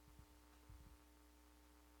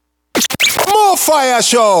Fire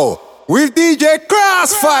Show with DJ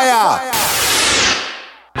Crossfire.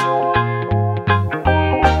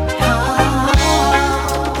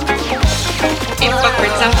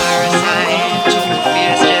 Hypocrites and parasites,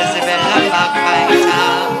 two-faced Jezebel and backbiter.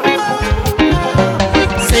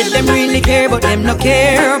 Said them really care, but them no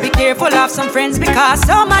care. Be careful of some friends, because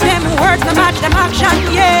some of them words no match them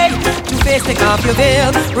action, yeah. Two-faced, take off your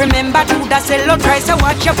veil. Remember to that sell out price, so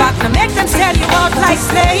watch your back. Now make them sell you out like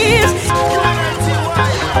slaves.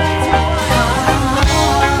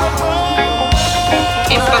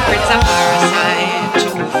 Hypocrites and parasites,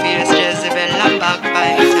 two-faced Jezebel and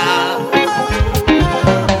backbiter.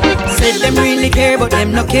 Said them really care, but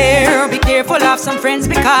them no care. Be careful of some friends,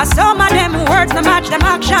 because some of them words no match them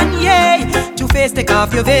action, yeah. Two-faced, take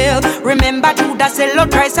off your veil. Remember to that sell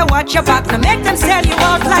out price, so watch your back. Now make them sell you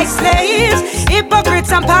out like slaves.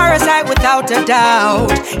 Hypocrites and parasite without a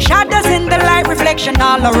doubt. Shadows in the light, reflection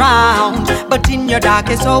all around. But in your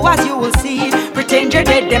darkest hours you will see. Pretend you're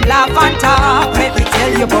dead, them laugh on top. Let me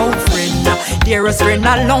tell you about friend. Dearest friend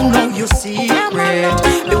alone know your secret.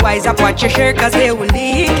 Be wise up what you share, cause they will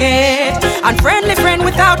leak it. And friendly friend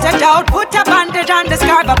without a doubt. Put a bandage on the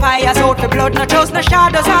scar, but pious out the blood. No trust, no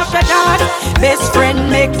shadows after that. Best friend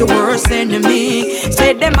make the worst enemy.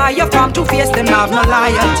 Say them are your farm, two-faced, them have no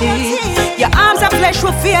loyalty. Your arms of flesh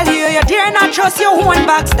will fail you. You dare not trust your own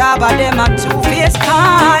backstabber. Them are two-faced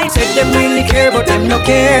kind. Say them really care, but them no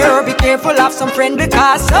care. Be careful of some friend,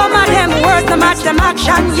 because some of them words no match them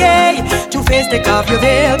action, yeah. Two-faced, take off your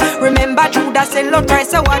veil. Remember Judas sell out price,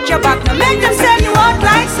 so watch your back. Now make them sell you out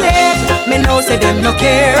like slaves. Me know say them no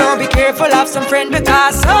care. Be careful of some friend,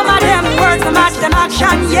 because some of them words no match them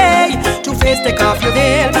action, yeah. Two-faced, take off your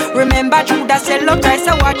veil. Remember Judas sell out price,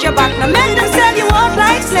 so watch your back. Now make them sell you out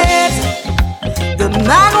like slaves. The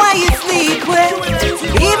man why you sleep with,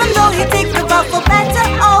 even though he takes the buff for better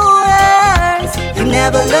or worse, he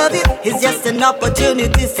never love you. It's just an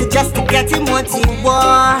opportunity, so just to get him what he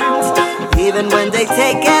wants. Even when they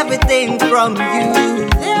take everything from you,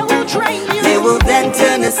 they will train you. They will then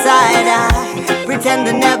turn aside eye, pretend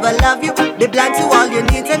they never love you. They blind to all your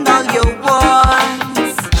needs and all your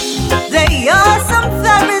wants. They are some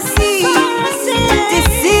Pharisees,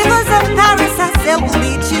 deceivers and parasites. They will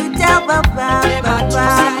lead you down.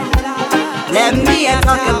 Let me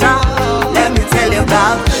talk about, let me tell you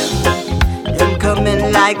about them. Them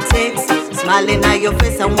coming like ticks, smiling at your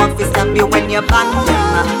face and want to stop you when you're bang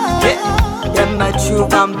them. Yeah. Them a true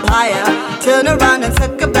vampire. Turn around and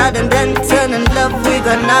talk about and then turn in love with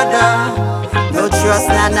another. No trust,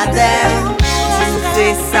 none of them.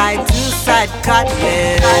 Two-faced side, two-side cut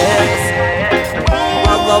heads.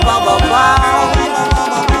 Wow, wow, wow, wow, wow.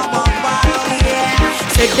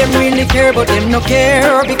 Say them really care, but them no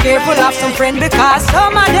care. Be careful of some friend, because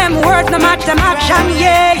some of them words no match them action,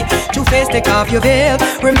 yeah. Two-faced, take off your veil.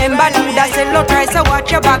 Remember Judas sell out price, so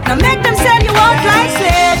watch your back. Now make them sell you out like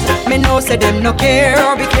slaves. Me know say them no care.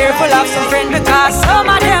 Be careful of some friend, because some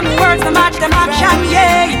of them words no match them action,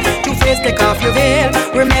 yeah. Two-faced, take off your veil.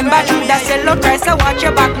 Remember Judas sell out price, so watch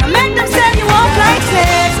your back. Now make them sell you out like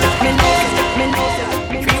slaves. Me know.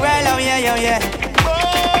 Free well, oh yeah, oh yeah.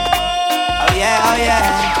 Oh yeah.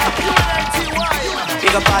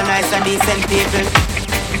 Big up all nice and decent people.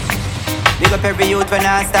 Big up every youth when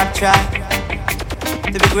I stop try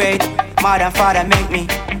to be great. Mother and father make me.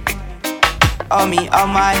 Oh me, oh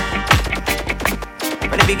my.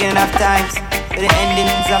 From the beginning of times to the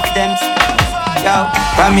endings of them. Yo,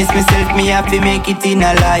 promise myself me have to make it in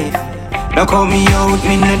a life. Don't call me out,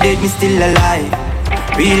 me no dead, me still alive.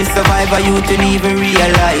 Real survivor, you don't even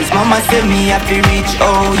realize. Mama said me have to reach,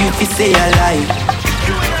 oh, you fi stay alive.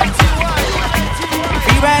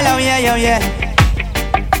 Free well, oh yeah, oh yeah.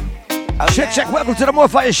 Oh, Check, welcome to the More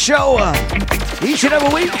Fire Show. Each and every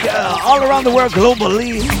week, all around the world,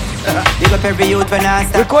 globally. Big up every youth when I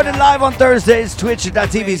stop. Recorded live on Thursdays,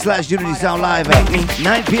 twitch.tv/Unity Sound Live at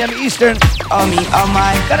 9 p.m. Eastern. Oh me, oh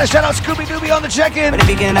my. Gotta shout out Scooby Dooby on the check-in. For the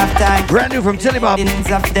beginning of time. Brand new from Tilly Bob.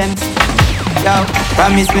 Of them. Yo,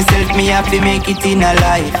 promise myself me have to make it in a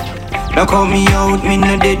life. Don't call me out, me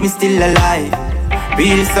no dead, me still alive.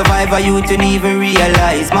 Real survivor, you don't even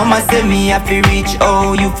realize. Mama said me have to reach,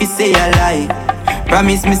 oh, you fi stay alive.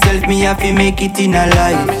 Promise myself me have to make it in a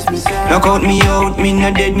life. Don't count me out, me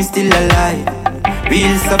no dead, me still alive.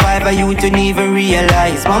 Real survivor, you don't even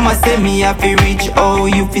realize. Mama said me have to reach, oh,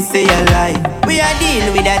 you fi stay alive. We are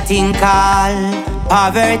deal with a thing called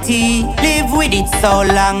poverty. Live with it so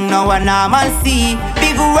long, now a normal see.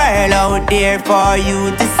 Big world out there for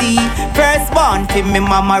you to see. First born for me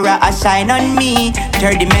mama a shine on me.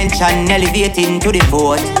 Third dimension elevating to the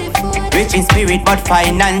fourth. Rich in spirit but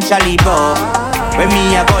financially broke. When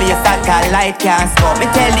me a go, your satellite can't score. Me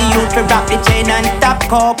tell the youth to wrap the chain and top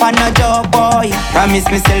cup and a job, boy. Promise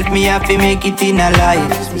myself me have to make it in a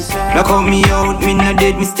life. Look out me out, me no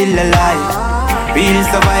dead, me still alive. Real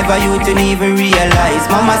survivor, you don't even realize.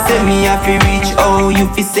 Mama said me have to reach, oh, you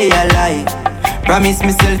fi say alive. Promise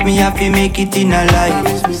myself me have to make it in a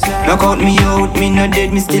life. Look out me out, me no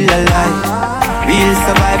dead, me still alive. Real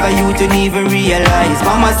survivor, you don't even realize.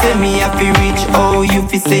 Mama said me have to reach, oh, you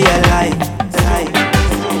fi say alive.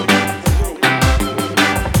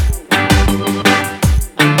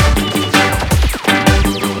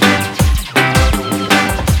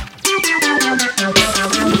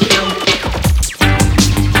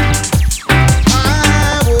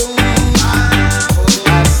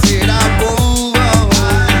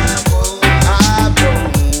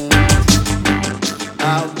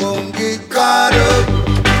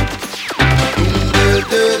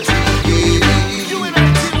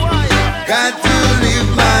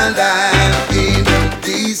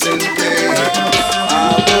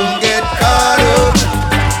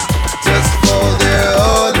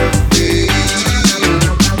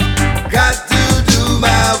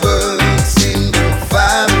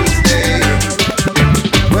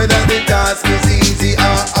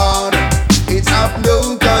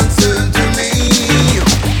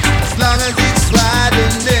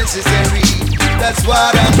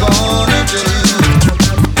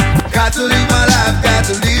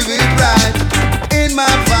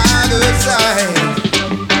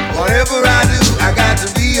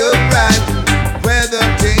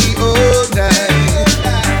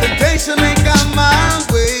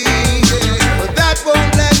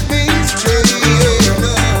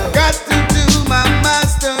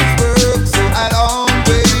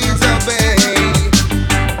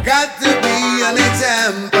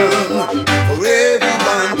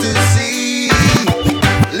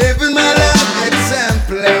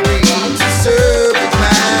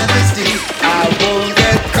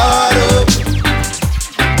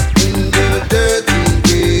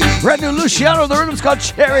 Luciano, the rhythm's called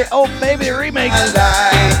Cherry Oh Baby Remix. I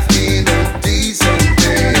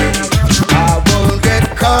won't get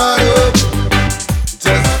caught up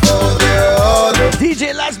just for their order.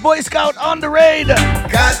 DJ Last Boy Scout on the raid.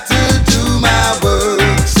 Got to do my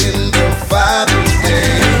works in the Father's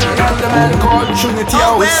name. The man called Trinity,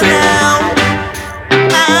 I would say.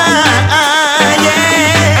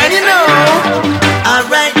 Yeah. And you know,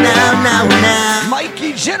 alright now.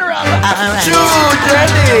 Mikey General. Alright.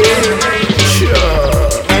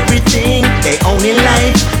 Everything they own in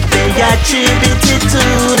life, they attribute it to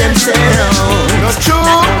themselves. Not true.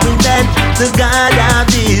 Not knowing that the God of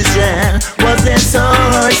Israel was their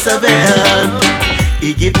source of help.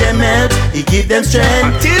 He give them help, he give them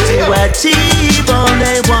strength to achieve all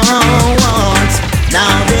they want.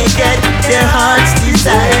 Now they get their hearts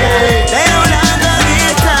desire. They no longer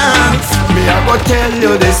give thanks. Me I go tell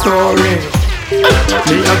you the story.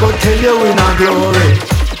 Me I go tell you in a glory.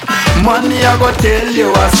 Money I go tell you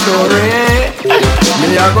a story.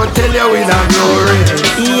 Me I go tell you in a glory.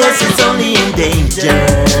 Yes, it's only in danger.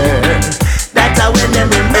 That's how when them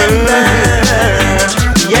remember.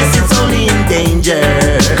 Yes, it's only in danger.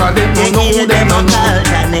 They give them a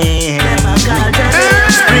alternate.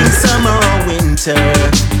 Spring, summer or winter,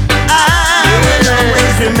 I will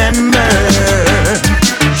always remember.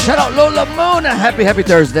 Shout out Lola Moon, happy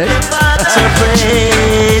Thursday. To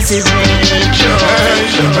praise his name.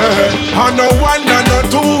 I know one, I know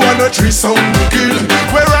two, I know three sound to kill.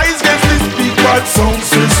 Where rise against this big bad sound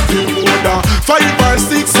system. Order 5 or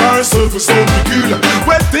 6 or 7 sound to kill.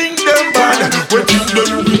 We think them bad, we think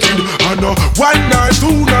them wicked. I know 1 or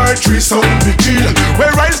 2 or 3 sound to kill.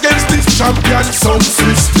 Where rise against this champion sound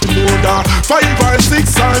system. Order 5 or 6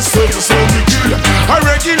 or 7 sound to kill. A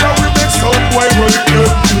regular we make sound boy work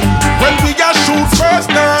them. When we got shoot first,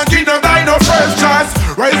 now give them die no first chance.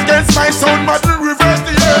 Rise against my sound, but reverse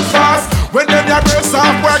the earth fast. When them ya burst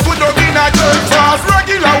off, where could not be a dirt fast.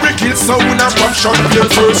 Regular wicked sound and pump shot in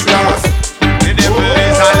first class. The devil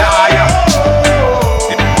is a liar.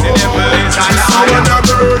 The devil is a liar.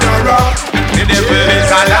 The devil is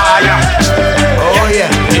a liar. Oh yeah,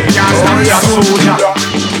 he can't stand a soldier.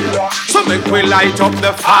 So make we light up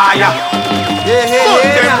the fire. Put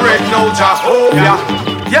them red now Jehovah.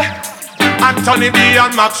 Yeah. Anthony B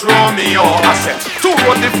and Max Romeo. I said 2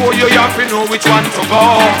 road before you have to know which one to go.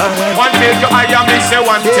 One take your eye and me say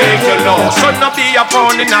one take your law. So not be a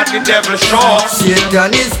pounding at the devil show.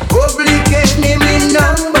 Satan is public enemy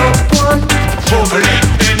number 1. Public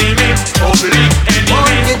enemy, public enemy.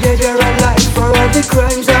 Wanted dead or alive for all the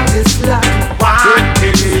crimes of this life.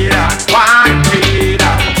 Wanted, wanted.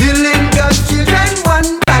 Killing God's children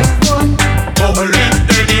one by one. Public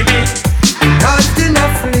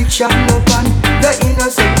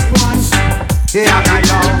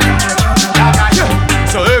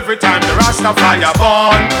Rastafari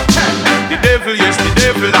born. The devil, yes, the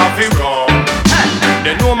devil have it wrong.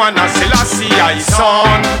 The no man a Selassie I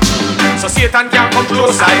son. So Satan can't come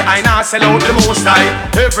close, I not sell out the most high.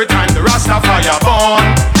 Every time the Rastafari born.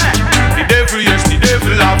 The devil, yes, the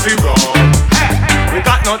devil have it wrong. We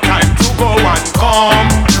got no time to go and come.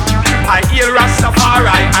 I hear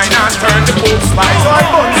Rastafari, I not turn the books by. So I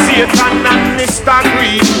burn Satan and Mr.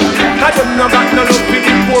 Green. I don't know got no love with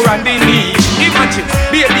the poor and the needy. Imagine,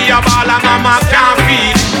 baby a ball and mama can't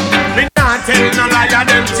feed. Me not tell no liar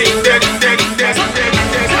them things.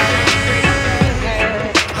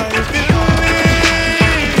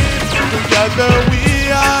 Together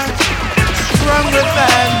we are stronger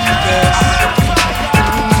than this.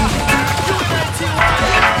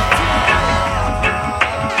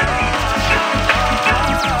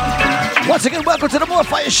 Once again, welcome to the More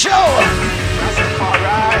Fire Show.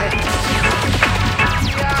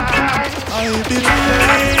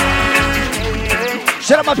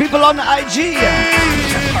 Shout out my people on the IG.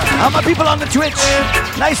 And my people on the Twitch.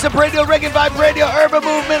 Nice Up Radio, Reggae Vibe Radio, Urban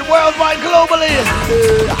Movement, worldwide, globally.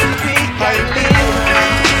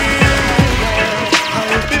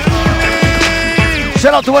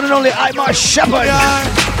 Shout out to one and only Imar Shepherd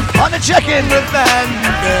on the check-in.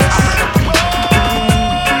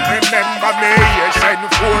 Remember me, yes, and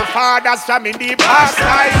forefathers from in the past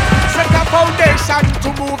time set a foundation to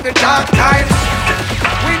move the dark times.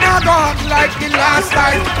 We not go act like the last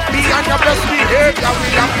time. Be on your best behavior, we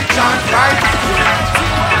have the chance right.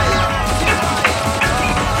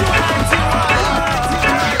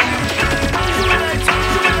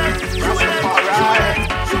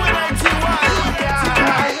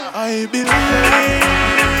 I believe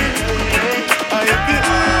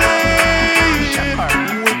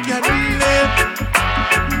we can live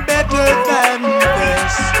better than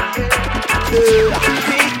this.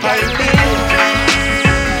 I believe.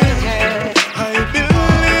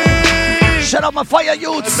 Shout out my fire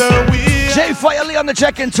youths. J Fire Lee on the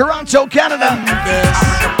check-in, Toronto, Canada.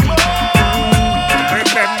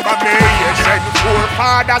 Remember me, yes, and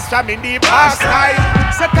forefathers from in the past time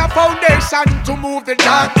set a foundation to move the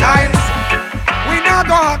dark times. We not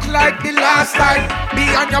go act like the last time.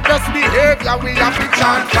 Be on your best behavior, we have to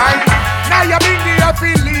chant right. Now you bring the up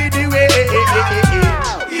and lead the way.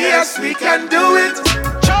 Yes, we can do it.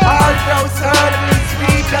 All those hurdles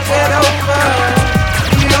we can get over.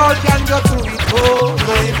 We all can go through it all. I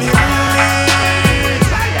believe.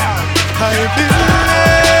 I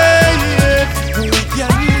believe we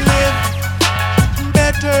can live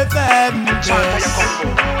better than this.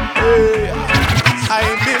 I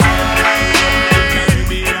believe.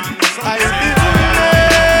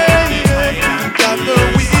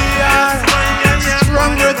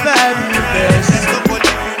 Stronger than this.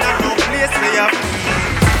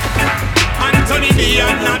 Anthony, we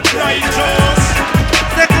are not righteous.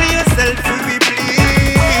 Settle yourself to be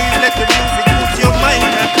pleased. Let the music put your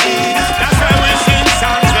mind at ease. That's why we sing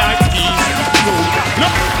songs like these. No,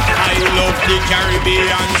 I love the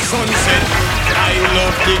Caribbean sunset. I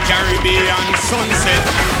love the Caribbean sunset.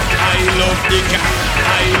 I love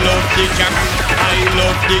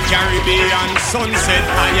the Caribbean sunset. I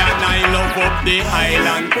love up the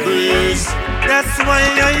island breeze. That's why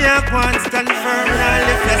I can't stand firm. Now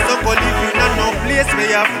if you're so cold, living in no place where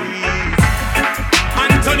you're free.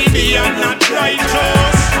 Anthony, we are not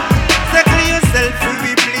righteous. Settle yourself to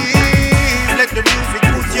be pleased. Let the music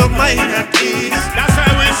put your mind at ease. That's why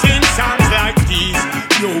we sing songs like these.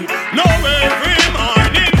 Yo, know every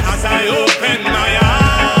morning as I open my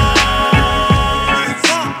eyes,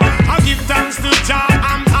 I give thanks to Jah.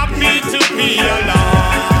 I'm happy to be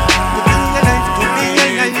alive.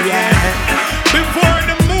 Before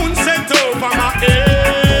the moon set over my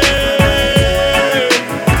head,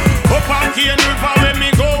 up a Cane River when me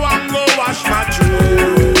go and go wash my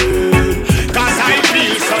throat. 'Cause I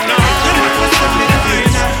feel so nice.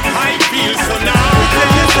 I feel so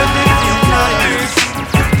nice.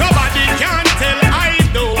 Nobody can tell I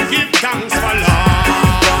don't give thanks for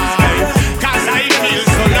life. 'Cause I feel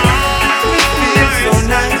so nice.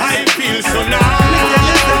 I feel so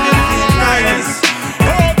nice.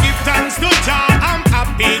 Oh, give thanks to Jah. I'm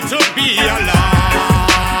happy to be alive.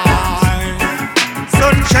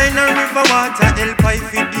 Sunshine and river water help I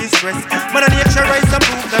feel distress. Mother nature rise and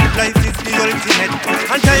prove that life is the ultimate.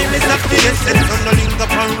 And time is of the essence, so no linger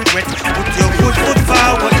upon regret. Put your good foot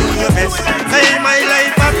forward, do your best. Hey, my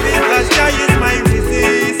life happy because Jah is my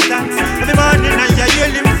resistance. Every morning I hear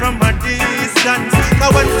him from a distance. I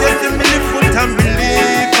want to see me live foot and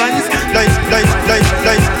believe. Life.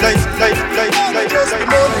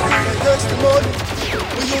 Testimony.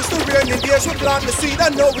 We used to rain in days we plant the seed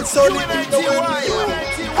and now it's sunny.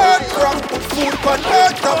 Earth crop,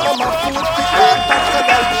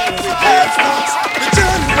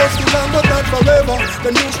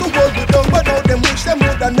 them used to hold we down, but now them wish them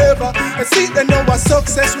would have never. And see they know our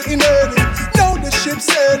success we inherited. Now the ship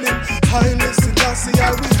sailing, Haile Selassie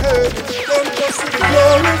I we heard it. Them just see the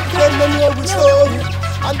glory, them don't know we story.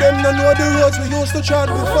 And them don't know the roads we used to tread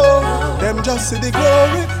before. Them just see the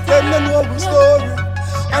glory, them don't know we story.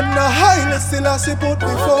 And the Haile Selassie put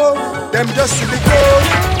before. Them just see the glory,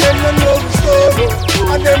 them don't know the story.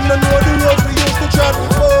 And them don't know the road we used to tread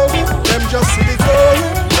before. Them just see the glory,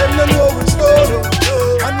 them don't know the story.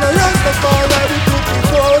 And the rest of all that we put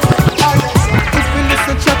before. If we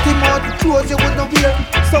listen chatting more, the clothes you would not wear.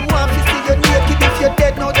 Someone will see you naked if you're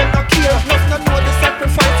dead, now they not care. Must not know the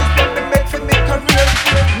sacrifices that we made for me career.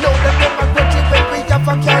 Know that them are grudging when we have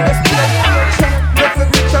a careless play. Make we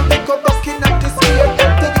rich and make a buck in at this year.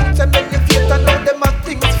 And elevate and now them are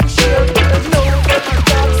things for share. Know them are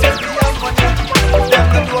dogs and we have money. Them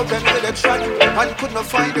the know them with a track and could not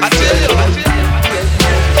find it. I tell you.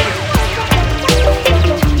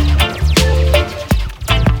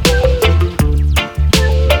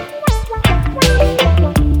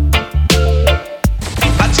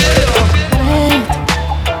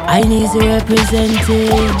 I need to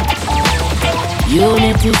representing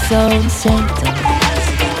Unity Sound Center.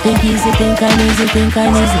 Think easy, think uneasy, think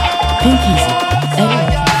uneasy, think easy. Hey.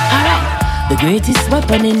 Alright. The greatest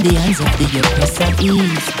weapon in the hands of the oppressor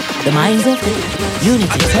is the minds of the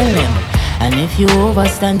unity. Tell them. And if you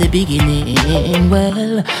overstand the beginning,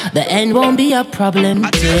 well, the end won't be a problem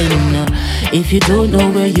then. If you don't know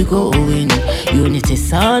where you're going, Unity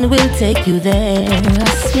Sound will take you there.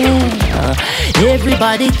 I swear.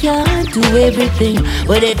 Everybody can't do everything,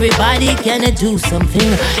 but everybody can do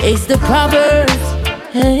something. It's the Proverbs.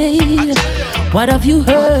 Hey, what have you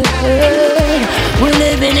heard? We're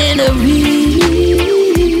living in a real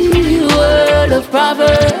world of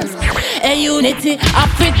Proverbs. A unity,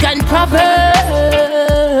 African Proverbs.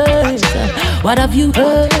 What have you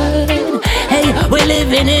heard? Hey, we're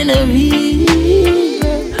living in a real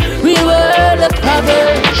world of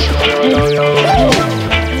Proverbs.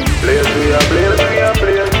 Blaze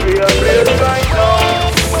right now.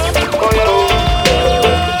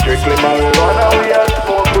 Strictly marijuana, we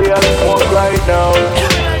are smoke right now.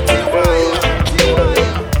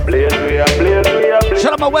 Blaze.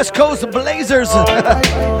 Shout out my West Coast Blazers.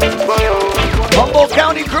 Humboldt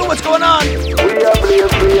County crew, what's going on? We are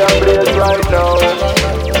blaze right now.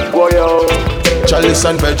 Chalice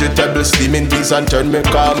and vegetables, steaming peas and turn me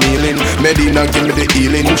car mealing. Medina give me the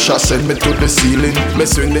healing, Usha send me to the ceiling. Me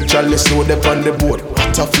swing the chalice, load up on the boat,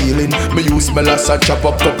 what a feeling. Me use my lass and chop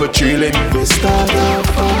up couple trilling. We start a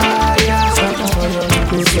fire,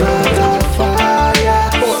 we start a fire.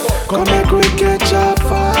 Come make we catch a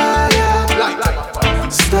fire,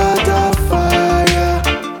 start a fire.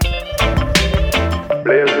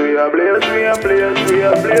 Blaze, we are blaze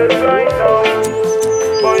right now.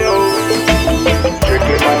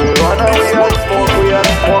 Strictly marijuana, we are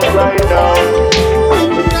smoke right now.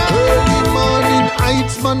 Early morning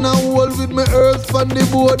heights, man, I hold with my earth on the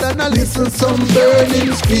board and I listen some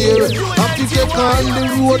burning spear. Have to take on the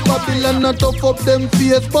road, Babylon not tough up them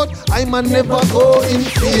fears, but I man never go in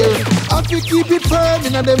fear. Have to keep it firm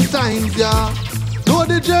in them times, yeah. Though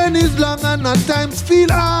the journey's long and at times feel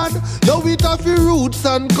hard, yo, it have your roots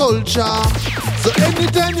and culture. So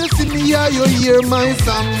anytime you see me here, you hear my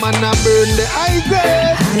song, man, I burn the high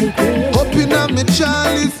grade. Up in a me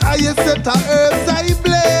chalice, I set a herbs, I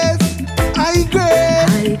blaze. High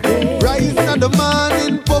grade. Rise in the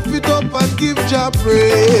morning, puff it up and give Jah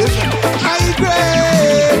praise. High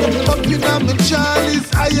grade. Up in a me chalice,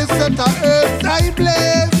 I set a herbs, I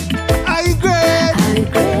blaze. High grade.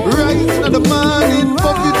 Rise in the morning,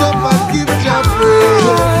 puff it up and give Jah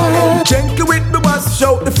praise. Gently with me was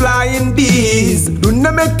shout the flying bees. Do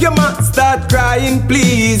not make your man start crying,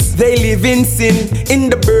 please. They live in sin, in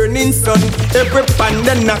the burning sun. Every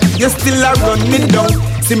panda knock, you still a run me down.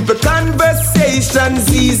 Simple conversations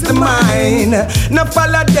ease the mind. Now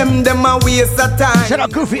follow them a waste of time. Shut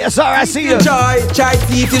up, Goofy SR, I see you. Joy, try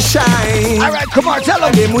to shine. Alright, come on, tell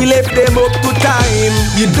them. Them we left them up to time.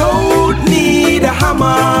 You don't need a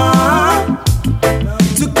hammer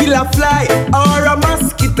to kill a fly or a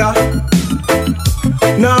mosquito.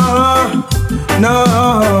 No, no.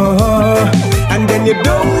 And then you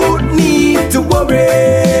don't need to worry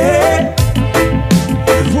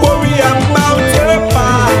about your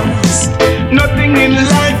past. Nothing in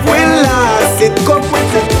life will last. It come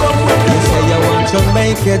with it, come with it. You say you want to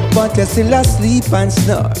make it, but you still asleep and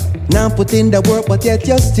snore. Now put in the work, but yet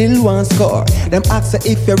you still want score. Them ask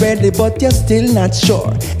if you're ready, but you're still not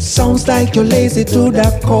sure. Sounds like you're lazy to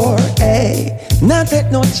the core. Hey, not take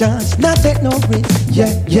no chance, not take no risk.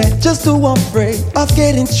 Yeah, yeah, just too afraid of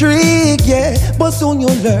getting tricked. Yeah, but soon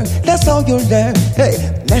you'll learn. That's how you learn. Hey,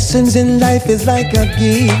 lessons in life is like a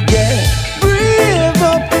gig. Yeah, breathe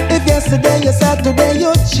up. If yesterday you're sad, today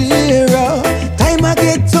you cheer up. Time I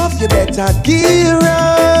get tough, you better gear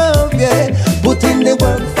up. Yeah, put in the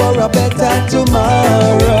work for a better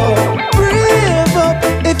tomorrow. Brave up.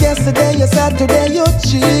 If yesterday you're sad, today you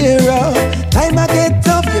cheer up. Time I get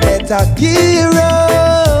tough, you better gear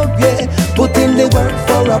up. Yeah, put in the work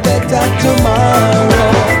for a better tomorrow.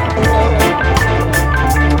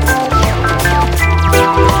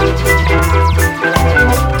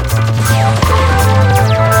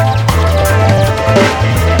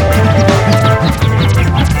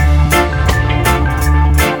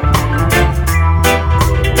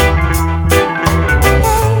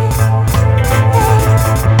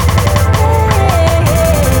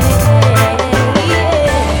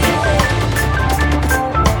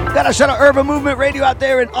 Shout out Urban Movement Radio out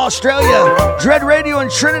there in Australia. Dread Radio in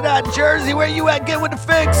Trinidad, Jersey. Where you at? Get with the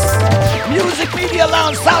fix. Music Media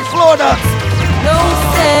Lounge, South Florida. No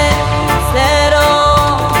sense at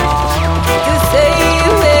all to say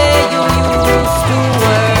where you used to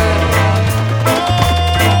work.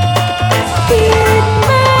 It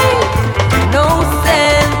made no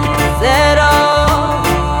sense at all.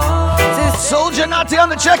 Soldier Nati on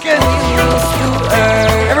the check-in.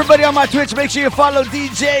 Everybody on my Twitch, make sure you follow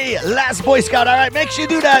DJ Last Boy Scout, alright? Make sure you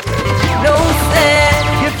do that. No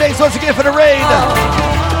sense. Give thanks once again for the raid.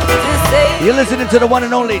 You're listening to the one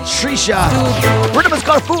and only Trisha. Rhythm is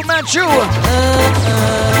called Fu Manchu.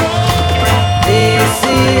 This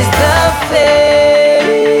is the face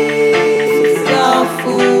of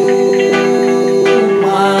Fu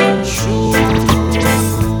Manchu.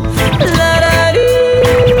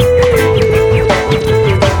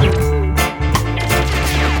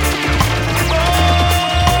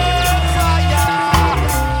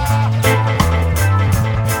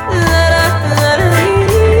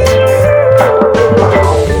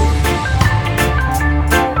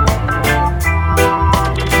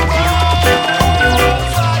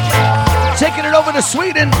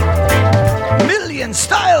 Sweden, Million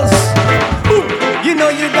Styles. Ooh. You know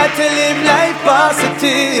you got to live life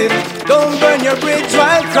positive. Don't burn your bridge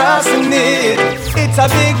while crossing it. It's a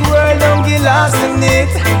big world, don't get lost in it.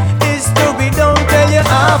 History, don't tell you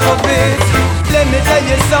half of it. Let me tell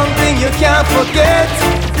you something you can't forget.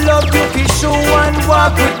 Love you be show and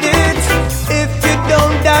walk with it. If you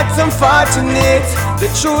don't, that's unfortunate. The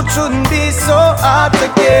truth shouldn't be so hard to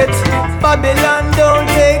get. Babylon don't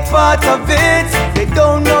take part of it. They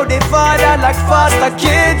don't know the father like foster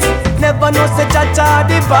kids. Never know such a child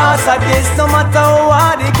the boss of this. No matter how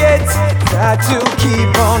hard it gets, got to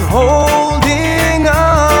keep on holding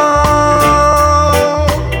on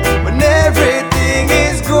when everything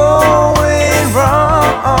is going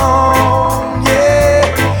wrong. Yeah,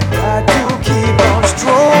 got to keep on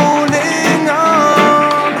strolling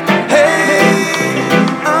on. Hey,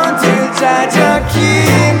 until Jaja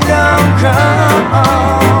Kingdom come.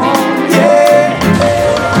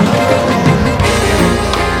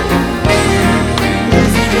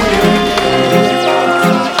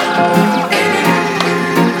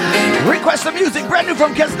 Brand new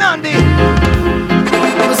from Kesnandi.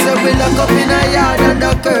 So we lock up in a yard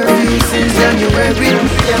under curfew since January.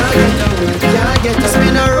 Can't get to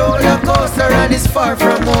spin a roller coaster and it's far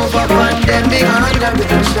from over. Pandemic under the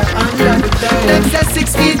pressure, under the time. Them say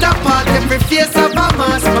 6 feet apart, every face of a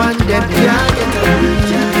mass pandemic. Can't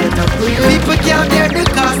get a breathe. People can't bear the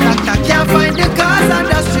cost, doctor can't find the cause, and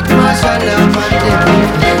the strict martial law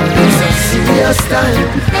pandemic. It's a serious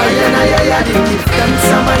time. I did give them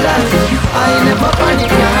some alive. I never panic,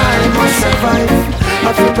 I must survive.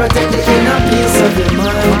 I feel protect the inner peace of your mind.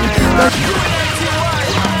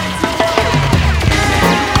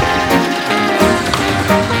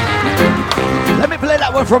 Let me play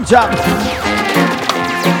that one from Jam.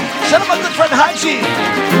 Shout out my good friend Haji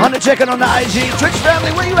on the check-in on the IG. Twitch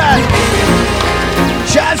family, where you at?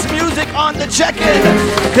 Jazz music on the check-in.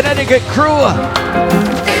 Connecticut crew.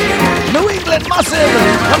 New England massive.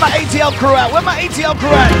 Where my ATL crew at? Where my ATL crew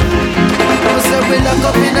at? So we lock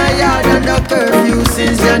up in a yard under curfew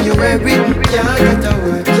since January. Can't get to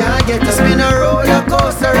work, can't get to spin a roller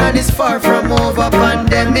coaster and it's far from over.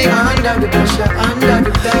 Pandemic under the pressure, under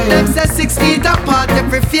the time. Them say 6 feet apart,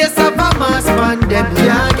 every face of a mass pandemic.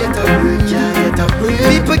 Can't get to work, can't get to breathe.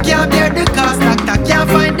 People can't bear the cost, doctor can't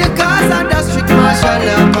find the cause, and the strict martial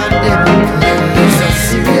law pandemic. It's a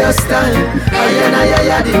serious time.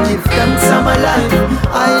 I did give thanks I'm alive.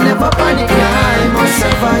 I never panic, I must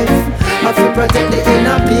survive. I feel protect the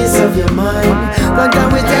inner peace of your mind. One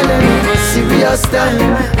time we telling you a serious time.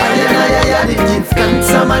 I did give thanks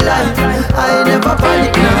I'm alive. I never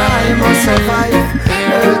panic, I must survive.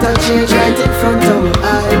 Earth will change right in front of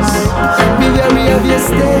our eyes. Be wary of your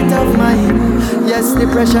state of mind. Yes,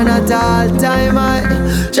 depression at all time. I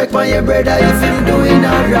check on your brother if you're doing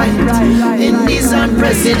alright in these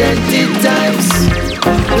unprecedented times.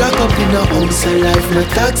 Lock up in the house and life no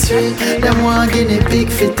tax free. Them want guinea pig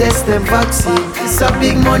fi test them vaccine. It's a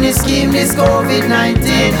big money scheme, this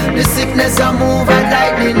COVID-19. The sickness a move at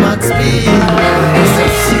lightning max speed. It's a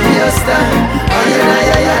serious time. I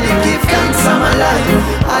give thanks I'm alive.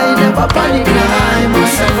 I never panic, now I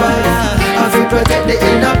must survive. I feel protect the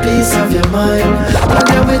inner peace of your mind. And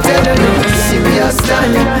then we tell you it's serious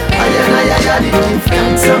time. I give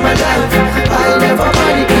thanks I'm alive. I never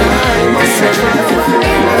panic, now I must survive.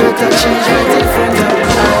 Earth will change right in front of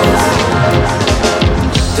us.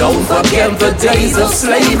 Don't forget the days of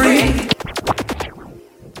slavery.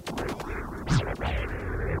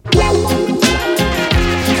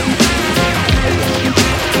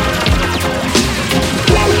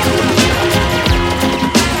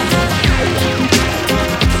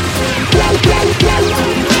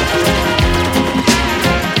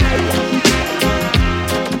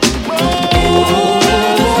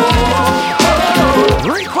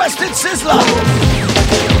 Requested Sizzler.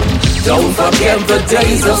 Don't forget the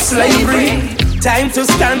days of slavery. Time to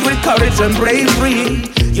stand with courage and bravery.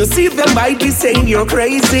 You see, them might be saying you're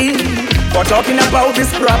crazy, but talking about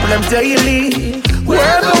this problem daily.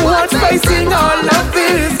 We're the ones facing all of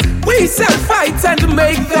this. We shall fight and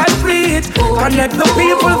make that reach. Connect the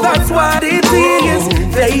people, that's what it is.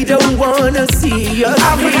 They don't wanna see us.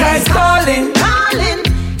 Africa is calling, calling.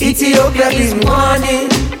 Ethiopia is warning.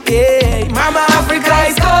 Yeah, Mama Africa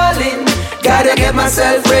is calling. Gotta get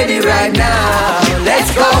myself ready right now.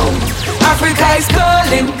 Let's go. Africa is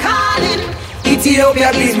calling, calling.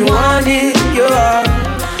 Ethiopia is warning. Yeah.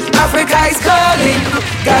 Africa is calling.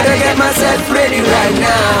 Gotta get myself ready right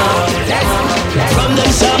now. Let's go. From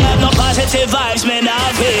them song have no positive vibes, man,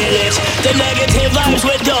 I feel it. The negative vibes,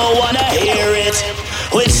 we don't wanna hear it.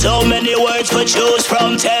 With so many words to choose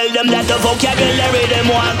from, tell them that the vocabulary them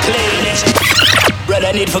want clean it.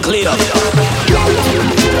 Brother need for clean up.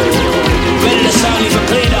 Ready the sound need for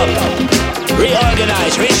clean up.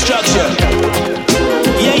 Reorganize, restructure.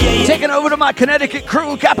 Yeah. Taking over to my Connecticut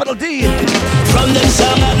crew, capital D. From them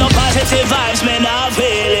song have no positive vibes, man, I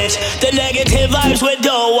feel it. The negative vibes, we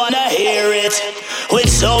don't wanna hear it. With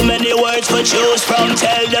so many words to choose from,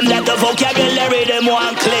 tell them that the vocabulary them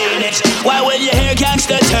want clean it. Why when you hear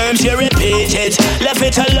gangster terms, you repeat it. Left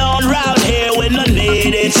it alone round here, we no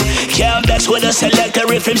need it. Can't vex with a selector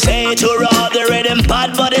if him say to raw the rhythm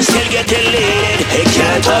bad, but it still get deleted. It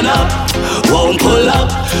can't turn up, won't pull up.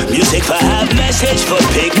 Music for have message for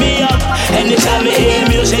pick me up. Anytime I hear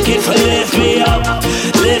music, it for lift me up,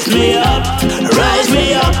 rise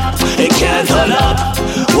me up. It can't turn up,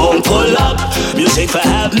 won't pull up. Music for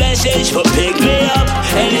have message for pick me up.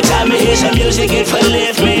 Anytime I hear some music, it for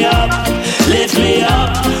lift me up,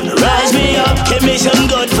 rise me up. Give me some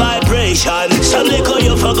good vibration. Some liquor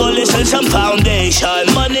you for go listen some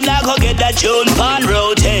foundation. Money now go get that tune pan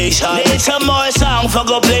rotation. Need some more song for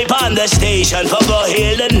go play pan the station. For go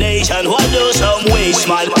heal the nation. What do some waste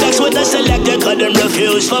man? Next with the selector couldn't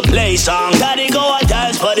refuse for play song. Daddy go and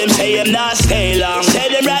dance but him say him not stay long. Say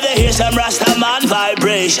them rather hear some Rasta man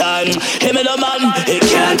vibration. Him and the man, it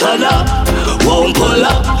can't turn up, won't pull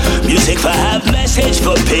up. Music for have message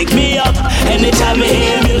for pick me up. Anytime I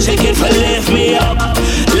hear music it for lift me up,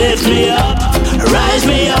 rise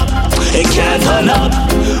me up. It can't turn up,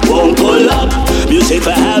 won't pull up. Music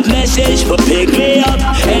for have message for pick me up.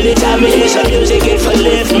 Anytime I hear some music it for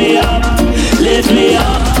lift me up,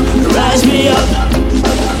 rise me up.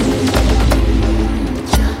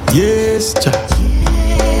 Yes, Jah.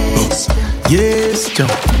 Yes, Jah.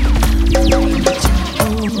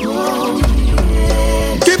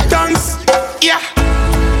 Give thanks, yeah.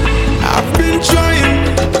 I've been trying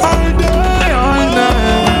all day, all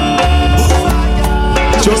night,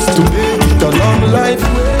 just to make it a long life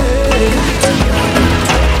way.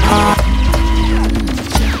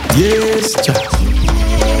 Yes, Jah.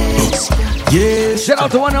 Yes. Shout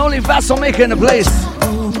out to one and only Vassal Maker in the place.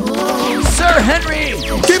 Sir Henry.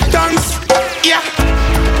 Give thanks, yeah.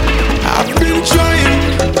 I've been trying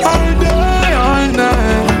all day, all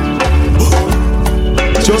night,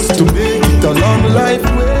 just to make it a long life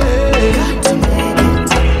way.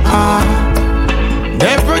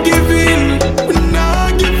 Never give in, but now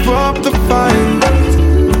give up the fight.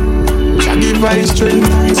 Jah give give her strength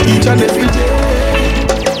each and every day.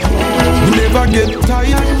 We never get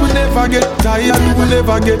tired, we never get tired, we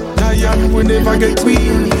never get tired, we never get weak,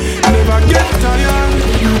 never get tired.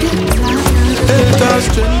 Health and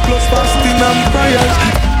strength plus fasting and prayers.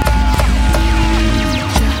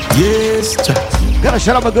 Yes, gotta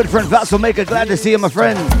shout out my good friend Vassal Maker. Glad to see you, my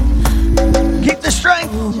friend. Keep the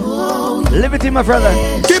strength. Liberty, my brother.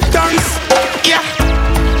 Give thanks. Yeah.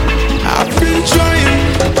 I've been trying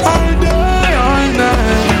all day, all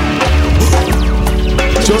night,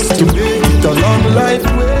 just to make it a long life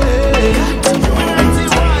way.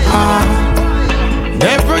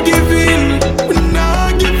 Never give in,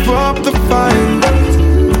 not give up the fight.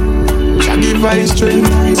 I give my strength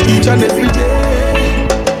each and every day.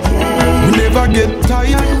 We never get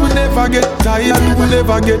tired, we never get tired, we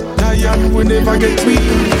never get tired, we never get weak,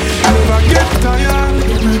 never get tired.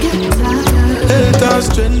 Health and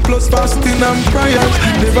strength plus fasting and prayers.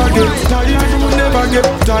 Never get tired, we never get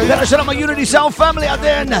tired. Gotta shout out my Unity Sound family out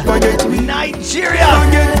there in Nigeria.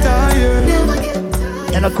 Never get tired.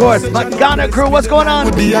 And of course, my Ghana crew, what's going on?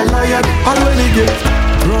 Would be a lion, already get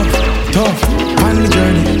rough, tough, on the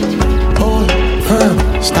journey. Hold firm,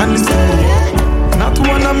 standing steady. Not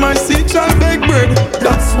one of my seats shall beg bread.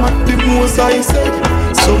 That's what the most I said.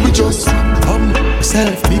 So we just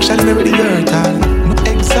self, big shall never the dirt. No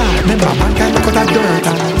exile, remember man can't cut a dirt.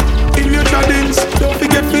 In your traditions, don't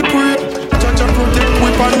forget to pray. Judge and protect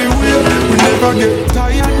whip on the way. We never get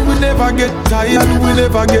tired, we never get tired, we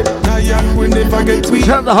never get tired, we never get weak.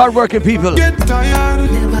 Shout out the hardworking people. Get tired.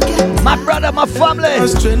 My brother, my family.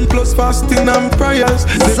 Strength plus fasting and prayers.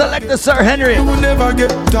 Select the Sir Henry. We never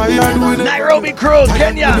get tired. Nairobi crew,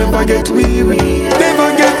 Kenya. We never get weary.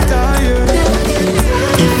 Never get tired.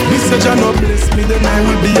 If this Jah no bless me, then I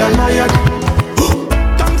will be a liar.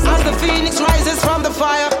 As the phoenix rises from the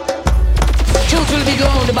fire, truth will be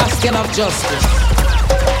gone, the bastion of justice.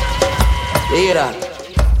 You hear that?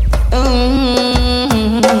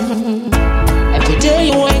 Every day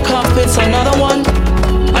you wake up, it's another one.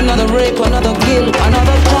 Another rape, another kill,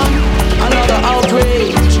 another con, another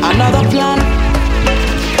outrage, another plan.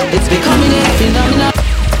 It's becoming a phenomenon.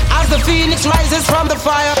 As the phoenix rises from the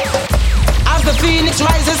fire, as the phoenix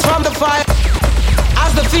rises from the fire,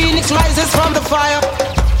 as the phoenix rises from the fire,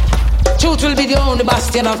 truth will be the only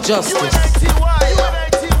bastion of justice.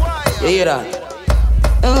 You hear that?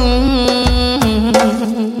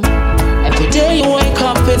 Every day you wake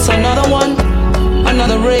up, it's another one.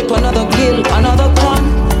 Another rape, another kill, another con,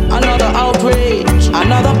 another outrage,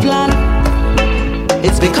 another plan.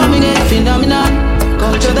 It's becoming a phenomenon.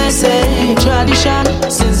 Culture, they say, tradition,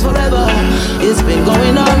 since forever. It's been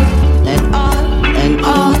going on and on and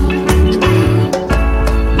on.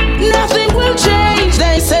 Nothing will change,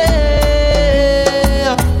 they say.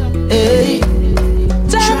 Hey.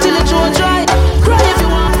 Time till the throat dry. Cry if you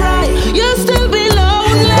want cry. You'll still be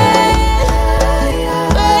lonely.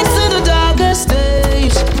 Face to the darkest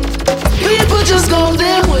stage. People just go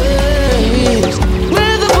their ways.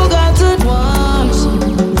 We're the forgotten ones.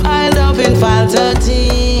 I love in file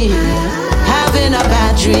 13, having a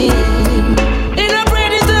bad dream. In a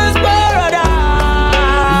predator's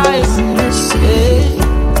paradise. Yeah.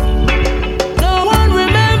 No one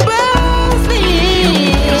remembers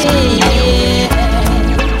me.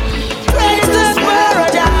 Predator's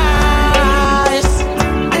paradise.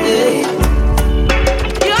 Yeah.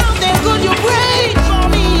 You out there, could you pray for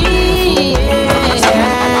me?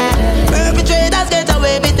 Perpetrators get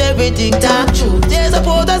away with everything, talk true. There's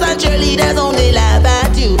supporters and cheerleaders only laugh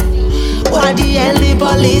at you. What the hell the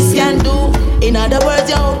police can do? In other words,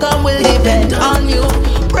 your outcome will depend on you.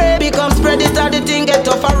 Prey becomes predator, the thing get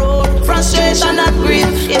off a road. Frustration and grief,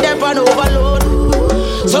 it depend overload.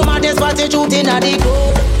 Some of this party shooting at the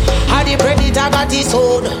code. How the predator got his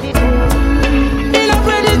hold.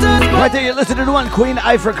 Right there, you listen to the one, Queen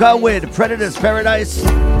Africa with Predator's Paradise.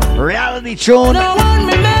 Reality tune. No one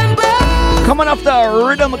remembers. Coming off the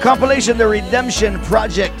Rhythm compilation, the Redemption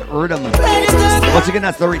Project Rhythm. Once again,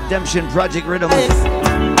 that's the Redemption Project Rhythm.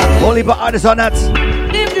 Whole heap of artists on that.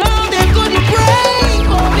 If you're there, could you pray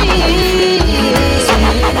for me?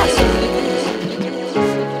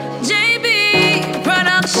 JB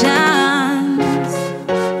Productions,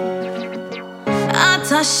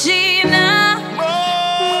 Atashina.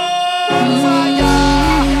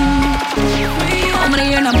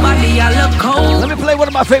 Let me play one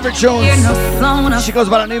of my favorite tunes. She goes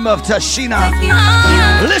by the name of Tashina.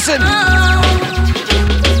 Listen.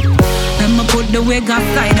 I'ma put the wig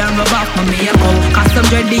aside and rub off my makeup. Cause some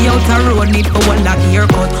dread the outer road need for one like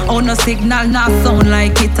haircut. Oh, no signal, not sound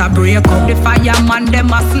like it a break up. The fireman,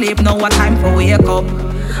 them asleep, now what time for wake up.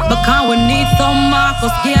 Because we need some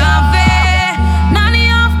Marcus Garvey.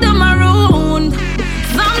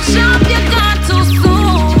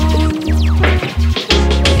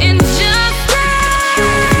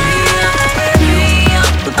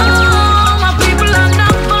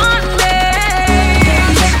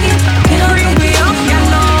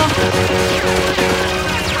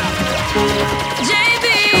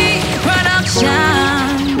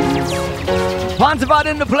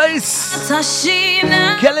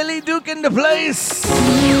 Tashina. Kelly Lee Duke in the place.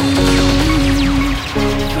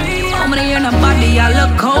 I'm gonna hear nobody, I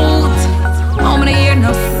look cold. I'm gonna hear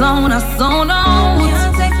no sound, I sound out.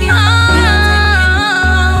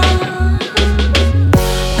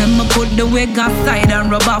 I'ma put the wig aside and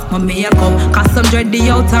rub off my makeup. Cause some dread the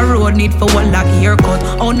outer road need for one like haircut.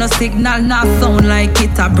 Oh no signal, not sound like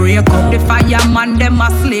it a break up. The fireman them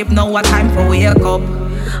asleep, now what time for wake up.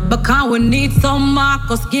 Because we need some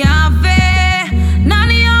Marcus Garvey.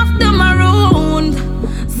 None of them around.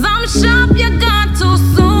 Some shop you got too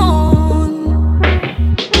soon.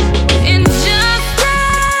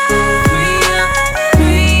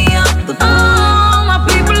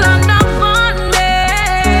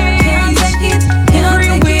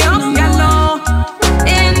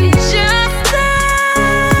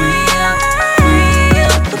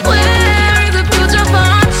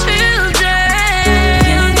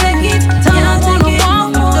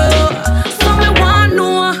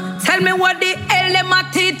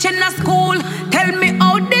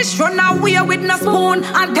 Run away with no spoon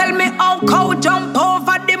and tell me how cow jump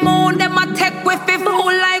over the moon. Them a take with the fool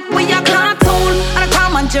like we a cartoon. And a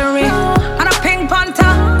Tom and Jerry and a Pink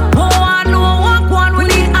Panther. Who want know what one we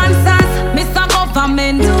need answers. Mr.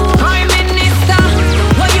 Government, Prime Minister,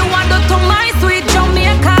 what you want to do to my sweet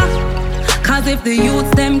Jamaica? Cause if the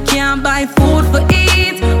youths them can't buy food for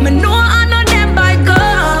eat, me know I know them buy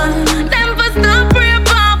gun. Them for stop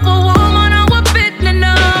rape off a woman and we fit me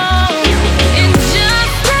now.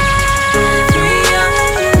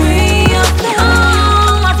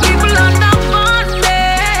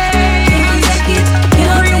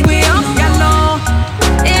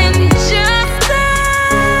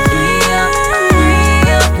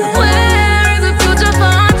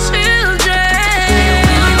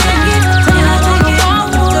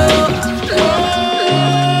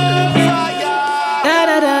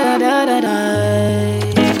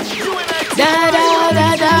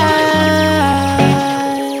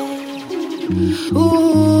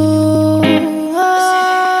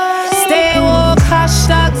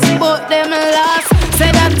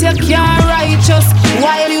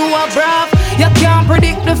 While you are brave, you can't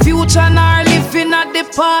predict the future nor living at the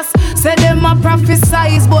past. Say them a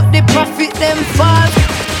prophesize, but the prophet them fast.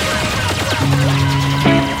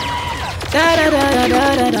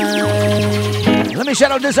 Let me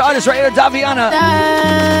shout out this artist right here, Daviana.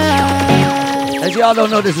 As y'all don't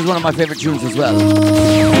know, this is one of my favorite tunes as well.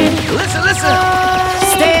 Listen, listen.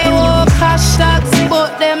 Stay woke, hashtags,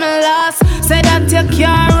 but them last. Say that you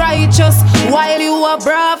can't righteous while you are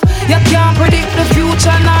brave. You can't predict the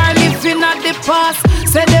future nor living at the past.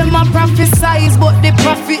 Say them a prophesize, but the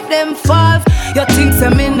prophet them false. You think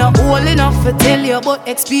some me not old enough to tell you, but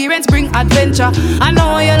experience bring adventure. I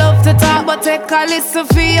know you love to talk, but take a listen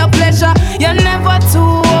for your pleasure. You're never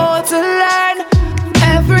too old to learn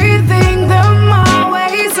everything. Them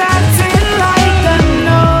always acting like them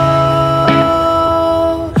know,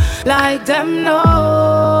 like them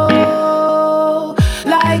know,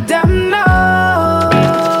 like them know.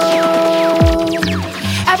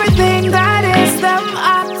 Everything that is them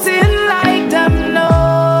acting like them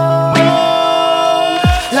know,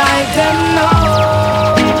 like them know,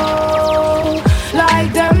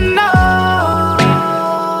 like them know.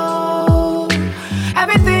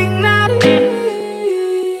 Everything that is.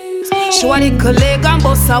 Show a little leg and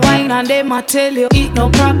bust a wine and them a tell you eat no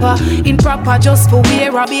proper, improper just for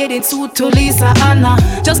wear a bathing suit to Lisa Anna.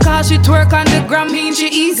 Just cause she twerk on the gram mean she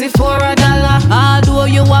easy for $1. Although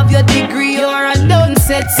you have your degree, you're a done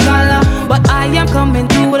set scholar. But I am coming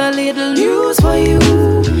through with a little news for you.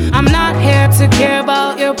 I'm not here to care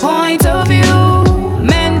about your point of view.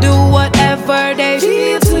 Men do whatever they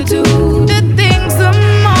feel to do. The things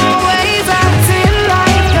I'm always acting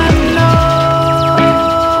like them know,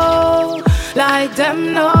 like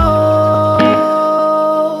them know,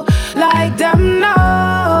 like them know.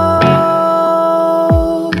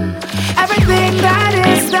 Everything that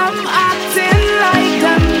is them acting like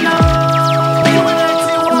them know,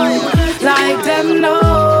 like them know,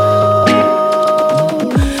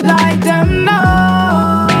 like them know.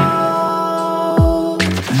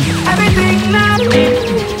 Everything that is.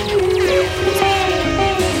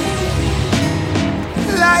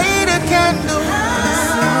 Light a candle,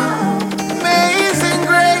 amazing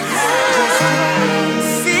grace.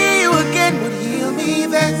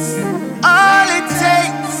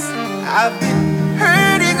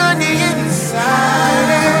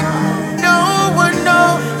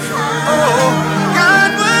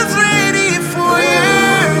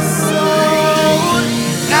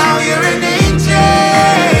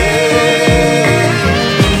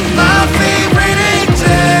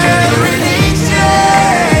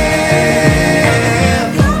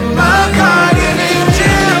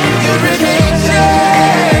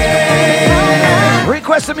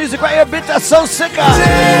 some music right here, Bit of So Sicker,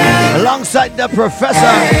 alongside the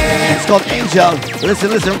Professor. It's called Angel. Listen,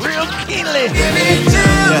 real keenly.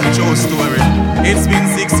 Yeah, true story. It's been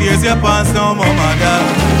 6 years, you passed no more, mother.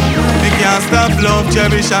 Me can't stop love,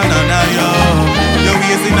 cherish another, yo. Your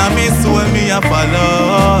ways in a me soul, me a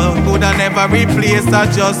follow. Coulda never replace a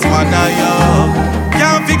just wanna, yo.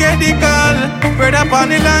 Can't forget the call, bread up on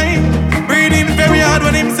the line. Breathing very hard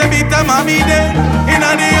when him say bitter mommy dead. In the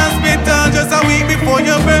hospital just a week before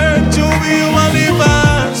your birth. You will live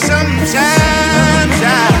on. Sometimes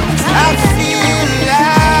I feel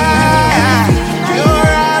like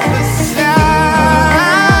you're out beside,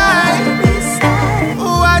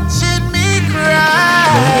 watching me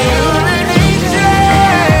cry. You're an angel.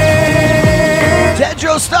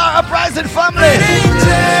 Tedro Star Uprising family.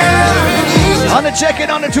 On the check-in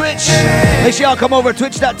on the Twitch. Make sure y'all come over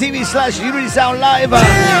twitch.tv/Unity Sound Live.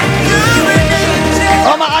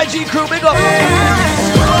 All my IG crew, big up.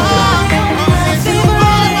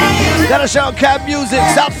 Gotta shout out Cab Music,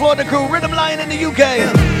 South Florida crew, Rhythm Lion in the UK.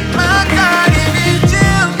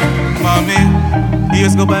 Mommy,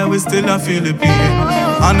 years go by, we still a feel the pain.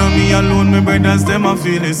 I know me alone, my brothers, them a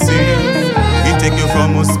feel the same. He take you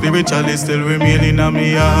from us spiritually, still remaining on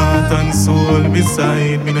me heart and soul.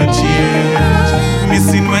 Beside me, no change.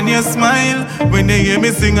 Missing when you smile, when they hear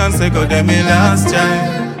me sing and say, God, them my last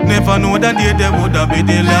child. Never know that day they would have been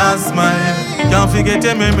the last smile. Can't forget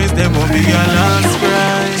your memories, they won't be your last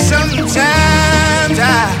cry. Sometimes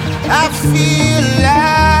I feel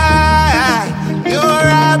like you're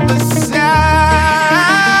out beside,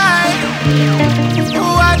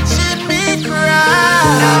 watching me cry.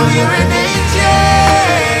 Now you're an angel,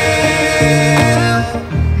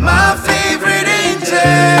 my favorite angel.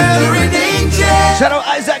 You're an angel. Shout out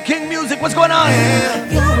Isaac King Music, what's going on?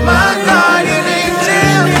 My guardian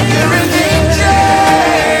angel, you're an angel.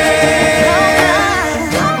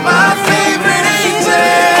 My favorite angel,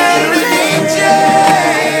 you're an angel.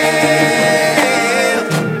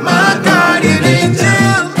 My guardian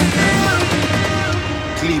angel.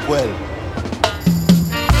 Sleep well.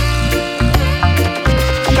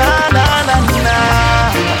 Na na na na.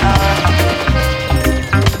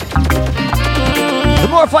 The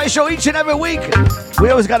More Fight Show each and every week. We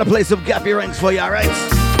always gotta play some gappy ranks for you, alright?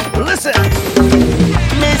 Listen.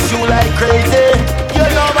 Miss you like crazy. You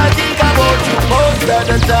know I think about you most of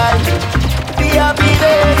the time. The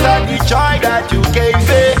happiness and the joy that you gave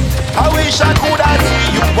me. I wish I could have seen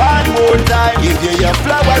you one more time. Give you your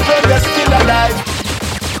flowers when you're still alive.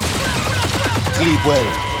 Sleep well.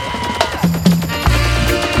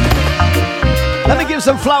 Let me give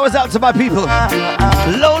some flowers out to my people.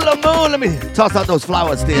 Lola Moon, let me toss out those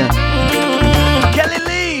flowers there. Kelly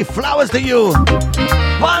Lee, flowers to you.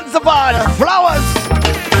 Bonzabad, flowers.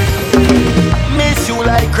 Miss you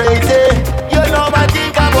like crazy. You know I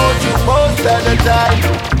think about you most of the time.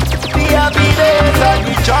 The happiness and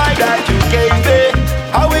the joy that you gave me.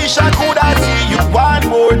 I wish I could have seen you one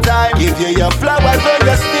more time. Give you your flowers when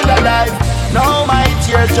you're still alive. Now my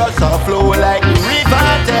tears just flow like the river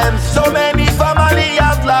Thames. So many family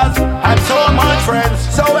I've lost and so much friends.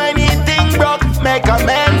 So anything broke, make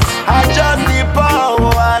amends. I just the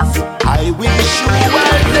powers. I wish you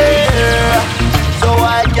were there, so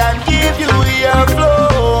I can give you your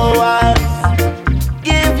flowers.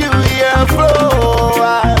 Give you your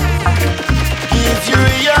flowers. Give you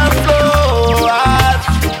your flowers.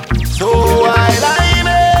 So while I'm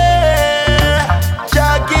here,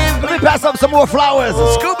 just give me. Let me pass up some more flowers.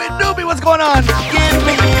 Scooby Dooby, what's going on? Give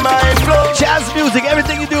me my flowers. Jazz music,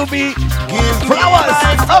 everything you do, be flowers.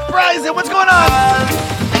 Uprising, what's going on?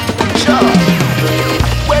 Sure.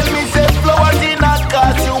 When me say flowers in a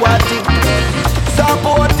cause you want it.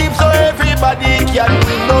 Supportive so everybody can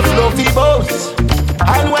win no fluffy bows.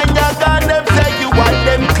 And when you're gone, them say you want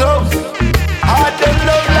them close. Heart them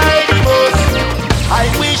love like the most. I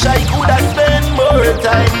wish I could have spent more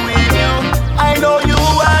time with you. I know you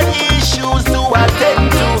had issues to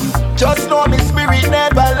attend to. Just know me spirit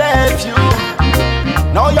never left you.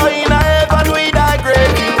 Now you're in a heaven with a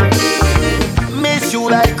great view. Miss you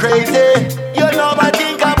like crazy. You know I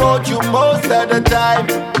think about you most of the time.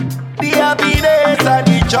 The happiness and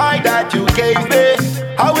the joy that you gave me.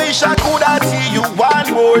 I wish I could have seen you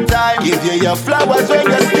one more time. Give you your flowers when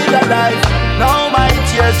you're still alive. Now my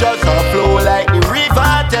tears just flow like the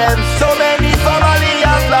river Thames. So many family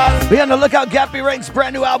have lost. Be on the lookout, Gappy Ranks'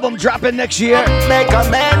 brand new album dropping next year. Make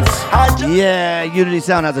amends. Yeah, Unity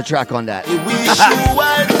Sound has a track on that. I wish you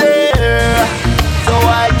were there, so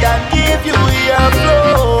I can give you your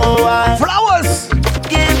flowers.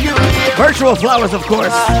 Give you your Virtual flowers, of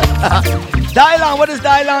course. Dylon, what does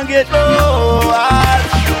Dylon get? flowers.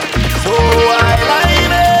 So I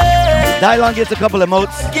like it. Dylan gets a couple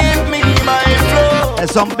emotes. Give me my flow. And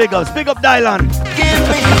some big ups. Big up Dylan. Give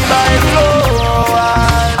me my flow.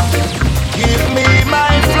 Give me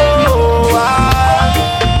my flow.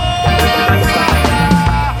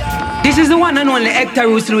 This is the one and only Hector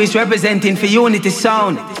Roots Lewis representing for Unity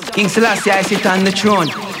Sound. King Selassie, I sit on the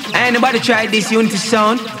throne. Anybody try this Unity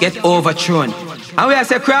Sound, get overthrown. And we are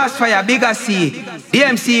say Crossfire, Bigger C,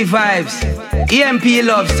 DMC Vibes, EMP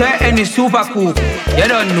Love, Sir Henry Super Cool. You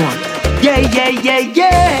don't know. Yeah, yeah, yeah,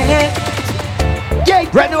 yeah. Yeah.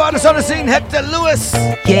 Brand new artist on the scene, Hector Lewis.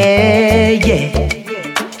 Yeah, yeah.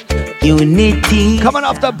 Unity. Coming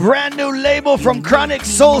off the brand new label from Chronic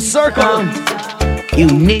Soul Circle.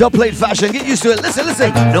 Unity. Don't play fashion, get used to it. Listen,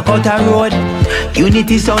 listen. Look out the road.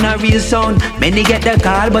 Unity sound a real sound. Many get the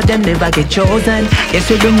call, but them never get chosen. Yes,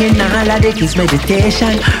 we bring in all of the kids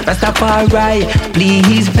meditation. Rastafari,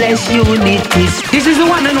 please bless Unity. This is the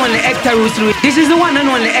one and only Hector Roots Lewis. This is the one and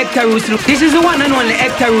only Hector Roots Lewis. This is the one and only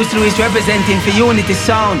Hector Roots Lewis representing for Unity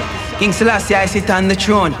Sound. King Selassie, I sit on the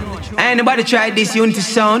throne. Anybody try this Unity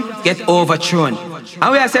Sound, get overthrown.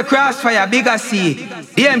 And we are say Crossfire, Bigger C,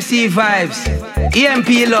 DMC Vibes, EMP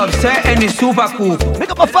Love, Sir Henry Super Cool.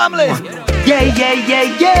 Pick up my family. Yeah, yeah, yeah,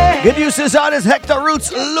 yeah. Get used to this artist, Hector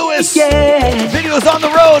Roots Lewis. Yeah. Videos on the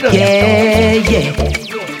road. Yeah, yeah.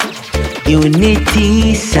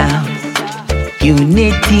 Unity Sound.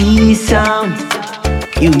 Unity Sound.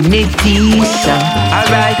 Unity Sound.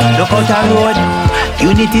 Alright, look out the road.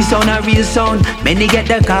 Unity sound a real sound. Many get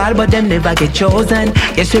the call, but them never get chosen.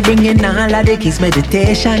 Yes, we bring in all of the kids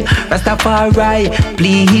meditation. Rastafari,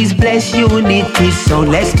 please bless Unity sound.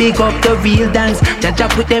 Let's pick up the real dance. Jaja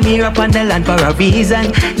put them here up on the land for a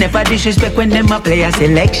reason. Never disrespect when them a play a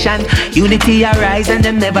selection. Unity arise and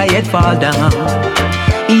them never yet fall down.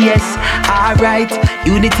 Yes, alright.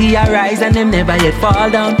 Unity arise and them never yet fall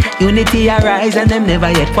down. Unity arise and them never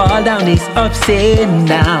yet fall down. It's ups and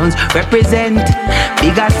downs. Represent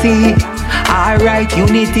Bigger C. Alright,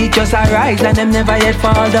 Unity just arise and them never yet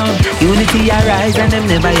fall down. Unity arise and them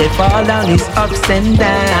never yet fall down. It's ups and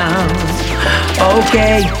downs.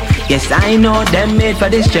 Okay, yes I know them made for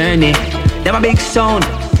this journey. Them a big sound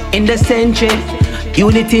in the century.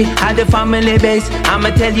 Unity at the family base.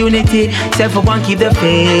 I'ma tell Unity, self one keep the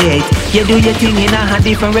faith. You do your thing in a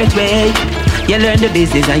different way. You learn the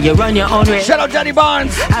business and you run your own way. Shout out Daddy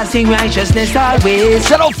Barnes. I sing righteousness always.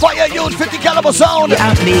 Shout out Fire Youth, 50 caliber sound.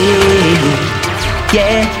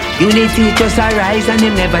 Yeah, Unity just arise and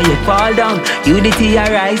them never yet fall down. Unity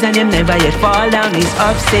arise and them never yet fall down. It's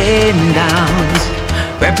ups and downs.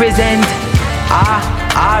 Represent.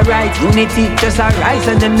 Alright, Unity just arise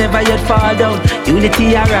and them never yet fall down.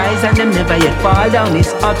 Unity arise and them never yet fall down.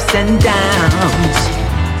 It's ups and downs.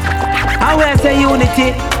 I will say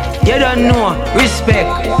Unity, you don't know, respect.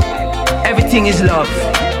 Everything is love.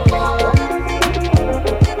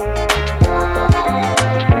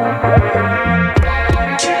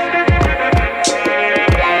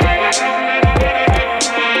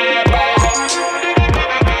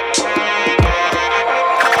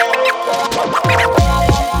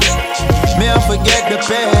 Forget the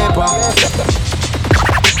paper.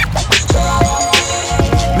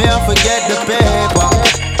 Me I forget the paper.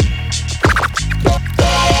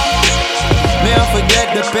 Me I forget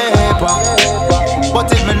the paper. But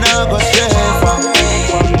if me now go straight for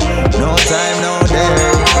no time, no day.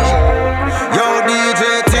 Yo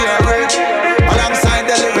DJ T-Rich alongside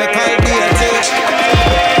the lyrical deity.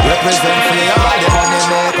 Represent for all the money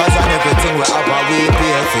makers and everything we have a we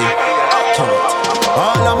pay for.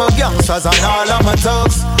 All of my gangsters and all of my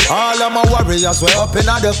thugs, all of my warriors, we're up in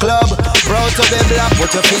the club. Proud to be black,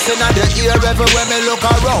 put your fist in the ear. Everywhere me look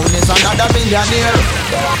around, it's another millionaire.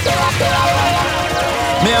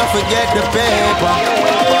 Me I forget the paper,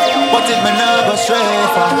 but it me never stray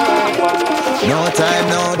for. No time,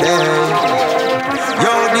 no day.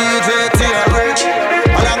 Yo DJ T-Rich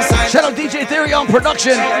alongside. Shout out DJ Theory on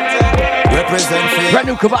production. Represent for brand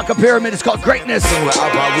new Kabaka Pyramid. It's called Greatness. Some more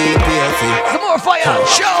fire.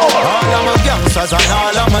 Show. All of my gangsters and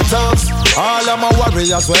all of my thugs, all of my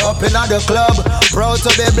warriors, we're up in the club. Proud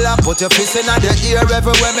to be black, put your fist in the ear.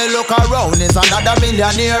 Everywhere me look around is another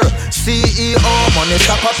millionaire. CEO, money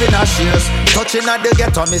stack up in our shares. Touching at the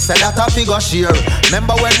ghetto, me say that a figure share.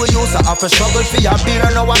 Remember when we used to have to struggle for your beer?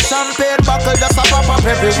 Now a champagne buckle just a pop up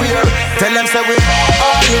everywhere. Tell them say we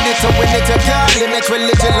all in it to win it, you can't limit. We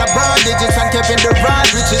little LeBron digits and Kevin Durant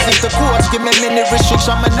riches. If the coach give me many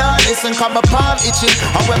restriction, me not listen. Come my palm itching,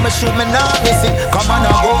 and when me shoot me not missing. Come on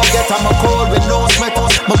and go get I'm a cold with no sweat.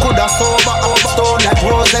 Me coulda sober out stone like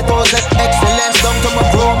Rosette. Excellence down to my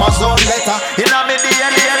chromosome letter. You know me DNA.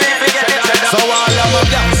 So all of my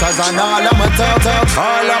gangsters and all of my thugs.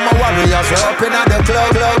 All of my warriors are up in the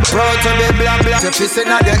club. Proud to be black. You're pissing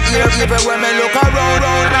at the ear. Even when me look around,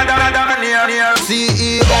 near.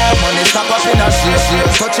 CEO, money stack up in a share.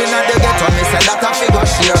 Touching at the ghetto, me say that a figure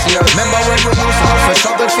share. Remember when we used to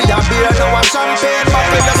struggle for your beer? Now a champagne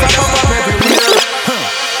bottle just a pop up everywhere.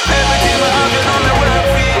 Everything we have is on the work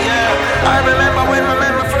feet, yeah. I remember when we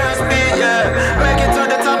made my first beat, yeah. Make it to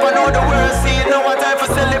the top, I know the world see. Now what time for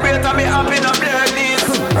celebrate, and me happy no black this.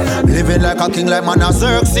 Living like a king, like man a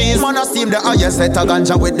Xerxes. Man a steam the highest set of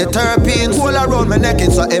ganja with the terpenes. All around me neck,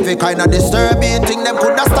 it's so every kind of disturbing. Think them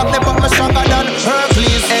coulda stopped me, but me stronger than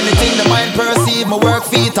Hercules. Anything the mind perceive, my work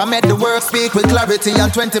feet. I made the work speak with clarity, and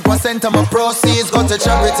 20% of my proceeds go to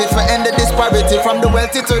charity for end the disparity from the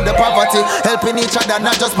wealthy to the poverty. Helping each other,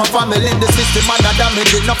 not just my family in the system. And the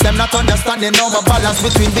damage enough them not understanding no my balance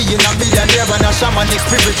between being a millionaire and a shamanic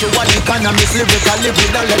spiritual economics, lyrical,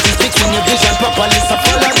 knowledge is fixing your vision properly. So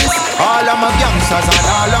follow this. All of my gangsters and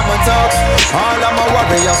all of my thugs, all of my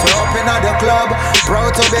warriors were up in the club. Proud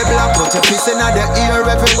to be black, put your piece in the ear.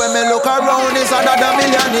 Everywhere me look around is another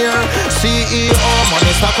millionaire. CEO,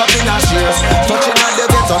 money stack up in a shares. Touching on the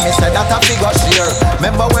ghetto, me said that a figure share.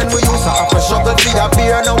 Remember when we used to have a struggle for the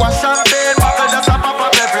beer? Now a champagne bottle just a pop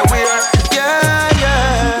up everywhere. Yeah.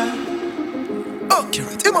 Oh, kill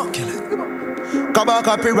it, kill it.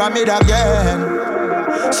 Kabaka pyramid again.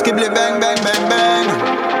 Skibli bang, bang, bang, bang.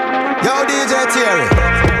 Yo, DJ Thierry.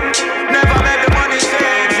 Never make the money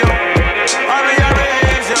change you, or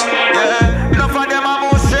rearrange you. Yeah, enough of them I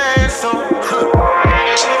must say so.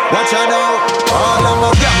 Watch out now. All of my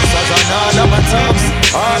gangsters and all of my thugs,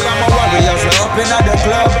 all of my warriors are up in the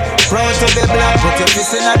club. Proud to be black, put your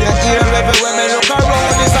fist in the ear. Everywhere me look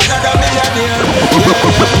around is another millionaire.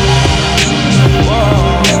 Yeah.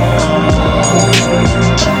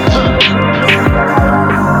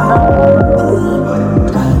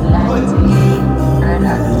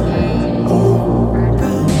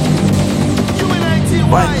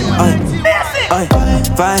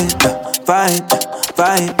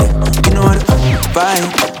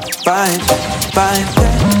 Fine,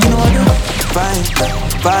 you know what?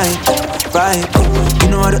 Fine, you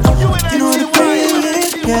know what? Fine, you know what?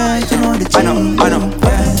 Yeah, you know the G. I know.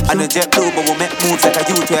 I know jet blue, but we make moves like I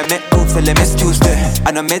used to. I make moves till them excuse there.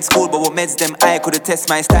 I know med school, but we meds them. I could test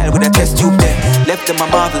my style with a test tube there. Left them a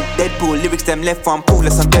Marvel, Deadpool, lyrics them left from pool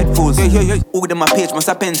like some dead fools. Yeah. Who them a page, must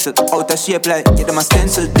a pencil. Out of shape like, get them a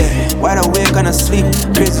stencil there. Wide awake and asleep,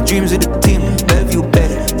 crazy dreams with the team. Bellevue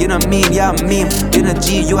better, you know me, yeah, meme. You know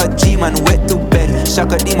G, you a G man, wet to bed.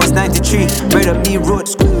 Shaka Demons 93, murder me, road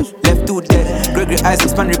school, left two dead. Gregory Eyes,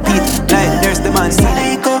 span repeat, night nurse, the man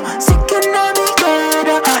psycho, sick and no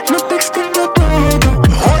big still no dead.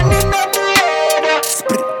 One in the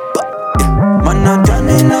split, man, I'm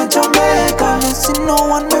drowning in Jamaica. No see no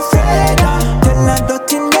one me afraid. Tell a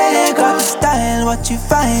dirty nigga style what you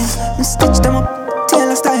find. Me stitch them up, tell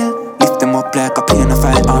a style. Lift them up like a piano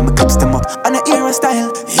file. All me clips them up on the era style.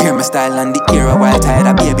 Hear my style on the era while tired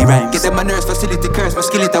of baby rhymes. Get them my nerves, facility curse. My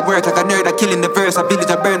skill it at work like a nerd. I killing the verse. I village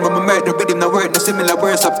I burn, but my murder rhythm no word. No similar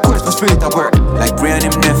words. Of course, my spirit at work. Like Brian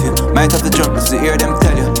him nephew. Might have to jump to hear them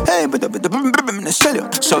tell you. Hey, but the shell you.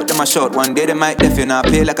 Shout them a shout. One day they might def you. Now I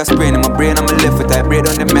play like a sprain in my brain. I'm a left foot. I braid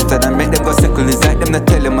on the method and make them go circle. It's like them to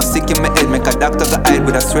tell you. I'm sick in my head. Make a doctor go hide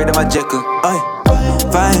with a swear them a Jekyll. Aye.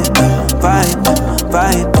 Fine.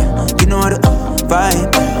 You know what? Fine.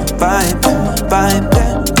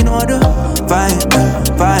 You know what?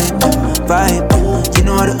 Fine.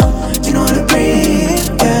 You know the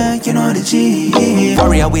breathe. Yeah, you know the G.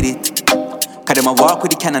 Warrior with it. Cause them a walk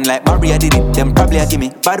with the cannon like Maria did it. Them probably a gimme.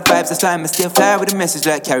 Bad vibes, that's why I still fly with the message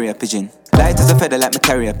like carrier pigeon. Light as a feather like my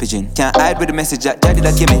carrier pigeon. Can't hide with the message that daddy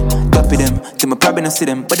that gimme. Copy them, till me probably not see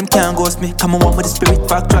them. But them can't ghost me, come on one with the spirit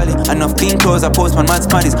factually. Enough clean clothes, I post man's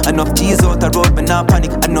bodies. Enough G's out the road, but not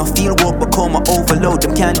panic. Enough field work, but coma overload.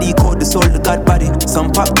 Them can't decode the soul, the God body.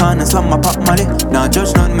 Some popcorn and some my pop molly. Now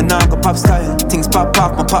judge none, me now go pop style. Things pop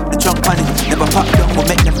off, my pop the trunk panic. Never pop down, we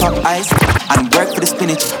make them pop ice. And work for the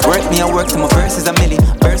spinach. Work me, I work till my verses a milli.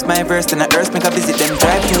 Verse my verse, then I earth make a visit. Them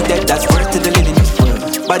drive you dead, that's worth to the living.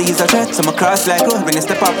 Body is a threat, so my cross like road. When they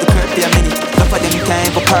step off the curb for a minute. Enough of them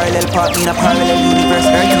can't go parallel, park me in a parallel universe.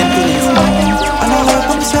 Earth and them feelings. And I work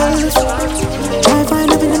on myself. Try and find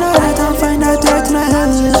living in a right, I'll find out dirt in a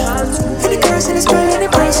hell. Any curse in this world, any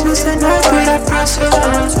person is sent out for that process.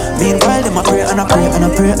 Meanwhile, them I pray and I pray and I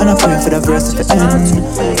pray and I pray for the verse at the end.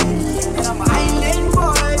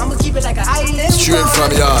 Straight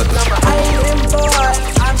from yard.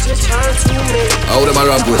 How them a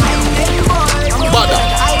rap with? Bada.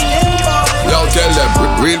 Yo, tell them,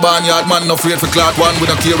 real barnyard man, no afraid for clout one. We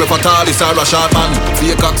don't care if a tall is or a short man.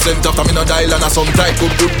 Fake accent after me no dial and a some type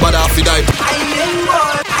good bad half he die. Island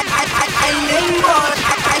boy, island boy,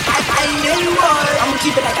 island boy. I'ma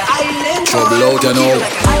keep it like an island boy. Trouble out, you know.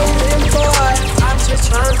 Island boy, I'm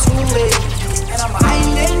just trying to make it. And I'm an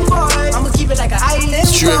island boy, I'ma keep it like an island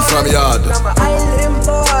boy. Straight from yard. I'm an island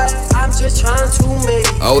boy, I'm just trying to make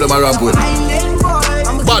it. How them a ramp with? Island boy,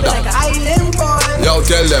 I'ma keep it like an island boy. Yo,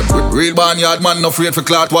 tell them, real barnyard man, no afraid for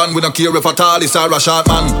clout one. We don't care if a tall is or a short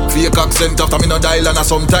man. Fake accent after me no dial and a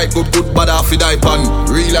some type good bad half he die pan.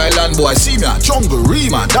 Real island boy, see me a jungle,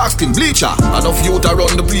 Rima, dark skin bleacher. Enough youth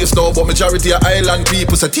around the place now, but majority of island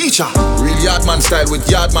people say teacher. Real yardman style with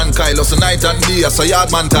yardman Kyle, so night and day, so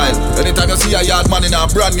yardman tile. Anytime you see a yardman in a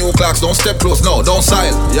brand new clocks, don't step close, no, don't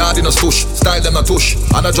style. Yard in a stush, style them a tush.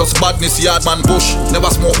 And a just badness, yardman push,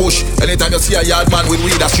 never smoke bush. Anytime you see a yardman with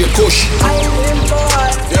weed, a straight kush.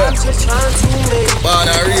 Yeah. Born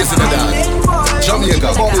and raised in the dance.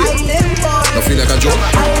 Jamaica, Bobby. Don't feel like a joke.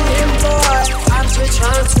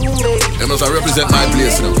 They must represent my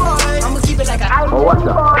place now. Oh, what's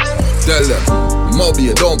that? Tell them,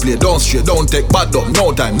 mobile, don't play, don't stray, don't take bad up,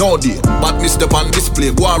 no time, no day. Badness step on display,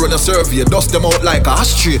 go and run a survey, dust them out like a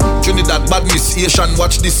ashtray. Trinidad badness, Asian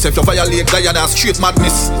watch this, if you violate Guyana, straight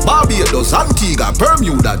madness. Barbados, Antigua,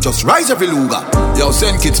 Bermuda, just rise every luga. Yo,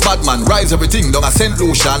 St. Kitts, Badman, rise everything, down a St.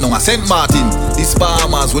 Lucia, down a St. Martin. These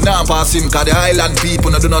Bahamas, we not pass him, cause the island people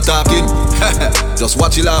no do not talking. Just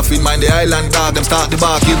watch you laughing, mind the island dog, them start the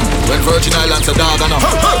barking. When Virgin Islands a dog and a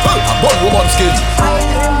bun woman skin.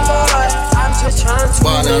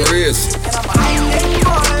 Born and raised.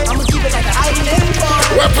 I'ma keep it like an island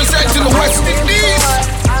boy. Representing the West Indies.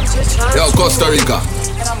 Yo, Costa Rica.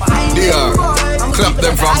 DR. Clap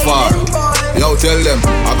them from far. Yo, tell them,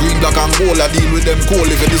 a green, black and gold, I deal with them cold.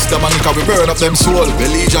 If you diss them and we burn up them soul.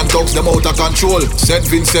 Belgian thugs them out of control. St.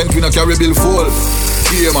 Vincent, we no carry bill full.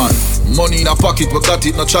 Yeah, man. Money in a pocket, we got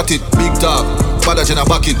it, no chat it. Big talk, badge in a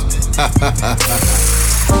bucket.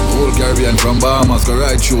 Whole Caribbean from Bahamas go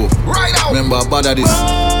right through. Right now. Remember bad at this.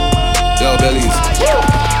 Yo, Belize.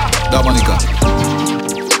 Dominica.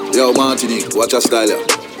 Yo, Martinique, watch your style here.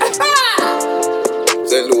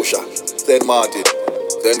 St. Lucia, St. Martin,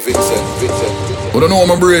 St. Vincent. But don't know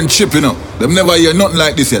my brain chipping up. Them never hear nothing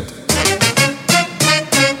like this yet.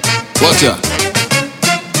 Watch ya.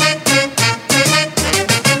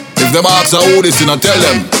 If them ask who this, you know, tell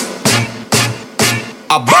them.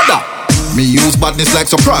 A brother. Me use badness like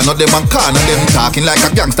soprano, them and can and them talking like a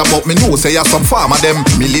gangster, but me know say you're some farmer them.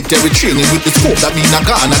 Military training with the scope that mean a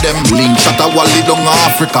Ghana them. Link shot a wally down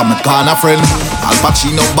Africa, me Ghana friend. Al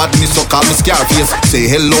Pacino badness so call me Scarface. Say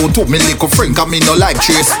hello to me little friend, cause me no like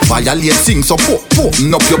trace. Violate sing so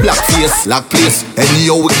putting up your black face. Lock place,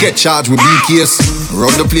 anyhow we get charged with big case.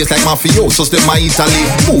 Run the place like mafiosos, them my Italy.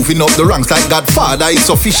 Moving up the ranks like Godfather, it's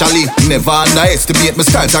officially. Never underestimate my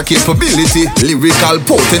styles or capability. Lyrical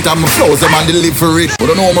potent and my flows them and delivery. I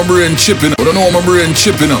don't know my brain chipping. I don't know my brain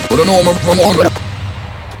chipping up. I don't know my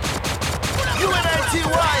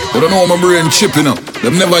I don't know my brain chipping up.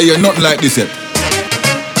 Them never hear nothing like this yet.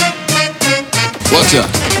 Watch ya.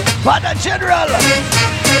 Father General.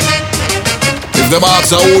 If them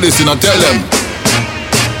ask who this, you know, tell them.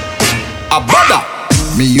 A brother.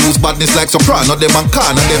 Me use badness like soprano, them and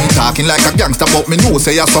can and them talking like a gangster, but me know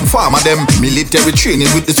say you're some farmer them. Military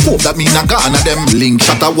training with the scope that mean a Ghana them. Link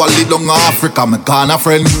shot a wally down Africa, me Ghana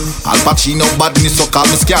friend. Al Pacino badness so call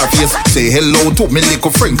me Scarface. Say hello to me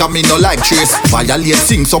little friend, cause me no like trace. Violate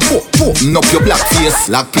sing so putting up your black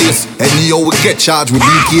face. Lock place, anyhow we get charged with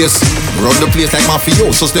big case. Run the place like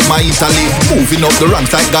mafiosos, them my Italy. Moving up the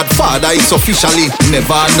ranks like Godfather, it's officially.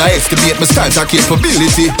 Never underestimate my styles or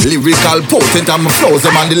capability. Lyrical potent and my flows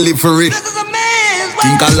them and delivery. This is a man.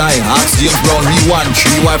 Think I lie, ask James Brown. Me one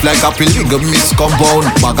tree wife like a polygamist compound.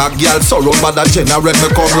 Bag a girl surround, but a general me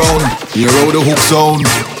come round. Hear how the hook sound.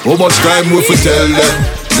 How much time we fi tell them?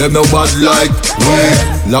 Them no bad like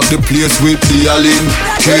we. Lock the place with the Allen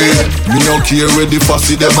key. Me no care where the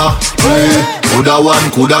fussy them a play. Coulda one,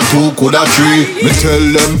 coulda two, coulda three. Me tell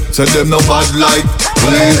them, say them no bad like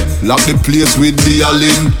we. Lock the place with the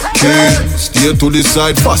Allen key. Stay to the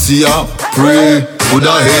side, fussy a pray.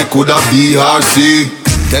 Coulda A, coulda B, or C.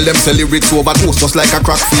 Tell them say lyrics overdose just like a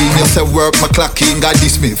crack fiend. You say work my clocking, got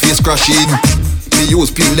this me face crashing. Me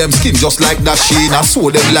use peel them skin just like that sheen. I sew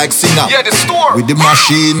them like singer. Yeah, the store with the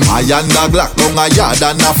machine. I and a Glock down a yard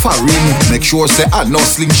and a foreign. Make sure say I no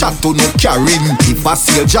slingshot to no carrying. If I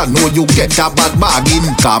see a know you get a bad bargain.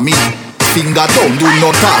 Come in. finger down, do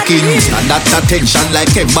no talking. Stand at attention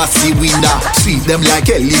like embassy window. Sweep them like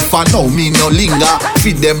elephant, now me no linger.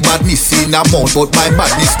 Feed them badness in a mouth, but my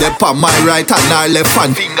badness they on my right hand or left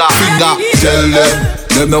hand finger. Tell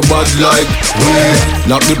them no bad like we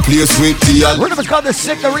lock the place with the What if it's called the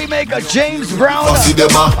Sick, the remake of James Brown? I see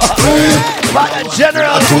them by the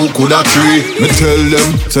General. A two could a three. Me tell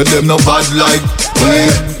them, say them no bad like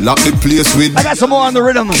we lock the place with. I got some more on the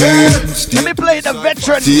rhythm. Let me play the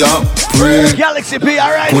veteran Galaxy P,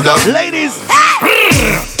 alright? Ladies.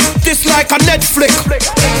 This like a Netflix.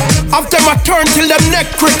 After my turn till them neck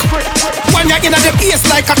crick. When you're in the ears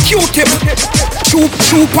like a Q-tip.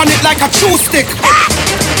 Choop on it like a chew stick.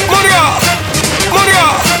 Money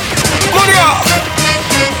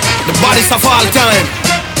the baddest of all time.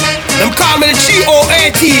 Them call me the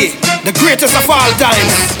G-O-A-T, the greatest of all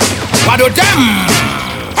times. But them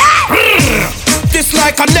this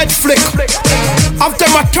like a Netflix. After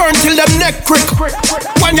my turn till them neck crick.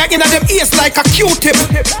 When you're in them ears like a Q-tip.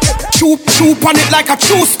 Choop on it like a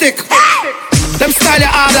chew stick. Them style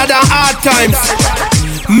harder than hard times.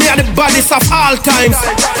 Me are the baddest of all times.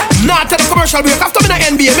 Not at the commercial break. After me na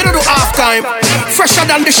NBA, me don't do half time. Fresher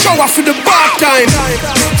than the shower for the bath time.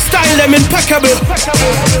 Style them impeccable.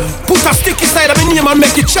 Put a stick inside of me name and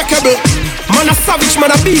make it checkable. Man a savage, man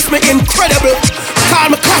a beast, me incredible. Call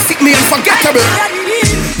me classic, me unforgettable.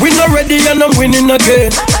 We not ready and I'm winning again.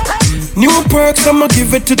 New perks, I'ma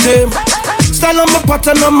give it to them. Style on my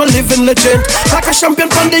pattern, I'm a living legend. Like a champion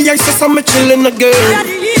from the ice, I'm a chillin' again.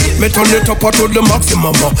 Me turn it up to the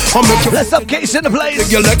maximum. I make you. Let's up case in the place.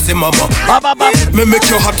 Make you Lexi, mama. Me make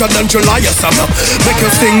you hotter than July or summer. Make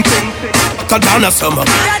you sing like a Donna summer.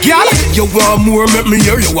 Girl, you want more, make me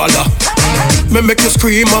hear you holla. Me make you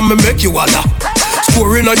scream and me make you holla.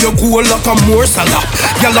 Scoring on your goal like a more salah.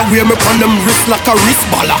 Girl, I wear me on them wrist like a wrist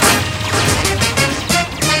baller.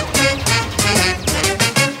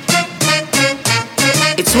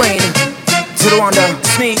 It's Wayne, to the wonder,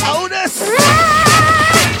 Sneak. Otis.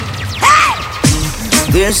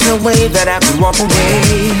 There's no way that I could walk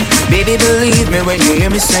away. Baby, believe me when you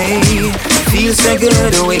hear me say, feels so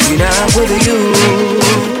good waking up with you.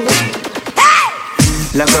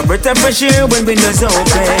 Like a breath of fresh air when windows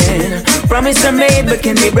open. Promise I made but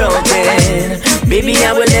can be broken. Baby,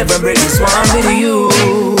 I will never break this one with you.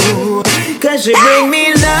 Cause you bring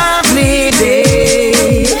me lovely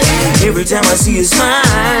days. Every time I see you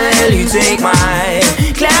smile, you take my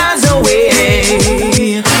clouds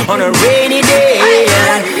away. On a rainy day,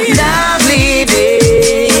 lovely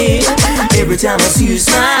day. Every time I see you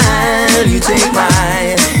smile, you take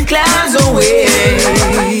my clouds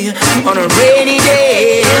away. On a rainy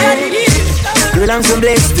day. Girl, I'm so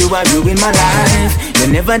blessed to have you in my life.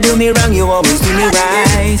 You never do me wrong, you always do me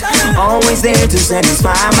right. Always there to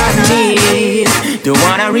satisfy my need. Don't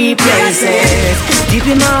wanna replace it. Deep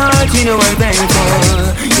in my heart, you know I'm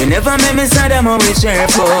thankful. You never made me sad, I'm always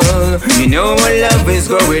cheerful. You know our love is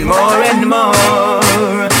growing more and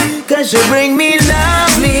more. Cause you bring me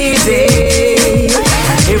lovely days.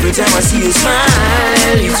 Every time I see you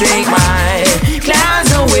smile, you take my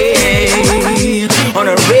clouds away. On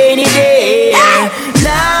a rainy day,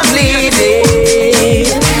 lovely day.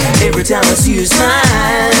 Every time I see you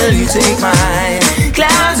smile, you take my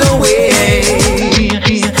clouds away.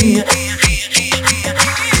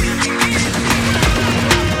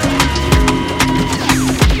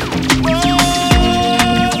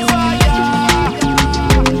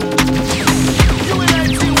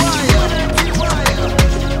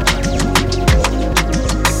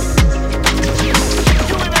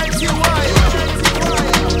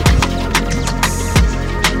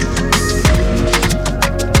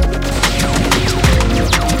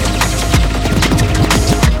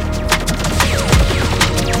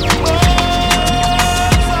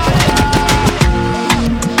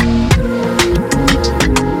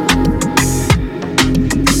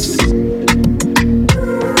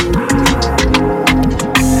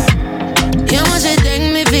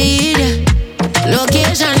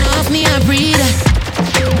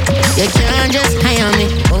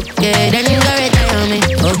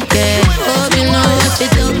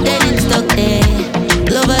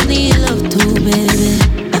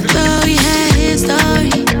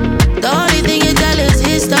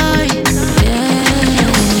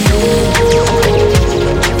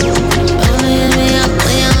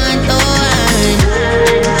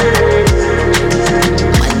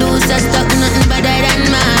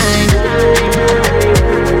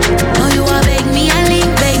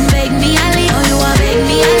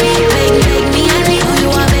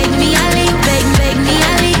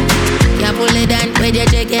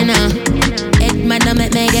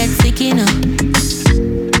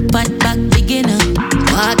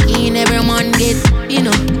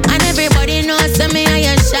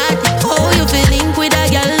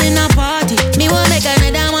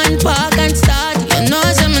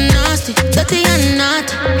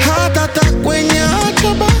 not. Heart attack when you hurt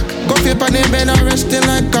your back. Go flip on the bed and resting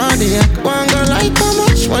like cardiac. One girl like how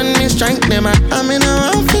much when me strength me man. I'm in a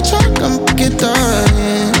round for track, come pick it up,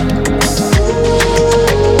 yeah.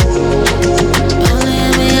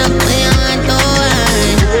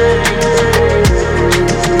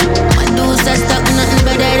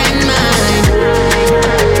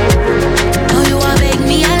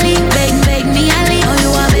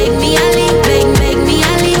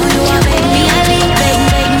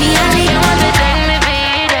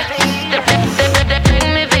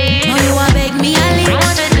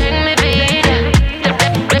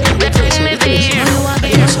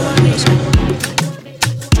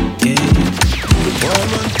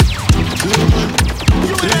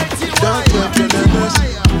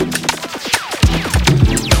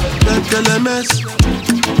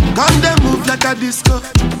 Come they move like a disco.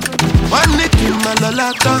 One nick in my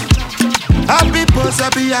lolata. Happy pose,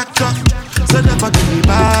 happy actor. So never give me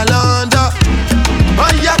ball under.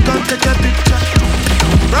 Oh yeah, come take a picture.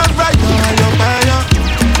 Run right now, your fire.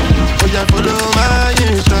 Oh yeah, follow my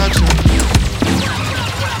instruction.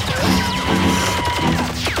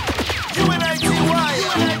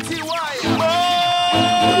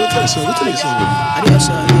 Adios.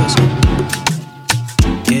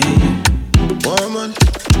 One man,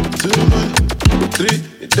 two man, three.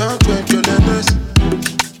 You don't make your lemons.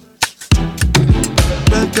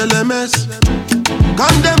 Make your lemons.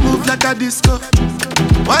 Come they move like a disco.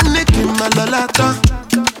 One nick in my lolata.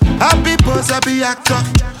 Happy pose, happy actor.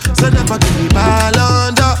 So never give me ball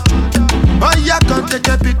under. Oh yeah, come take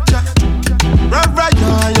a picture. Run right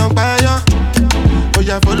now, young fire. Oh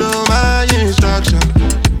yeah, follow my instruction.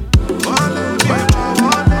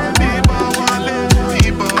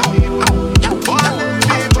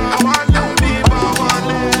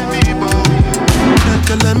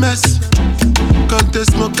 LMS, can't they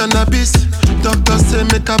smoke cannabis? Doctor say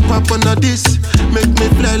make a pop on a this. Make me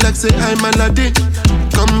fly like say I'm Aladdin.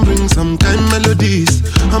 Come bring some kind melodies.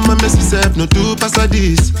 I'm a mess myself, no do pass a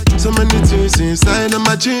this. So many things inside of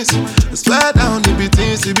my jeans. I swear down the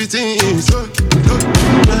beatings. Make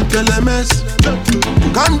LMS,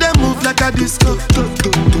 can't they move like a disco?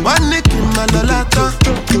 One nick in my lolata.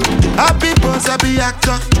 Happy boss, happy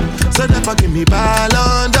actor. So never give me ball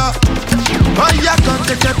under. Oh yeah, come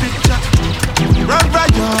take a picture. Run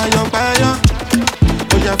right now, young fire.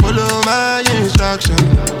 Oh yeah, follow my instruction.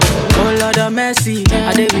 Oh Lord of mercy,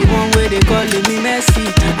 I dey be one way they calling me messy.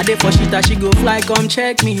 I dey for shit that she go fly, come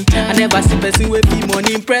check me. I never see person with be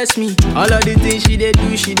money impress me. All of the things she dey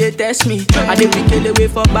do, she dey test me. I dey be kill away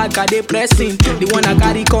for back, I dey pressing. The one I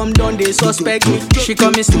carry come down, they suspect me. She call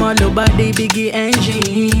me small, but they biggie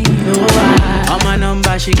engine. Oh, on my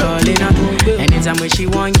number she calling up. Anytime when she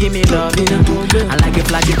want, give me love, you know. I like a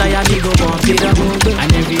flat tire, me go bump it up. And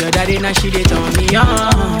every other day now she dey turn me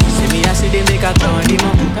on. See me, I see they make a turn him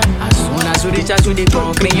on. As soon as we reach out to the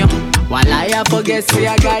concrete, while I forget, say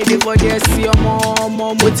I guide it for this, see your mom,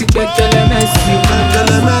 motivate LMS.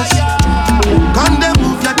 Come they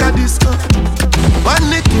move like a disco. One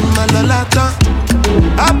nick in my lolata.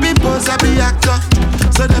 Happy pose, happy actor.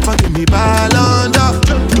 So never give me ball under.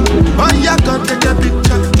 Oh yeah, come take a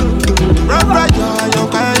picture. Run right now, young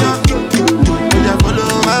fire. Oh yeah,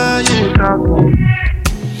 follow my instruction.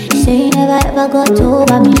 Say you never ever got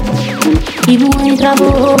over me, even when you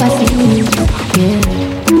travel overseas. Yeah.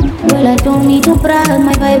 Well, I don't need to brag,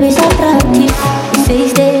 my vibe is attractive. You say you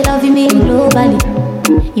stay loving me globally,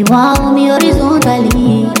 you want me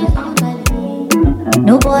horizontally.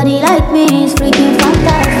 Nobody like me is freaking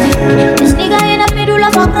fantastic. This nigga in the middle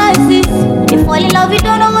of a crisis. You fall in love, you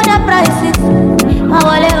don't know what the price is. My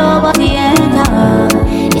wallet over the end.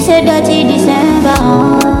 It's a dirty December.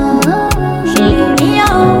 She leave me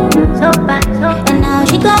on, so bad, and now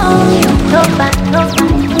she gone, so bad.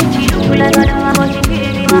 She look like I don't want, but she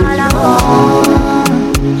give me my love.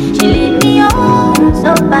 She leave me on,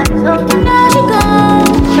 so bad, and now she gone,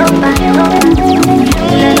 so bad.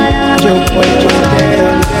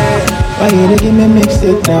 Why you give me mixed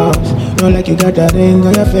it now? Not like you got that ring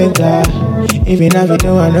on your finger. Even if you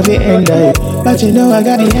know I know the end of it, but you know I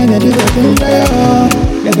got the energy to think for you.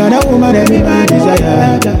 The kind of woman that me my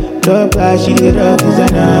desire. Love her, she the rock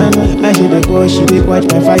designer. And she the go, she the watch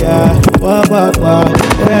my fire. Wah, wah, wah.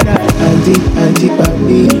 Oh yeah, that auntie,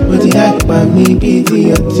 papi. What you like, papi,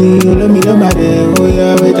 pity, auntie. You love me, no matter. Oh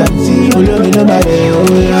yeah, wait and see. You love me, no matter. Oh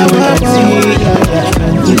yeah, wait and see.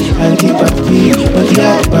 Yeah, auntie, papi. What you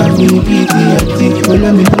like, papi, pity, auntie. You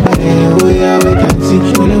love me, no matter. Oh yeah, wait and see.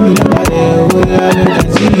 You love me, no matter. Oh yeah, wait and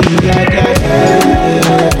see.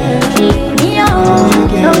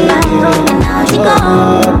 Now she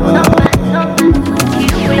gone, so bad.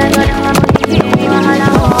 She look like I don't want to give me my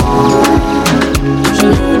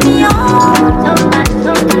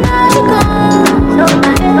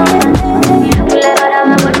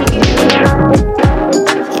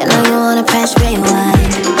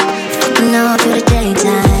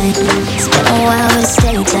a while but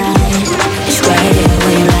stay tight. It's right here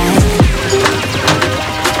where you like.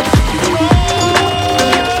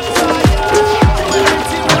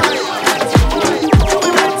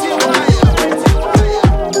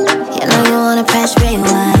 You know you wanna press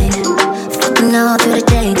rewind, fucking all through the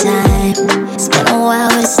daytime. It's been a while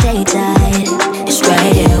but stay tight. It's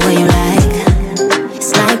right here where you like.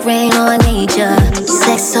 It's like rain, oh I need ya.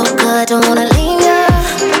 Sex so good, don't wanna leave ya.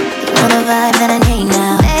 You wanna vibe that I need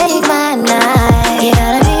now. Make my night. You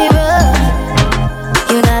gotta be rough.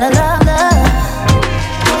 You gotta love love.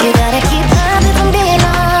 You gotta keep up if I'm being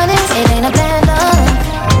honest. It ain't a bad luck.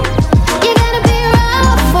 You gotta be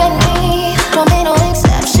rough with me. Don't make no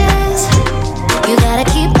exceptions. You gotta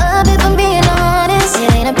keep up if I'm being honest. It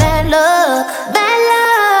ain't a bad luck. Bad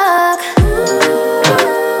luck.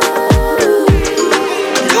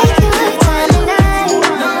 Take your time tonight.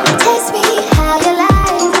 Taste me how you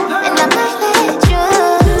like, and I might let you.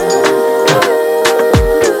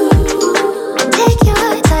 Take your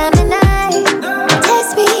time tonight.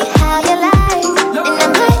 Taste me how you like, and I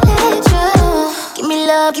might let you. Give me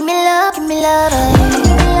love, give me love, give me love. Give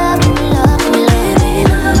me love, give me love, give me love.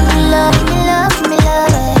 Give me love, give me love, give me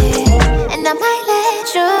love. And I might let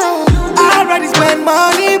you. Already spend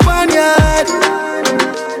money on your head.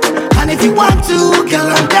 And if you want to, girl,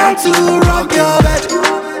 I'm down to rock your bed.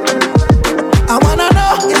 I wanna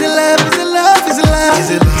know, is it love, is it love, is it love? Is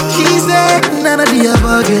it love? She said, none of the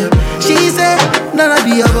above, yeah. She said, none of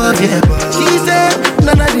the above, yeah. She said,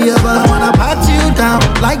 none of the above. I wanna pat you down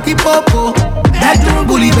like the popo. Bedroom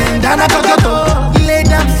bully, bend down, I got your toe. You lay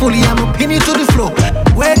down fully, I'ma pin you to the floor.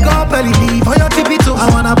 Wake up early, leave on your tippy toes. I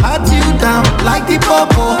wanna pat you down like the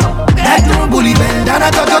popo. Bedroom bully, bend down, I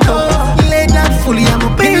got your toe. You lay down fully,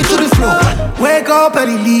 I'ma pin you to the floor. Wake up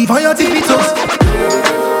early, leave on your tippy toes.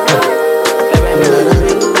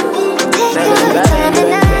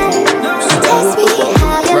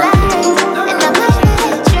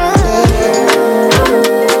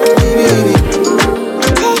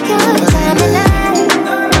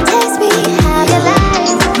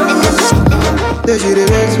 Say she the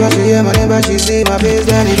vex when she hear my name, but she see my face,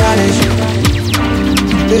 then it vanish.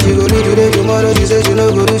 Say she go do today, tomorrow, she say she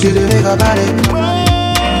no go do, she dey make her panic.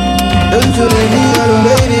 Don't you leave me alone,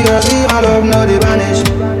 baby girl, see my love, no dey vanish.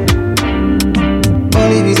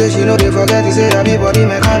 Only be say she know they forget to say that me body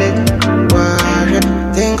mechanic. Why?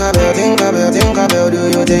 Think about, do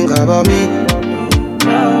you think about me?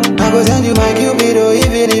 I go send you my Cupido,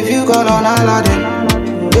 even if you call on Aladdin.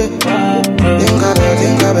 Think about,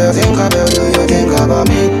 do you think about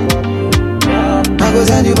me? I go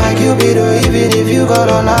send you my Cupido, even if you call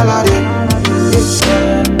on Aladdin.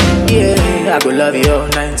 Yeah, I go love you all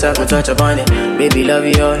night, I go touch upon it. Baby, love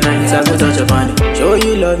you all night, I go touch upon it. Show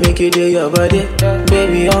you love, make you do your body.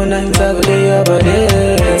 Baby, all night, I go do your body.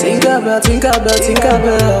 Think about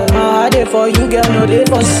my heart there for you, girl, no day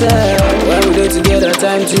for sale. When we do together,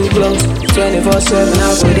 time too close. 24/7,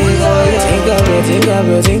 I go there for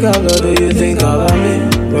you. Think about, do you think about me?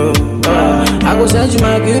 I go send you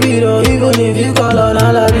my Cupido, even if you call on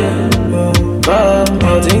Aladdin.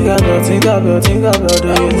 Think about, do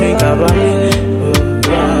you think about me?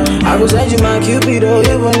 I go send you my Cupido,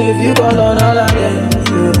 even if you call on Aladdin.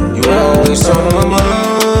 You always on my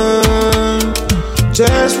mind.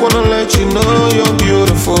 Just wanna let you know you're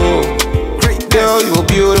beautiful. Girl, you're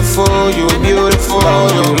beautiful, you're beautiful,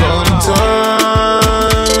 you're long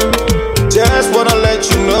time. Just wanna let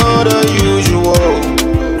you know the usual.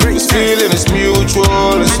 This feeling is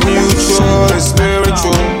mutual, it's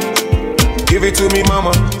spiritual. Give it to me,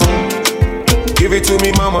 mama. Give it to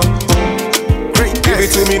me, mama. Give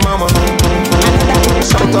it to me, mama.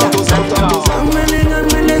 Shout out to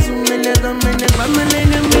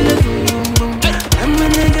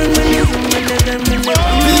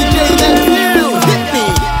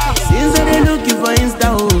Since I dey look you for Insta,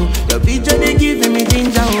 oh, your picture they giving me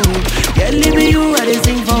ginger, oh. Girl, leave you I dey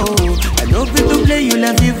sing for, oh. I know fit to play you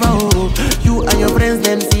like FIFA, oh. You and your friends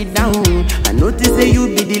them sit down. I notice say you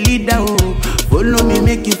be the leader, oh. Follow me,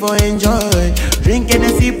 make you for enjoy. Drink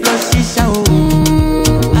Hennessy plus shisha,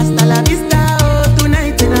 oh. Hasta la vista, oh.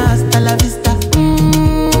 Tonight in hasta la vista.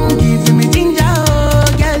 Give me ginger, oh.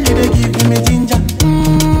 Girl, you dey give me ginger.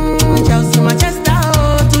 Chelsea Manchester,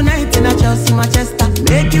 oh. Tonight in a Chelsea Manchester.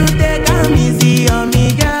 Make you take a easy on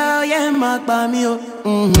me, girl. Yeah, mark by me, oh.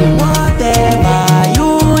 Whatever you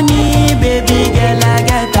need, baby girl, I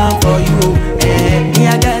get down for you.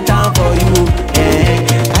 I get down for you.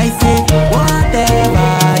 I say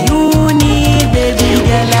whatever you need,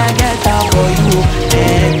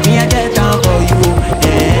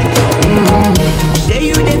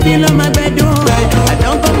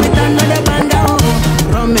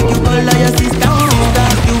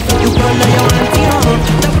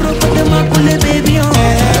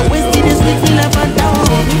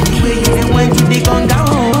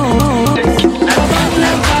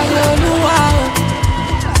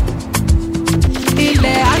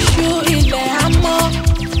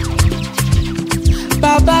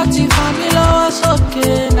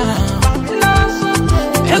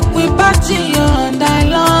 Make we party all night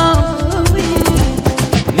long.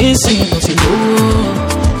 Nisi mo ti lówó,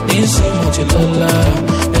 nisi mo ti lọ́lá.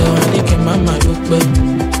 Ẹ̀wọ̀n ní kí mama dúpẹ́.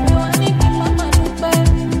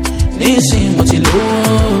 Nisi mo ti lówó,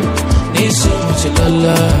 nisi mo ti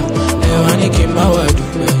lọ́lá. Ẹ̀wọ̀n ní kí mama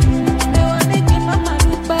dúpẹ́.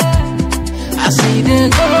 I see the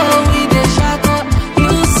go with the shako.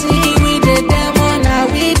 You see with the demo, now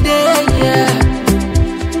we there, yeah.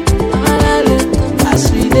 I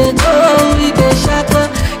see the go with the shako.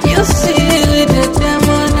 You see with the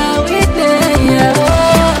demo, now we there, yeah.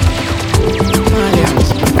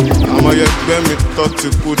 Ọmọ yẹgbẹ́ mi tọ́ ti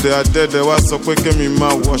kú dẹ̀ adẹ́dẹ́ wá sọ pé kémi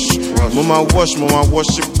máa wash. Mo máa wash, mo máa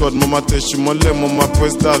worship God, mo máa tẹ̀sí mọ́lẹ̀, mo máa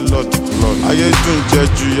praise the Lord. Ayé dùn jẹ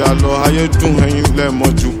ju ya lọ, ayé dùn ẹyin lẹ́ẹ̀mọ́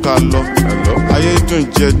ju ká lọ. Ayé dùn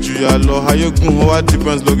jẹ ju ya lọ, ayé gùn ó wá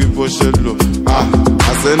depends lórí bó ṣe lò. I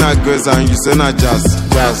say na grace and you say na jazz.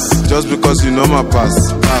 Just because you know my past.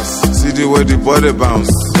 See the way the body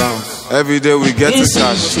bounce. Every day we get to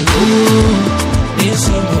cash.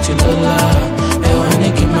 Nisi mo ti lọ́lá, ẹ̀wọ̀n ní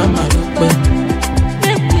kí mama dúpẹ́.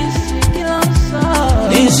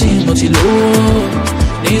 Nisi mo ti lówó,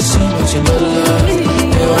 nisi mo ti lọ́lá,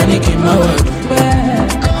 ẹ̀wọ̀n ní kí mama dúpẹ́.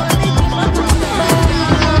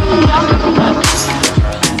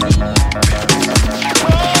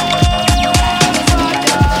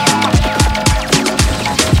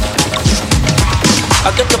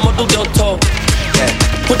 I get the model girl talk,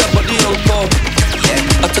 put that body on top.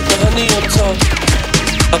 I took the honey on top,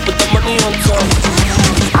 I put the money on top.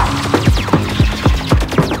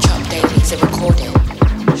 Drop dailies and recording.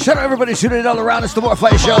 Shout out everybody tuning in all around. It's the More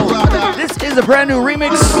Fire Show. This is a brand new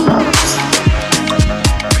remix.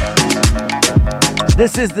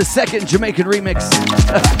 This is the second Jamaican remix.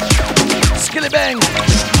 Skilly Bang.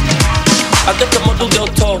 I get the model girl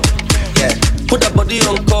talk, put that body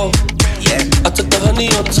on call. I took the honey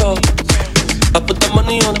on top, I put the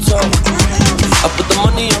money on top. I put the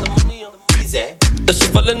money on. That she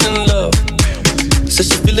falling in love. Says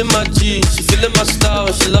she feeling my G, she feeling my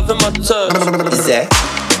style, she loving my touch.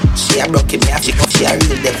 She a broken me, she a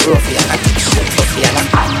real the trophy and I think she a trophy and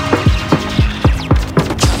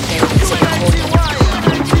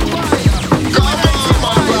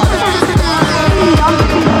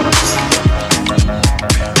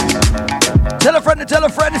Tell a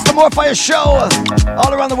friend, it's the More Fire Show.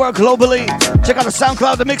 All around the world, globally. Check out the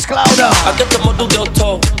SoundCloud, the Mixcloud. I get the model girl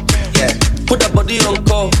talk, put that body on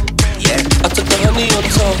call. I took the honey on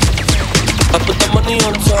top, I put the money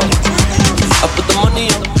on top. I put the money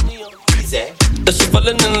on. That she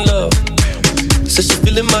falling in love. Says she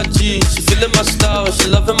feeling my G, she feeling my style, she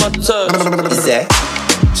loving my touch.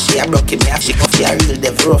 She a broken me, she a real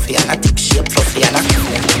the trophy and I think she a trophy and I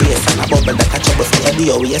brace and a bubble that catch up before you do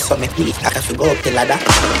your way, so make me I can figure out the ladder.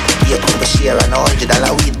 Here come the share and $100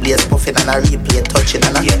 weed blaze puffing and a replay touching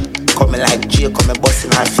and a coming like J, coming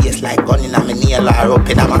busting her face like gun in a me nail her up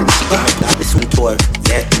in a man. She coming down the swing tour,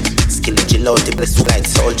 skilly Jill out the blessed like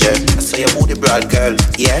soldier. So you booty broad girl,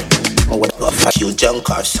 oh what the fuck you junk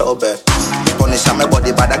or sober. Punish on my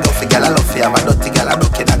body but I go for girl I love you. Have a dirty girl I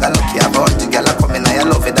broke it, I got lucky. Have a hunty girl I come in and I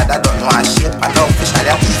love it that I don't want shape. I don't fish I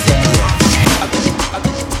don't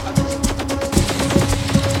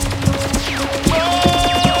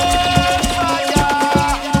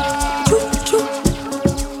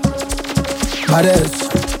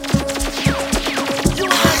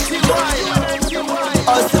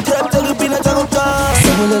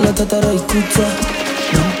Sabola tatara ikuta,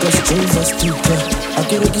 namka strova stuka.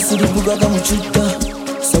 Akere kisiri buga kama chuta.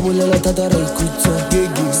 Sabola tatara ikuta,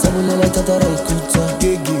 sabola tatara ikuta,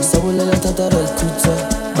 sabola tatara ikuta,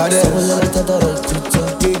 sabola tatara ikuta.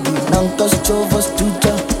 Namka strova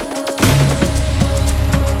stuka.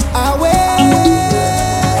 Awe.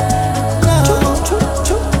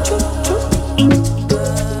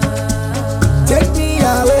 Take me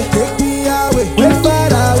away, way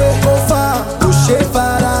far away, go far, push it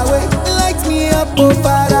far away, light me up, oh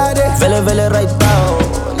far away. Vele right down,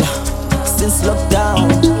 since lockdown,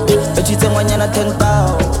 but you tell me you're not 10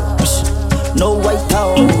 pounds, no white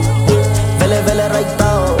out. Vele right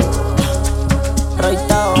down,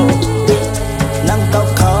 nang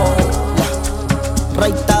cow,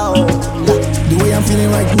 right down. The way I'm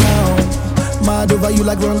feeling right now, mad over you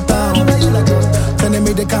like run town. Telling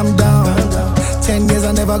me to calm down. 10 years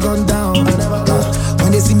I never gone down.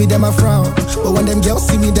 When they see me, them I frown. But when them girls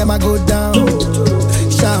see me, them I go down.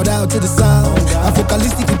 Shout out to the sound. I'm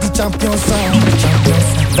focalistic with the champion sound.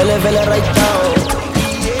 Vele right down,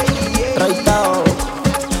 vele right down,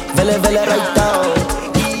 Vele right down,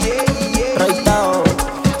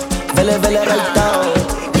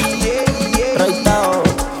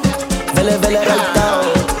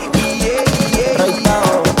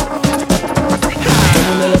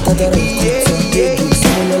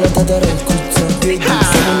 tatare il cuzzo,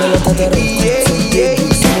 siamo nella tatare il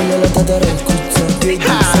cuzzo, siamo nella tatare il cuzzo, siamo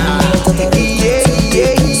nella tatare il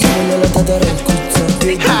cuzzo, siamo nella tatare il cuzzo,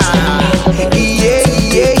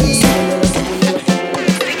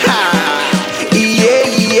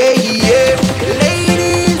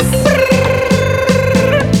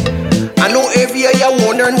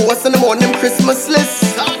 wondering what's on the morning Christmas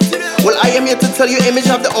list. Well, I am here to tell you, image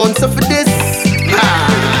have the answer for this.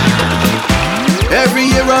 Every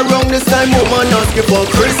year around this time, woman ask you for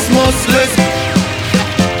Christmas list.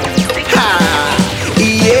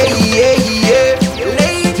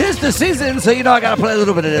 Tis the season, so you know I gotta play a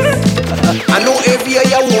little bit of this. I know every year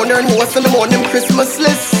you're wondering what's on the morning Christmas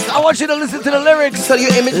list. I want you to listen to the lyrics. Tell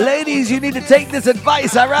your image, ladies, you need to take this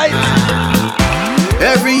advice, alright?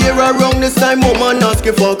 Every year around this time, woman ask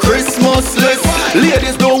you for Christmas list.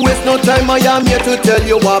 Ladies, don't waste no time, I am here to tell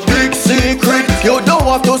you a big secret. You don't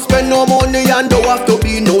have to spend no money and don't have to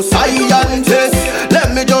be no scientist.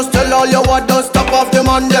 Let me just tell all you what does stop off them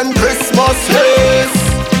on them Christmas list.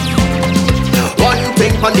 One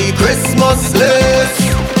thing on the Christmas list,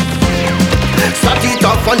 start it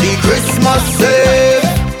off on the Christmas list.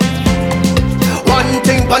 One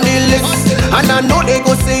thing on the list, and I know they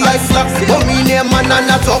go say I slack, but me name man and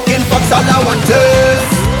not talking facts, all I want is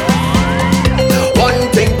one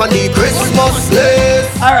thing on the Christmas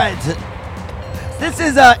list. Alright, this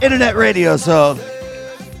is internet radio, so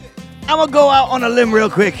I'm gonna go out on a limb real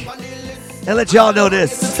quick and let y'all know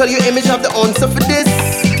this. Tell your image have the answer for this.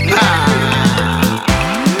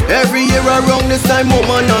 Every year around this time,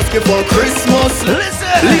 woman ask you for Christmas.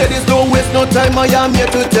 Listen! Ladies, don't waste no time, I am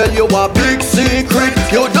here to tell you a big secret.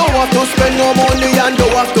 You don't have to spend no money and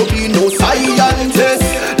don't have to be no scientist.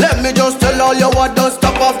 Let me just tell all you what does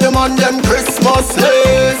stop off them on them Christmas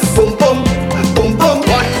list. Boom, boom, boom, boom.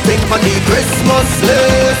 One thing on the Christmas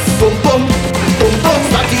list. Boom, boom, boom, boom.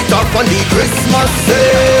 Start it off on the Christmas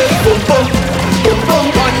list. Boom, boom, boom,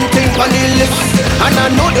 boom. One thing on the list, and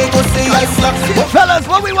I know they go say I slack, but fellas,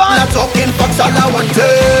 what we want? Not talking facts, all I want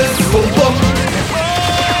is boom, boom.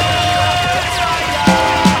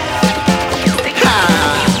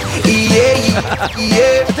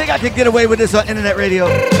 Yeah. I think I can get away with this on internet radio.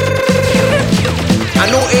 I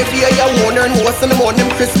know every year you're wondering what's on the morning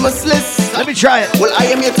Christmas list. Let me try it. Well, I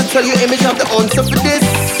am here to tell you, image have the answer for this.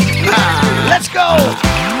 Let's go.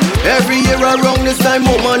 Every year around this time,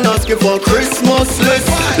 woman ask you for Christmas list.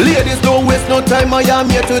 Ladies, don't waste no time, I am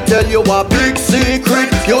here to tell you a big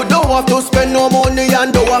secret. You don't have to spend no money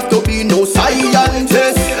and don't have to be no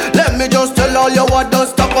scientist. Let me just tell all you what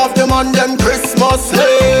does stop off them on them Christmas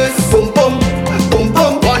list. Boom, boom, boom,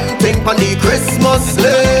 boom. One thing on the Christmas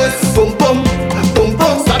list. Boom, boom, boom,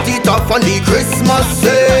 boom. Start it off on the Christmas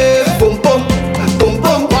list. Boom, boom, boom,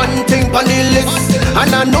 boom. One thing on the list,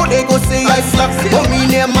 and I know they go say I slack, but me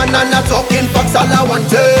name man and not talking facts, all I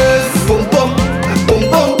want is boom, boom, boom,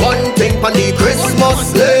 boom. One thing on the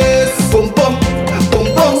Christmas list. Boom, boom,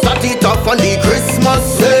 boom, boom. Start it off on the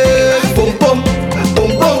Christmas list. Boom, boom,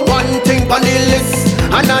 boom, boom. One thing on the list,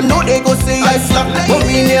 and I know they go say I slack, but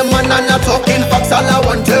me name man and not talking facts, all I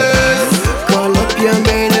want is call up your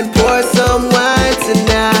man and pour some wine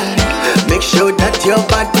tonight. Make sure that your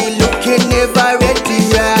body looking never ready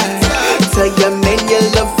right. Tell your man you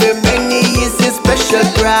love him and he is his special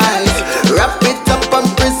prize. Wrap it up and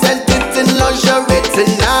present it in lingerie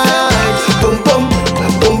tonight. Boom, boom,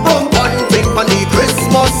 boom, boom. One thing on the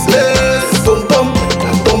Christmas list. Boom, boom,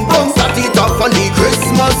 boom, boom. Start it off on the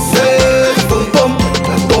Christmas list. Boom, boom,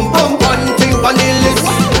 boom, boom. One thing on the list,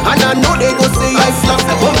 and I know they go say I slack,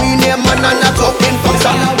 but me name man and not talking for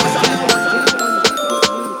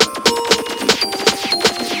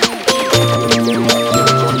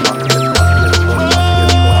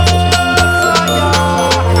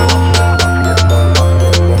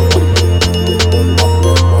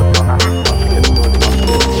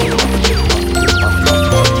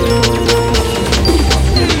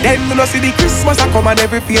See the Christmas I come and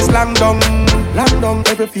every face long down,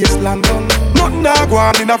 every face long down. Nothing I go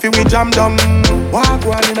on in a few we jam down. Walk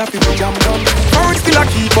on in a few we jam down. First still a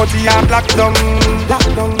key but he a black down,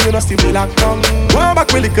 you know see me lock down. One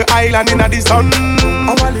back with little island in the sun.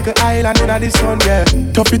 Our little island in the sun, yeah.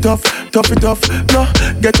 Tough it off, no,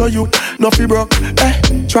 get on you, no fi broke.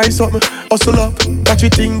 Try something, hustle up. Watch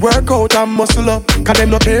it thing work out and muscle up. Cause them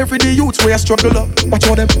not pay for the youths where I struggle up. Watch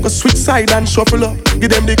how them go switch side and shuffle up. Give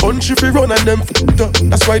them the country fi run and them f***ed up.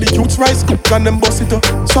 That's why the youths rise up and them bust it up.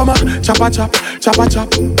 Summer, choppa chop, choppa chop.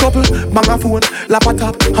 Couple, bang a phone, lap a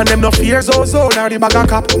top. And them no fears zone or the bag a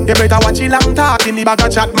cap. You better watch it long talk in the bag a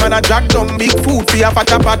chat. Man a jack down big food fi a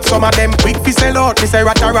fat a pat. Some of them quick fi sell out. Me say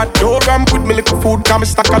rat a rat. No ram put me little food come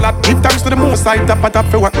stack a lot. Give thanks to the most I tap a tap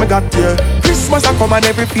for what me got, yeah. Christmas a come and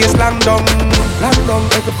every face long down. Long down,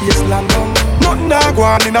 every face long down. Nothing a go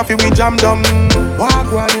on in a fi we jam down. Walk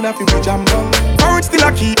go on in a fi we jam down. Forward still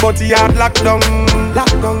a key but the hard locked down.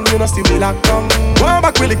 Locked down, you know still be locked down. One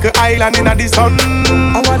back with little island in a the sun.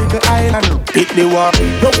 Our little island. Pick the walk,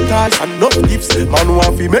 enough toys and enough gifts. Man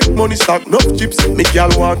want fi make money stack enough chips. Me girl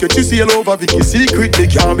want get you sail over Vicky Secret. Me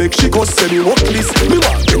can't make she go send me work list. Me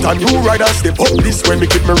want get a new rider step up this. When me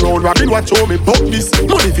keep me round Robin watch how me buck this.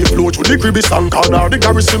 Money fi flow through the cribby stand corner. The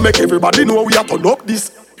garrison make everybody know we a turn up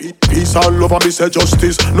this. Peace and love and me say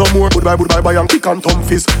justice. No more goodbye and kick and thumb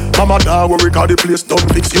fist. Mama now worry cause the place done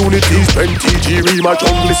fix. Unity spend TG rematch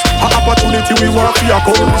on list. A opportunity we want to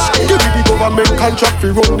accomplish. Give me the government contract fi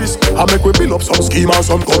run this. I make we build up some scheme and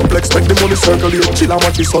some complex. Make the money circulate, chill and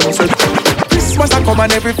watch the sunset. Christmas a come and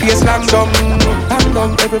every face long down. Long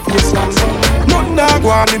down, every face long down. Nothing a go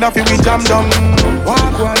on in a fi we jam down. Walk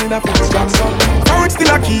go on in a fi we jam down. Forward still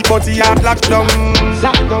a key but the heart locked down.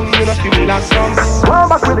 Locked down, you know still be locked down. One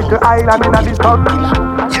back with the island in a the sun.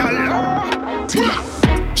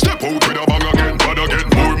 Step out with a bang again, bad again.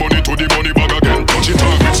 More money to the money bag again. Touch it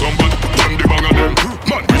on with somebody, turn the bang again.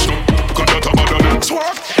 Man, bitch no, cause that a bad again.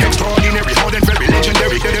 Swag, extraordinary, how them very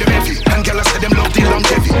legendary. They're the heavy, and girls say them love the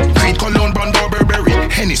longevity. Creed, Cologne, Brando, Burberry,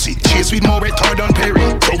 Hennessy, chase with more retard than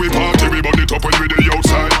Perry. So we party, we burn it up when we the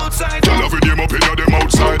outside. Girl have them up in them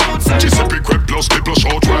outside. Giuseppe Crep plus the plus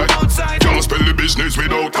short ride. Can't spell the business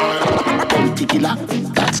without time. Tequila,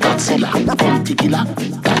 that's Godzilla. Tequila,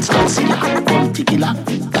 that's Godzilla. Tequila,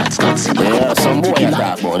 that's Godzilla. Yeah, some boy at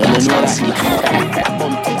that boy. Let me know that.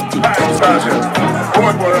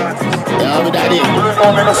 Yeah, with that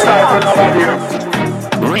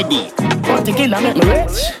ready. Tequila make me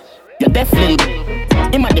rich. You're definitely.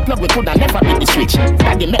 Him and the plug we coulda never beat the switch.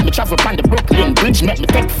 Daddy make me travel on the Brooklyn Bridge. Make me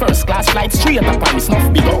take first class flights straight up Paris.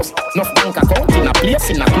 Enough big house, enough bank account in a place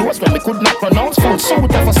in a close when we could not pronounce. Full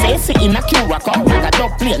suit of a say in a queue account. Like a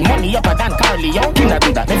dog plane, money upper than Carly Young. Killer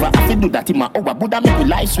do that, never have to do that in my over Buddha. Make me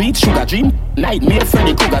life sweet, sugar dream. Nightmare,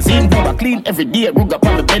 Freddy Krueger, Zine, Buddha clean. Every day, Ruga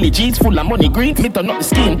on the belly jeans. Full of money green, me turn up the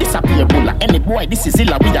scheme. Disappear, bulla. Any boy, this is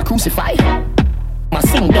illa, we a crucify. Ma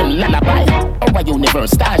sing them lullaby. Over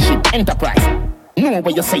universe, starship, enterprise. Know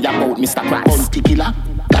what you say about Mr. Price. Bun tequila,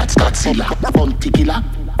 that's Godzilla. Bun tequila,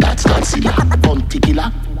 that's Godzilla. Bun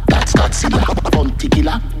tequila, that's Godzilla. Bun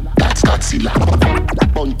tequila, that's Godzilla.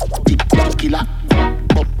 Bun tequila,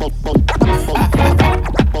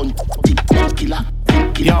 bun tequila.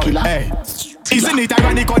 Yo, hey. Isn't it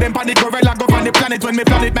ironic how them panic gorilla go on the planet? When me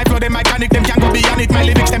planet my flow them mechanic them can't go beyond it. My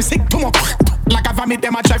lyrics them sick too much. Like a vomit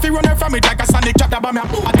them a try to run her from it like a sonic chat about me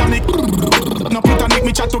atomic. No plutonic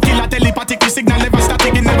me chat to kill a telepathic. The signal never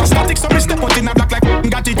static, it never static. So me step out in a black like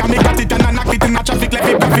got it and me got it and I knock it in a traffic like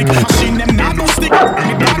a traffic machine. Them not go stick.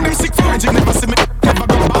 Me brand them sick forensic never see me never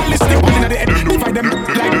go ballistic. One in the head divide them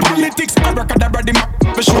like politics. Abracadabra them up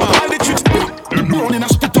for sure all the tricks. The brown in a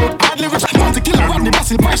spit out hard lyrics. Want to kill a run the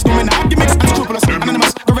massive price. No men have gimmicks and scrupulous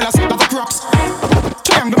anonymous gorillas that are crocs.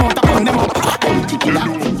 Triangle them out to burn them up. Tequila,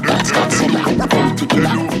 that's Godzilla.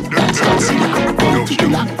 Tequila, that's Godzilla.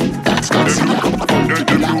 Tequila, that's Godzilla.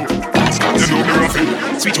 Tequila, that's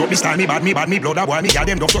Godzilla. Switch up me style, me bad, me blood a boy, me yeah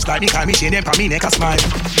them dog just like me, call me shame them, call me neck a smile.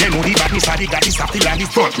 Them know the bad, me style, the guy, the stop the land, the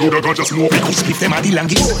front road, I got just know. Because split them are the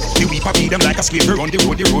longest. The weep a beat them like a slave, we run the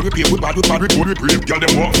road, we pay with bad, we brave. Girl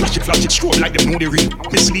them walk, flash it, strobe like them know the real.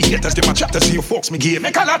 Miss the haters, them a chat to see you folks, me give.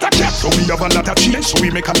 Make a lot of chat, so we have a lot of change, so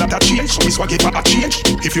we make a lot of change, so we swag it for a change.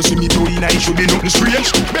 If you see me blowing, it should be nothing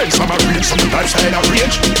strange. Benz from a range, some lifestyle a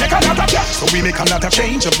range. Make a lot of chat, so we make a lot of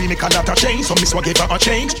change, we make a lot of change, so me swag it for a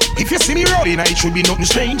change. If you see me rolling, it should be nothing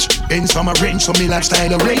strange. Benz from a range, so me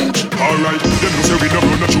lifestyle a range. Alright, them know say we never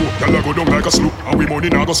run a show. Girl I go down like a slow, and we money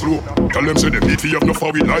now go slow. Tell them say them need to have no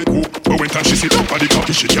far we like hope. But when time she sit up on the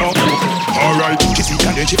cocky, she can't flow. Alright, she see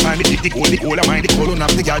and then she find me dig the goal of mine, the goal on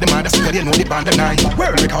the guy, the man, the sticker, you know the band, the nine.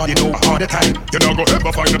 Well, record, you know, all the time. You not go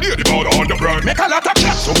ever find the lady border on the brand. Make a lot of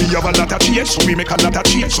chat, so we have a lot of change, so we make a lot of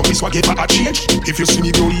change, so we swag it for a change. If you see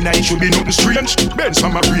me growing, it should be nothing strange. Benz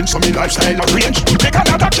from a range, so me lifestyle a range. Make a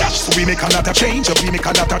lot of chat, so we make a lot of change, we make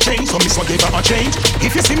a lot of change, so me swag it for a change.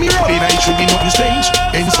 If you see me rolling, it should be nothing strange.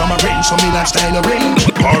 Benz from a range, so me lifestyle a range.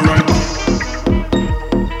 Alright.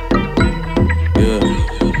 Yeah.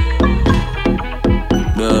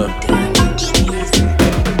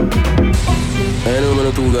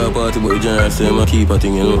 boy General say I'ma keep a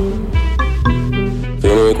thing, you know. So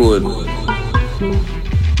you know me code.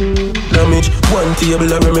 Damage, one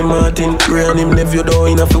table of Remy Martin. Ran him nephew down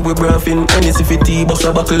in a food with braffin. And it's if it tea, bust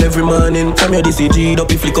a buckle every morning. From your DCG,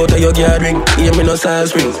 up if flick out of your gathering. Hear me no salt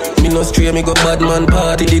spring, me no stray, me go bad man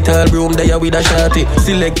party. The tall broom there with a shotty.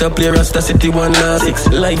 Select a player, Rasta City 106.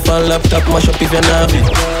 Life and laptop, mash up if you're not it.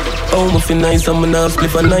 Oh, me feel nice, I'm an half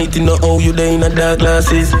split for night. You know how you there in a dark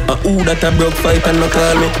glasses. Who that a broke fight and no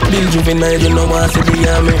call me. Bill Juvenile, you know what I say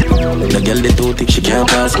behind me. The girl they too thick, she can't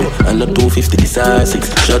pass me. And the 250, this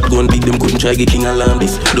R6. Shotgun beat them, couldn't try get king alarm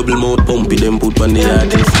this. Double mouth pumpy, them put on the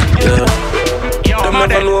artist. Yeah. Them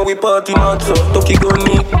never know we party mad so. Tucky gun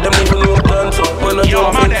me, them never know dance so. When I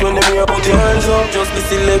jump fence when them hear about your hands up. Just the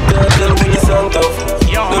selector, tell me the song tough.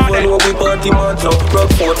 Never know we party mad so.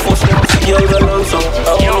 Rockford, first them see girls along so.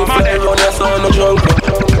 I only fly run your son no drunk up.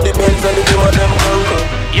 The Benz and the game of them conquer.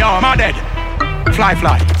 Yo, I'm dead. Fly.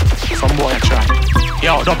 Some boy try.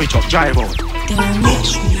 Yo, dump it up, drive out.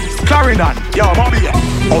 Clarendon, yo, mommy,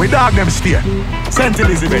 oh, we dog them steer. St.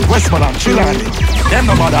 Elizabeth, Westmoreland, Chilani. Them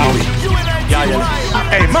no bother we. Yeah.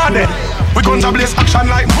 Hey, man, we gonna blaze action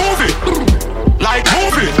like movie. Like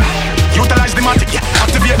movie. Utilize the matic, yeah.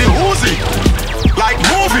 Activate the Uzi. Like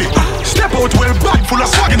movie. Step out well back, full of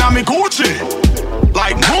swag in me Gucci.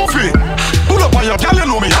 Like movie. Pull up on your gal, you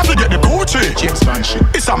know me, have to get the Gucci. James Bond shit.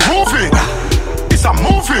 It's a movie. It's a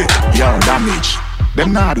movie. Yo, damage.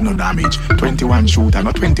 Them nah do no damage. 21 shooter,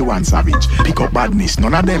 not 21 savage. Pick up badness,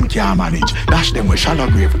 none of them can manage. Dash them with shallow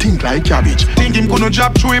grave, think like cabbage. Think him gonna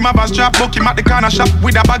drop, through him a bass drop. Book him at the corner shop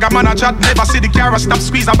with a bag of man a chat. Never see the car stop,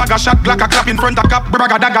 squeeze a bag of shot. Glock a clap in front of cap,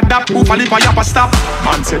 bragga dagga dap. Oof a lip a yap a stop.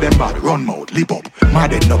 Man say them bad, run mouth, lip up.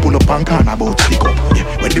 Mad head no pull up and can about pick up. Yeah,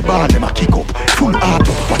 when the ball them a kick up. Full heart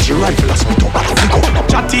up, watch your rifle a spit up, a flick up.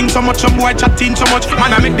 Chatting so much, some boy chatting so much.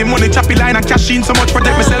 Man I make the money choppy line and cash in so much.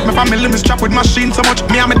 Protect myself, my family, me strap with machine so much.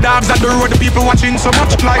 Me and my dogs at the road, the people watching so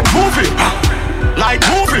much. Like movie, like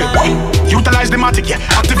movie. Utilize the matic, yeah.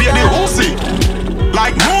 Activate the Uzi.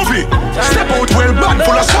 Like movie. Step out well back,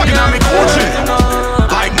 full of swag in me Gucci.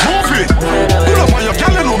 Like movie. Pull up on your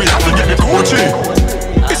gal, you know me, have to get the Gucci.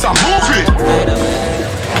 It's a movie.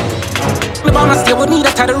 The bound stay with me,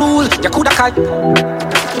 that's the rule. You coulda called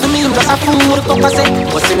to me, I'm just a fool. Talk a set,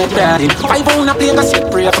 what's in it bad? 5 on a play, I sit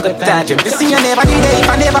pray for good dodging. This thing I never did it. If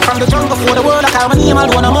I never from the jungle for the world, I call my name, I'll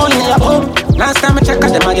want a money up home. Last time I check, cause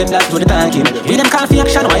them again that do the tanking. We them call for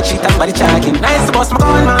action, white cheat and body tracking. Nice boss, my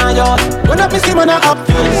gun, my yard. When up me see, man, I up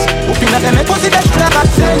face. Open up them, pussy, that should have got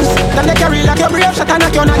sense. Then they carry like your brave, shot and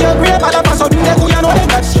knock you on your grave. All of a sudden, they go, you know they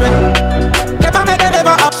got strength. Never make them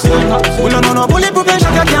ever upset. We don't know no bulletproof and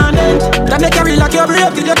shot you can't end. Then they carry like your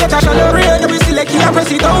brave, till you get a shallow rain. You will see like you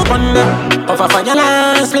press it out on them. Puff off on your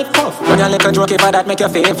last slip puff. When you lick a joke, if that make your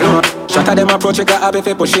face flow. Shot at them approach, you got up if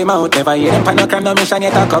you push him out. Never hear them pan no crime, no mission,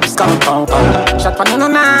 yet a cup scum. Shot for no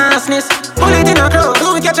nastiness. Bullet in a crowd,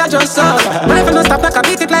 do we catch a just so. Rifle no stop, like I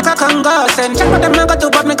beat it like a Congo. Send check for them, I got to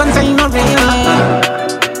but me contain no real.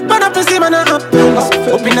 Man up to see, man up.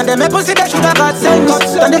 Open up them, pussy, they should have got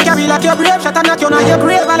sense. Then they carry like your brave, shot and knock you on your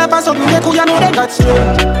grave. All of a sudden, they could, you know they got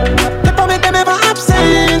strength. They permit them ever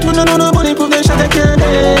absent. We don't know nobody prove they shot they can't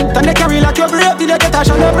end. Then they carry like your brave, till they get a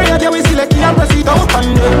shot of brave. Yeah, we see like you and press it out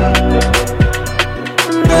on them.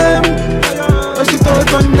 Press it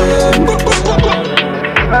out on them. Put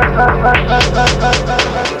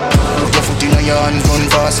your foot in your hands, run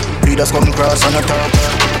fast. Leaders come cross on a top.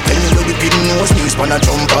 Tell me where the pin nose sneeze, pan a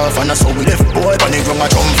jump off. And I saw we left boy, pan it wrong a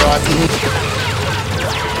jump right.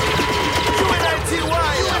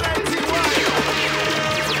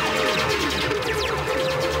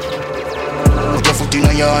 Put your foot in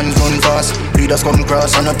your hands, run fast. Leaders come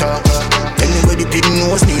cross on a top. Tell me where the pin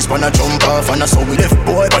nose sneeze, pan a jump off. And I saw we left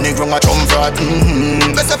boy, pan it wrong a jump right.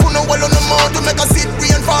 Best if you know well on the mouth to make a sit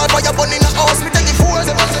rain fall. Fire burn in a house, me tell you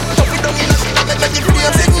force. Chop it down in a shit and make it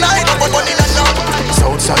flames ignite. But burn in a knob.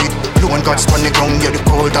 Outside, no one got spun the ground, yeah, the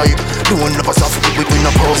cold type. No one of us off within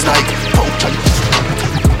a post like pouch and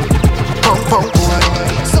pow, boy.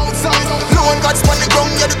 Southside, no one got spun the ground,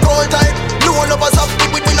 yeah, the cold type. No one of us off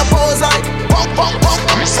within a post like pow,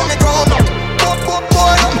 on the ground,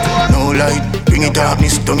 boy. No light, bring it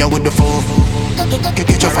darkness, down here with the foe.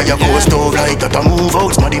 Get your fire go stove like that a move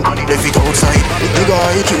out, smaddy, left it outside. The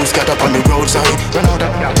guy accused got up on the roadside. Run out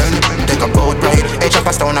of turn, take a boat ride. Edge up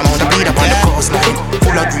a stone, I'm on the beat up on the coastline.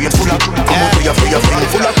 Full of green, full of, I'm out to your free,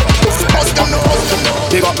 full of bust down the house.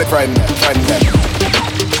 Big up my friend them.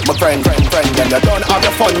 My friend them. You don't have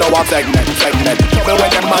your fun, no one segment. Trouble when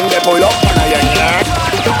them man, they pull up on a yank.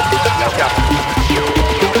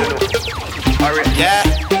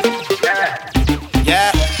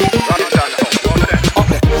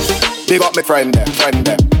 Big up my friend them.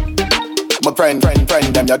 My friend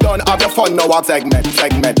them. You don't have your fun now of segment.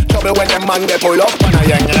 Trouble when them man they pull up on a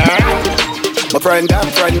yang. My friend them.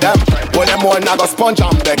 When them one I go sponge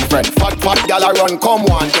and beg friend. Fat gal a run come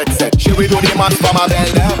one get set. She will do the man from a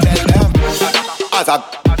bell them. As a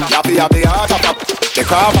yappy heart up. The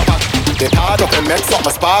crowd up. The hard up and make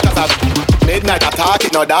something spark as a midnight attack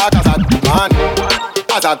it no dark as a man.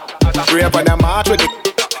 As a brave when them march with it.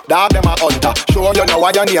 Dog them a hunter. Show you know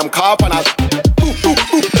what your name carp and a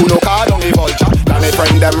who no call on the vulture. Got me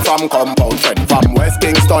friend them from compound. Friend from West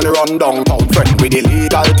Kingston run downtown. Friend with the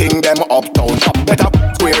legal thing them uptown. Better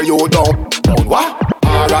square you down. What?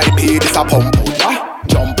 R.I.P. this a pump out. What?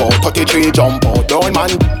 Jump out, 33 jump out. Down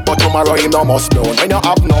man, but tomorrow him no must down. When you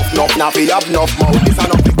have enough, now fi have enough mouth. This a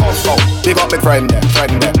enough to come out. Big up me friend them.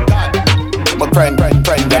 My friend them.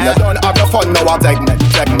 You don't have your fun now of segment.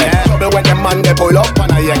 Trouble when them man they pull up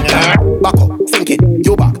and a yang. Back up, sink it,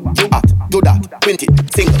 you back, you act, do that, print it,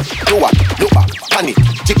 sing it, do what, look back, panic,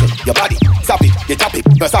 jiggle, your body, sap it, you tap it,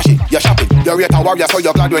 Versace, you shop it. You rate a warrior so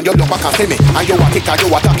you're glad when you look back and see me. And you a kick and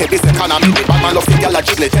you attack it, this economy. Bad man love to girl a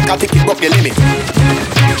jiggle, take a ticket, broke your limit.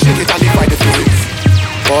 Shake it and defy the physics.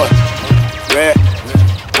 Boy, where,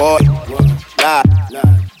 boy, la,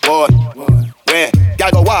 boy, where. Y'all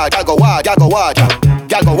go wild. Y'all go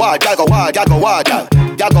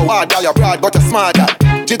wild, you're broad, but you're smart.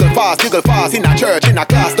 Jiggle fast, in a church, in a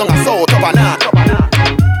class, down a soul, top and out.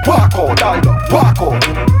 Walk out, body up, walk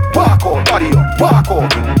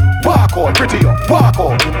out, pretty up, walk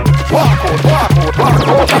out.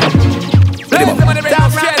 Blaze the money,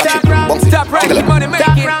 stop right, money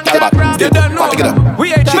making. You don't know,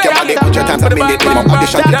 we ain't faking. Tell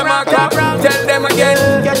them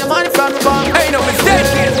again, get your money from the bank. Ain't no mistake.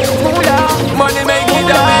 Money making,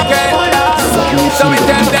 don't make it. So we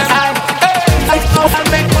tell them,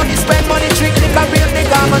 I'll make money, spend money, trick, nigga, real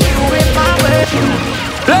nigga, I'ma do it my way.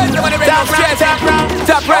 Blaze the money,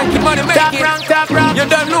 top rank, money making. You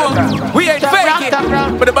don't know, we ain't faking.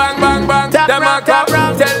 But the bang, them a top.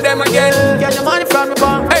 Tell them again, get your money from the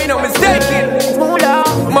bank. Ain't no mistaking.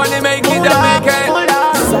 Money making, don't make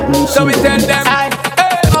it. So we tell them,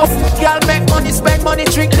 y'all make money, spend money,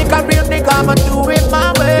 drink nigga, real nigga, I'ma do it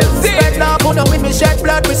my way. Spend love, who know with me shed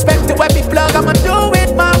blood, respect to every plug, I'ma do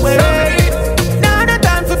it my way. Now no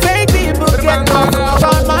time for fake people, get on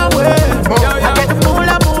my way. I get the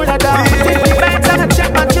moolah down, take my bags and I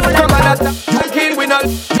check my tune. You kill, we not,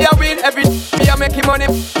 we a win every, we a making money.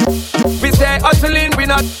 We stay hustling, we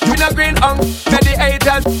not green many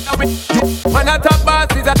haters. When a top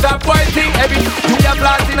boss is a top boy thing, every we a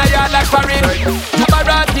blast in a yard like parade.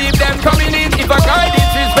 Never keep them coming in. If a guy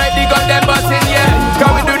disrespect, they got them busting, yeah.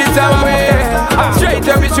 Can we do this our way? Straight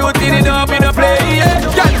up, we shooting it up in a play, yeah.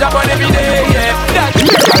 Ganja on every day, yeah.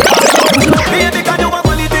 Baby, can you want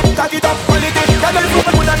quality? Cock it up, quality. Can you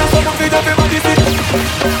super good and some of it everybody see?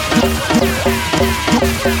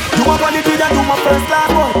 You want quality, then you want first class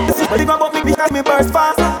one. Think about me because me burst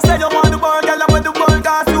fast. Say you want the world, girl, I want the world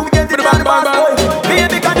gas. You get it on the fast boy.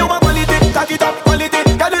 Baby, can you want quality? Cock it up, quality.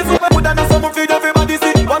 Can you super good and some of it everybody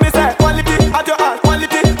see? What me say? Quality, at your heart,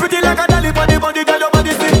 quality. Pretty like a dolly, body, girl, your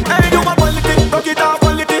body see. Hey, you want quality? Cock it up,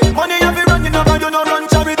 quality. Money you be running up and you don't run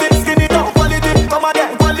charity. Skin it up, quality. Come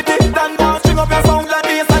again, quality. Dan down, string up your sound like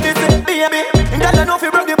this and this. Baby, girl, I know if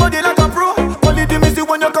you break the body like a pro. Quality, me see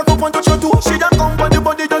when you cock up and touch your toe. She don't come for the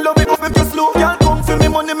body, you love it, make you slow. Girl, come for me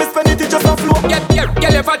money, me spend it just a flow.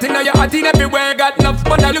 Girl, you're fat in your heart in everywhere. Got enough,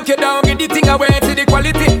 but I look you down, get the thing away. See the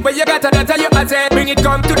quality, where you got that you say. Bring it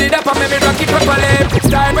come to the dapper, maybe rock it properly.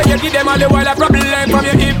 Style where you give them all the while a problem. From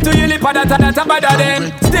your hip to your lip, that's bother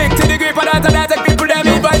them. Stick to the grip, that's take people them.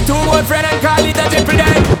 Invite two more friends and call it a triple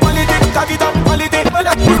day. Quality, cock it up, quality.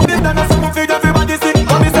 This done a song for everybody see.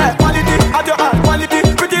 What me say? Quality, at your heart, quality.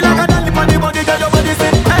 Pretty like a dolly, body, girl, your body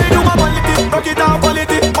see. Hey, you want quality, rock it out,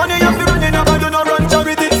 quality. Money you be running up and you don't run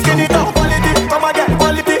charity. Skin it out, quality. Come again,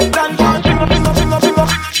 quality. Dan down, finger.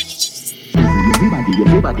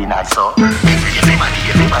 Everybody nice, so.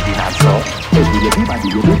 Everybody nice, so.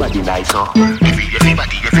 Everybody nice, so.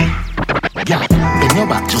 Everybody. Yeah, bend your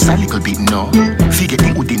back just a little bit now. Figure the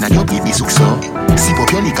hood in and your baby suck so. Sip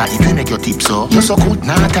up your liquor if you make your tip so. You so good,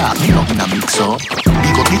 nah talk, me not in a mix so.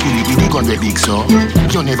 Big up the gun we big so.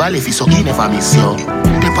 You never left it so he never miss you.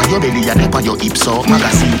 Dip on your belly and dip on your hip so.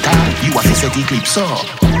 Magazine tag, you have to set the clip so.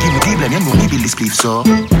 Give me the blame, you know me build this clip so.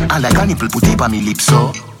 I like a nipple put it on me lips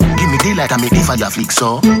so. Give me daylight and make the fire flick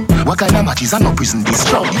so. What kind of matches are no prison this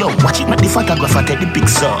show? Yo, watch it make the photographer take the pic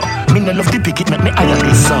so. Me no love the pick it make me hire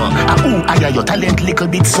this so. Hire your talent little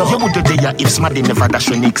bit so. You would do there if smart they never dash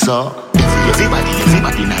your nick so.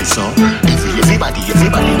 Everybody nice so. everybody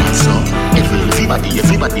nice so.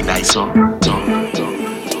 Everybody nice so.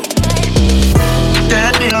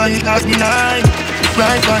 Dead behind you got me night.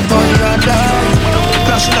 Right on body and die.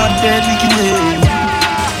 Crashing on dead leaking way.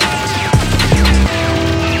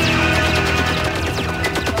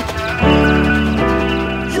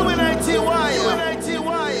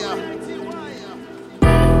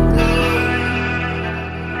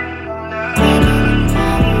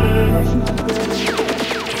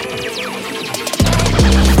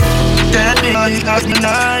 You got me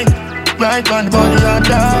nine, right on the body and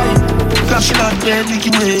die. Crashing on dead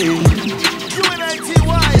leaky way.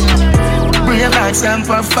 Brave like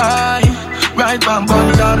Semper Fi, right on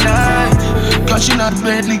body all night. Crashing on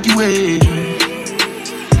dead leaky way.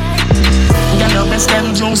 Get up and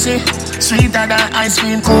stem juicy, sweeter than ice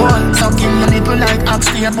cream cone. Sucking your nipple like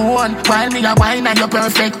oxtail bone. While me a wine and your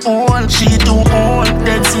perfect hole. She too old,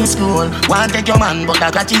 dead sea scroll. Want take your man, but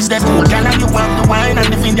that cat is the fool. Girl, and you want the wine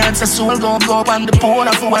and the vineyard's a soul. Go up on the pole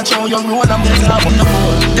and watch how you roll and make love on the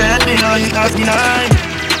pole. Dead behind you got me nine,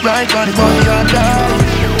 right on the body and die.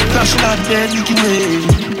 Crashing on dead leaky way.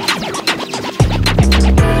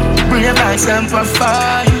 Brave like Semper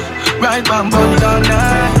Fi, right on body all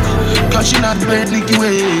night. Crashing on dead leaky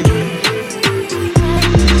way.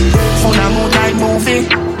 Funa moonlight movie.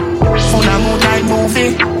 Funa moonlight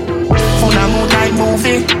movie. Funa moonlight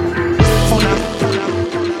movie. Funa.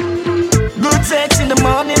 Good sex in the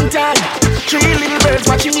morning time. 3 little birds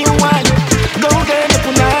watching you whine. Go get the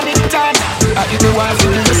punani time. I eat the wife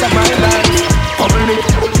for the rest of my life. Bubble it,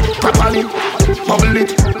 properly. Bubble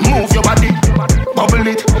it, move your body. Bubble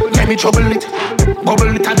it, let me trouble it.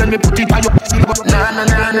 Bubble it and then me put it on your. Na na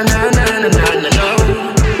na na na na na na na.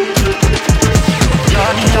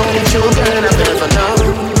 You're the only true girl I've ever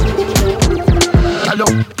known. Hello,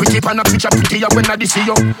 pretty pan a picture prettier when I see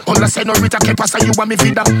you. All I say no Rita keep us and you want me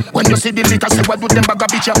vida. When you see the litter say what do them bag a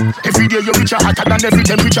bitch. Every day you reach hotter than every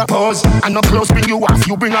temperature. Pause, and no clothes bring you off,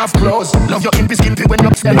 you bring off clothes. Love your impy skimpy when you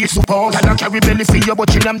stay suppose. And I carry belly for you but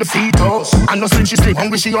she am the fetus. And no sleep she sleep,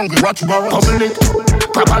 hungry she hungry, watch about. Bubble it,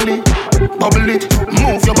 properly, bubble it,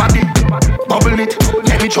 move your body. Bubble it,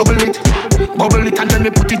 let me trouble it. Bubble it and then me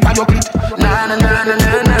put it on your clit. Na na na na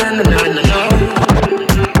na na na na na.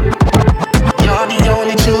 You're the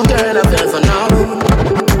only true girl I've ever known.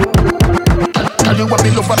 Tell you what me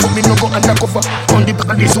lover, but me no go undercover. On the back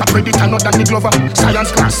of this, I predator not than the glover.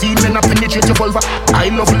 Science class, see men a penetrate your vulva. I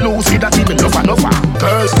love Lucy, that even love another.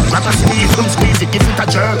 Girls, grab a squeeze it, give it a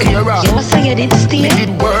jerk. Here up. You say you did steal. Me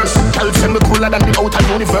did worse. Tell them me cooler than the outer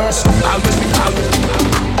universe. Always be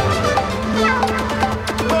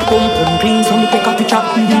Come clean, so me take a picture.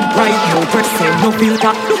 Right now, press no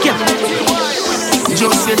filter. Look here.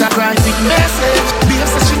 Just say that right big message.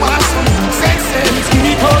 Because she wants some sex.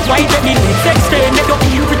 Skinny toes, white, let me make sex. Make your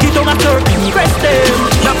feel pretty, don't have to press them.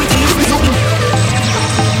 Now pretty is me zoom.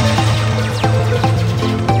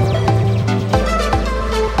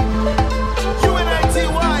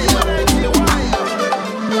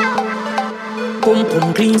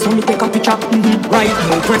 Come clean, so me take a picture. Right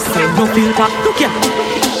now, press no filter. Look here.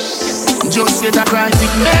 Just say that right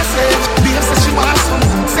big message. Because she wants some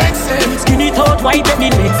sex. Skinny toes, white, let me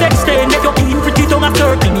make sex. Make your feel pretty, don't have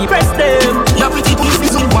to press them. Now pretty is me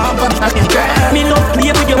zoom. One back like a girl. Me love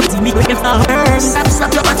play with your body, me get a hurt.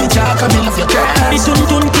 Slap your body jack, and me love your girl. Me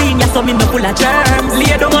tun clean, yeah, so me no full of germs.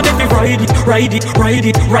 Lay down and let me ride it, ride it, ride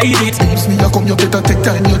it, ride it. Tips me a come, you better take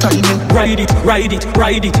time, your time. Ride it, ride it,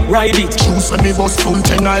 ride it, ride it. Choose when me bust full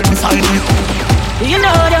 10, I'll be fine it. You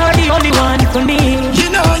know you're the only one for me.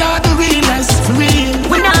 You know you're the realest for real.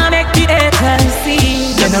 When I make the haters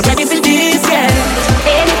see, you're not ready for this yet.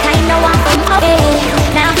 Anytime I want from away,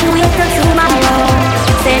 now you wait till tomorrow.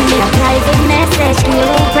 Send me a private message to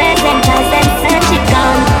your present, I send search it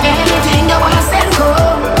down. Anything you wanna send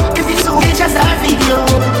home, if it's so just a video.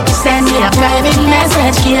 Send me a private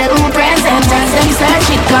message to your present, I send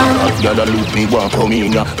search it down. Y'all look me walk come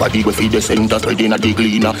in, body we feed the center, spread in a the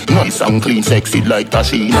cleaner. Nice and clean, sexy like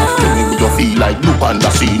Tashina. Tell me you feel like Luke and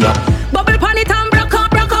Dacina. Bubble pan it and broke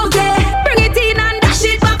out there. Bring it in and dash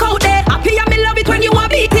it back out there. Happy and me love it when you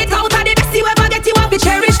want beat it out. And the best you ever get, you have to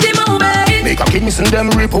cherish the moment. Make a kid missing them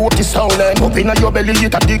report this sound. Up in your belly, you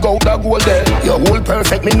dig out the gold there. Your whole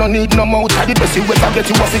perfect, me no need no mouth. And the best you ever get,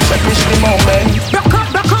 you have to cherish the moment. Broke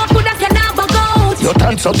up, good as you never go. Your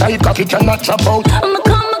tight so tight, cocky cannot drop out. I'ma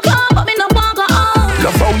come, but me no want go out.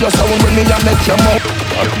 Love how you sound when me a make your mouth.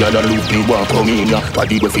 Y'all look me walk come in,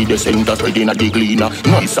 body we feed the center, spread in a the cleaner.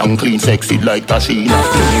 Nice and clean, sexy like Tashina.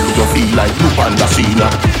 Tell me you feel like Luke and Dacina.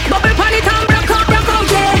 Bubble pan it and broke out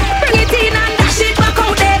there. Bring it in and dash it back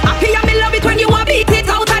out there. Happy and me love it when you want beat it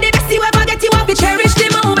out. And the best you ever get, you have to cherish the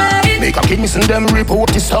moment. Make a kid me missing them report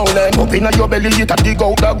this sound. Up inna your belly, it a dig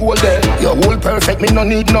out the gold there. Your whole perfect, me no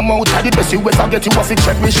need no mouth. I the best you ever get, you have to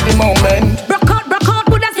cherish the moment. Broke out,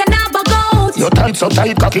 good as you never go. You're tight, so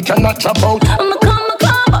tight, cocky cannot drop out. I'ma come,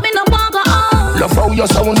 but me no want go out. Love how you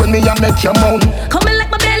sound when me a make you moan. Coming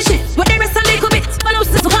like my bell shit, where there is a little bit. My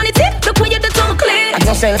nose is on it, look when you the tongue clear. And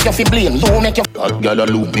yourself, you fi blame, you make your girl a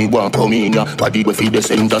loop me, want come in ya. Body we feed the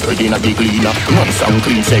center, ready na the cleaner. Nice and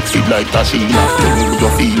clean, sexy like Tashina. You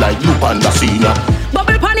feel like you and the senior.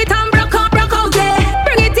 Bubble pan it and broke out, yeah.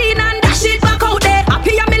 Bring it in and dash it back out there.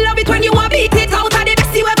 Happy and me love it when you a beat it out. And the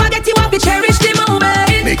best you ever get, you have to cherish the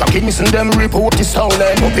moment. Make a kid missing them report this sound.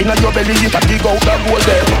 Up inna your belly, you can dig out the gold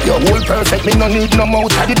there. Your whole perfect, me no need no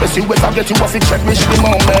mouth. And the best you ever get, you have to cherish the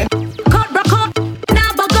moment. Broke out,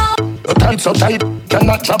 never go. You're tight, so tight,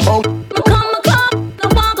 cannot drop out. Come, no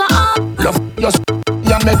want go out. Love your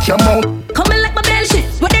you make your mouth. Coming like my bell shit,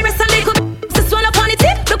 where there is a little bit. This one upon it,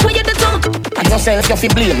 look when you the tongue. And yourself, you fi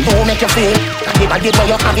blame, you make you feel. And the body where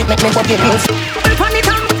you have it, make me body move. Bubble pan it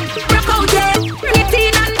and broke out, yeah. Bring it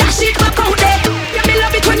in and dash it back out there. Yeah, me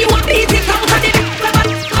love it when you a beat it out. And the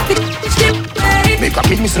make a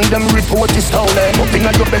kid missing them report this town. Up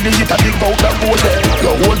inna your belly, it a dig out the gold there.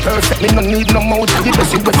 Your whole perfect, me no need no mouth. The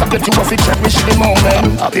best you ever get, you have to cherish the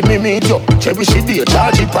moment. Happy me meet you, cherish the day.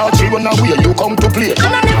 Charge it, party, run away, you come to play.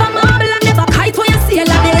 And I never marble, I never kite when you see a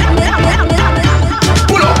lad.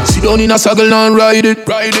 Pull up, sit down in a saddle and ride it.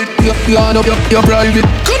 You on up your private.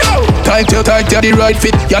 Good out. Tight, the right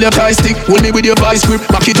fit. Y'all your tie stick, hold me with your vice grip.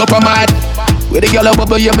 Back it up a mad. Where the girl a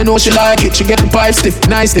bubble, yeah, me know she like it. She get the pipe stiff,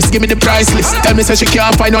 niceness, give me the price list. Tell me say she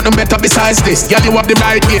can't find nothing better besides this. Girl, you have the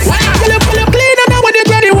right gift. Girl, you clean and now when you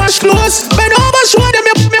ready, wash clothes. Bend over, show them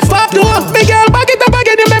me fab door. Me girl, back it up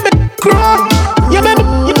again, you make me grow. You make me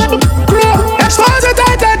grow. Expose it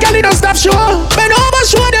tight, girl, you don't stop show. Bend over,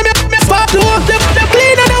 show them me fab door. Them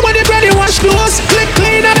clean and now when you ready, wash clothes.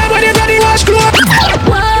 Clean and now when you ready, wash clothes.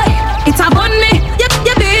 Why? It's a bun me,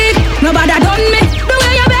 you big. Nobody done me. The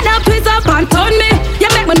way you bend up, twist up and turn me. You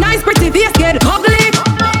make my nice pretty face get ugly.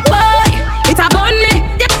 Why? It's a bun me,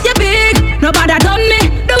 you big. Nobody done me.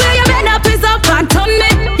 The way you bend up, twist up and turn me.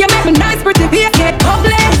 You make my nice pretty face get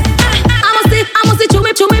ugly. I must see, chew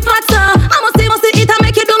me fat sir. I must see it and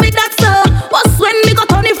make you do me that sir. What's when me go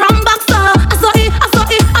turn it from back sir? I saw it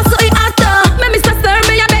after. Make me say sir,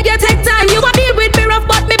 me I beg you take time. You a deal with me rough,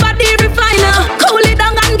 but me body refiner. Cool it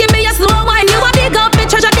down and give me a slow wine. You a dig up me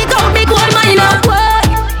treasure, dig out me gold miner. Why?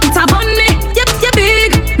 It's a bun me, you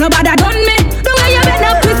big. Nobody done me. The way you bend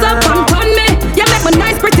up, twist up and turn me. You make my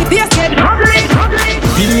nice pretty face get ugly.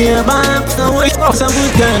 Yeah, man, so wait, some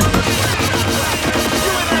good girl.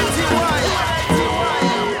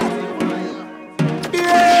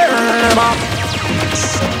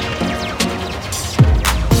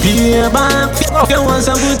 Yeah, man, you want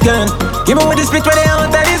some good gun. Give me with the spit when they out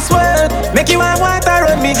of this world. Make you want water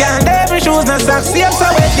on me gun. Every shoes and socks, see I'm so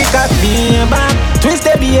wet, the cat. Yeah, man, twist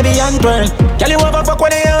the baby and twirl. Girl, you over fuck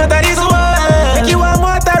when they out of this world. Make you want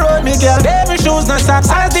water on me girl. Every shoes and socks,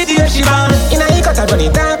 as the day she born. In a cut I run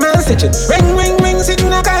it, dark man stitch it. Ring, sit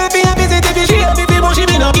in a car, be a visit if you share. If you she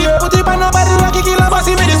be no here. Put it on nobody like you kill a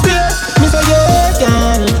bossy with the spear. Me say yes,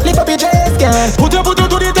 girl, lift up your chest, girl. Put you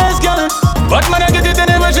to the test, girl. But man, I get it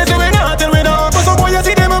anyway, she say we not till we not. But some boy you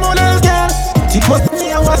see them a molest, girl. It must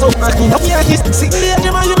be a was up, I can't hear this. Sing the edge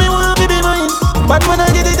of my, you may want to be mine. But when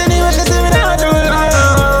I get it anyway, she say we not till we not.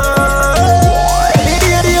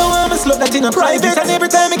 Lady, you want me slow that in a private. And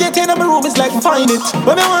every time I get in my room, it's like I find it.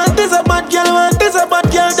 When I want this a bad girl,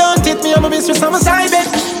 don't hit me, I'm a mistress, I'm a side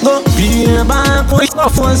bet. Go be a bad boy,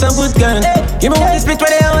 off on some good girl. Give me one split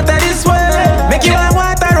when they out of this world. Make you want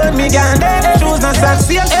water on me, girl. Shoes not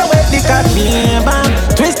socks, see you wet the cat. Be a bad,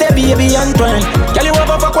 twist the baby and twirl. Girl, you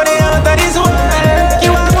over fuck when they out of this world. Make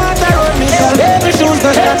you want water on me, girl. Every shoes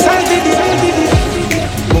not socks, I did it.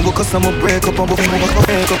 Move cause I'm a break up, I'm a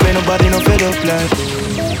break up, ain't nobody no fed up like.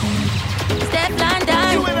 Step line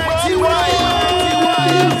down.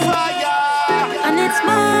 And it's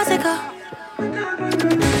musical.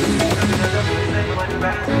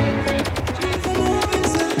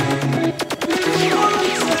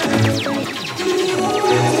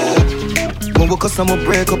 Move cause I'm a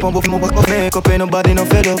break up, I'm a make up, ain't nobody no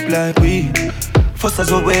fed up like we. First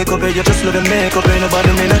as we wake up, you just love your makeup, ain't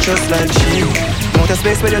nobody me not just like she. Mount a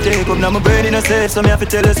space where you take up, now my brain in a safe, so me have to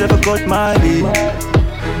tell yourself I cut my beat.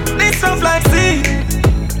 This love like sea,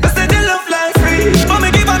 I said the love like free. For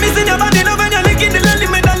me give a miss in your body, now when you're licking the lily,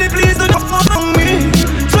 me dolly, please don't fuck on me.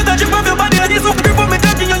 So that you pop your body, I just want to for me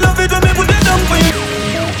talking, you love it when me put it down for you.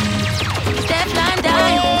 Step line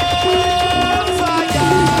down.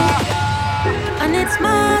 And it's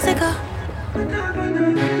musical.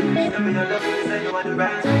 When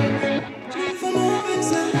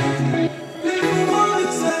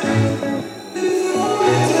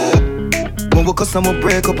we cause I'ma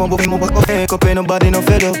break up and we wake up, ain't nobody no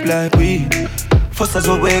fed up like we. First as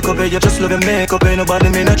we wake up, you just love your makeup, ain't nobody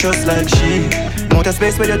me not trust like she. More the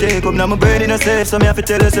space where you take up, now my brain in a safe, so me have to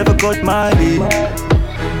tell yourself I cut my beat.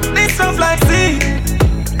 This stuff like sea,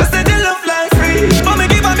 I said you love like free. But me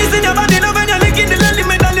give a miss in your body, love when you're licking the lolly,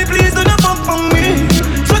 me dolly, please don't fuck on me.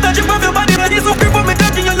 Sweat that you pop your body, ready so free for me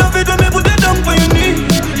touching you love it when me put it down for your knee.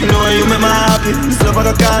 You know you make me happy, this love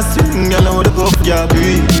like a casting, you know the cup, yeah,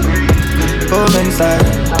 breathe. Come inside.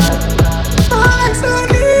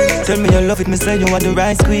 Tell me you love it, me say you want the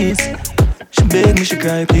right squeeze. She beg me, she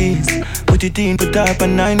cry, please. Put it in, put up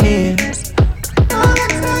on 9 knees.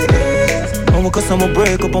 Oh, cause I'ma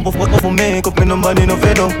break up, I'ma make up, me nobody no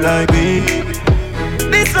fed up like me.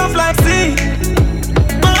 This love like sea,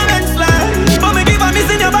 moments fly. But me give a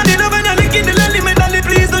miss in your body, love when you're licking the lolly, me dolly,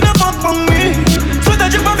 please don't fuck on me. So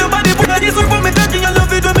that you pop your body, put that for me touching you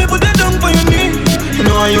love it when me put it down for your knee. You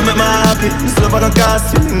know you make me happy, this love like a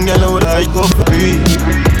casting, you know that I go for free.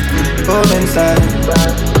 Come inside.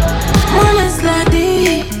 Moments like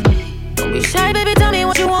these, don't be shy, baby, tell me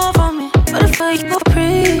what you want from me. But if I go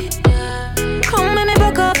free, come make me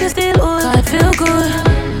back up, you still old. I feel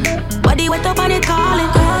good, body wet up and it calling.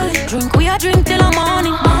 Drink, we a drink till the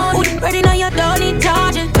morning. Ready now, you don't need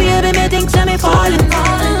charging. Baby, me think me falling.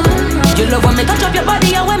 You love when me touch up your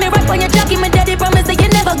body, and when me rap on your jacket, my daddy promise that you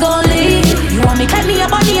never gon' leave. You want me cut me your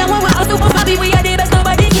body, and when we're out super happy, we are the best,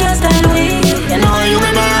 nobody can stand we. You know you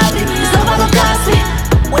make me happy, so I go cast me.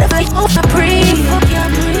 What if I go for free?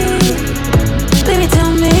 Baby,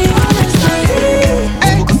 tell me.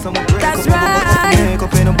 That's right.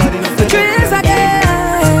 Dreams again.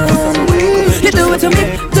 You do it to me,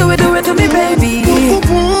 do it to me, baby.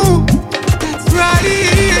 That's right.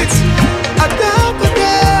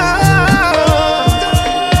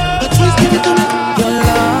 Your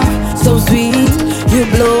love, so sweet, you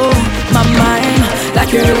blow my mind.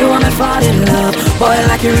 Like you really wanna fall in love, boy,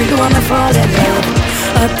 like you really wanna fall in love.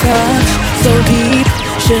 A touch, so deep,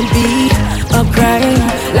 should be a crime.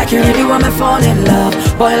 Like you really want me fall in love,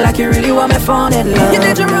 boy, like you really want me fall in love. You're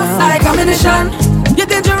dangerous like ammunition, you're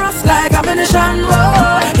dangerous like ammunition.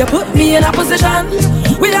 Oh, you put me in a position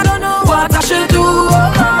where I don't know what I should do.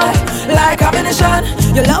 Oh, like ammunition,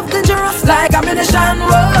 your love dangerous like ammunition.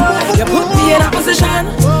 Oh, you put me in a position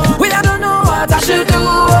where I don't know what I should do.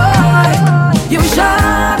 Oh, you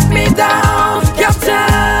shut me down, you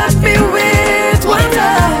touch me with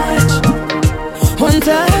one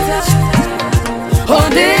touch,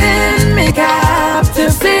 holding me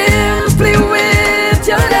captive simply with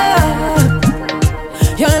your love,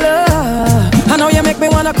 your love. I know you make me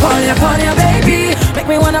wanna call you, baby. Make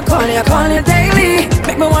me wanna call you daily.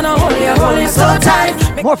 Make me wanna hold you so tight.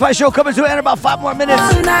 More Fight Show coming to an end in about 5 more minutes.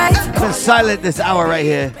 I've been silent this hour right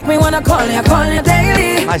here. Make me wanna call you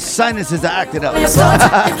daily. My sinuses are acting up. So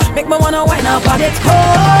make me wanna wind up on it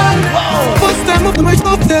cold. First time up to my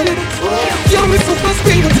top dead. You're me super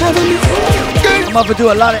speed and travel me. I'm about to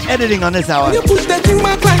do a lot of editing on this hour. You push that thing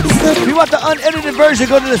back like this. If you want the unedited version,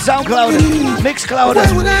 go to the SoundCloud, Mixcloud.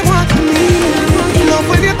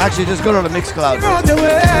 Actually, just go to the Mixcloud. You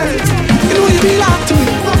know you belong to me.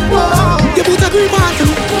 You put a green on to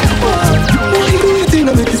me. Boy, you do your thing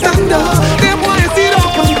to make you stand up. Them boy, you see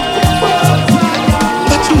up on me.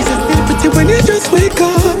 But Jesus, feel pretty when you just wake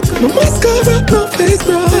up. No mascara, no face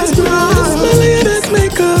brush. Smell your best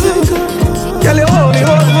makeup. Girl, you hold me.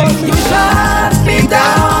 You shut me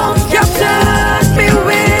down. You touch me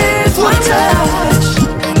with one touch.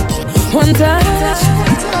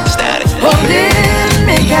 Static. Holding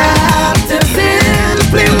me captive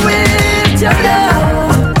simply with your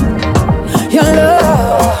love. Your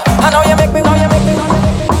love. I know you make me.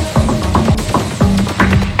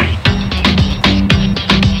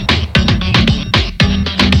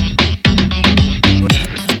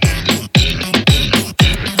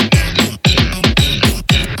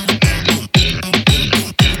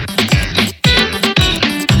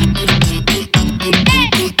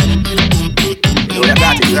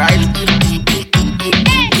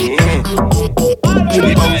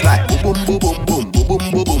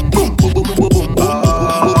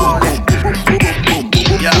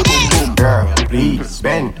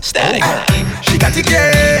 Static. She got it,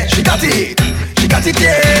 yeah. She got it. She got it,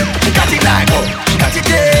 yeah. She got it like oh. She got it,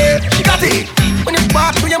 yeah. She got it. When you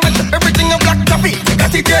walk through your mess up everything in black coffee. You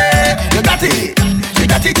got it, yeah. You got it. She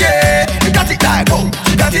got it, yeah. You got it like oh.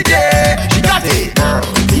 She got it, yeah. She got it. Girl,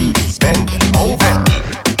 please bend over.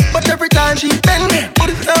 But every time she bend, put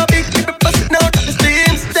it so big, keep it busting out the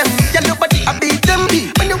steams. Them, yeah, nobody I beat them.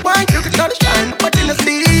 When you want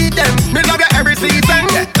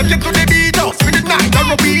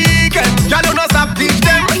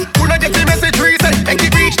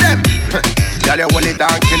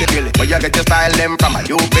Billy. But you get your style them from a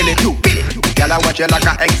you Billy. Girl, I watch you like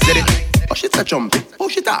a exhibit. Oh, she's a jumpy. Oh,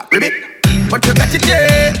 she talk ribbit. But you got it,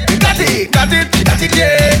 yeah. You got it, got it, you got it,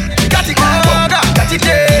 yeah. You got it, oh, got it,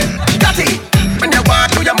 yeah. You got it. When you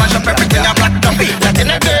walk through, you mash up everything. You black the beat.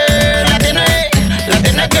 Latina girl, Latina,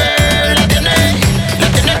 Latina girl, Latina,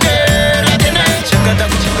 Latina girl, Latina. Check it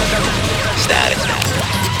out, start it.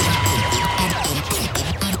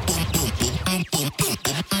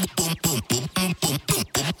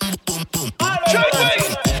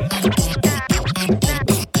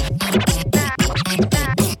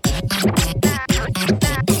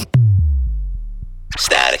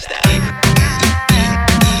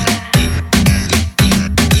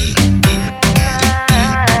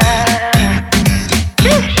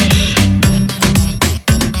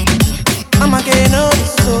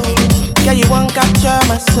 Capture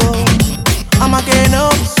my soul. I'm a getting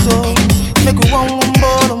up so make we one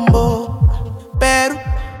bombo. Peru,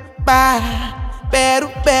 pa.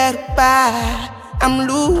 I'm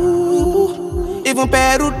loose. Even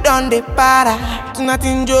Peru done the para. Tonight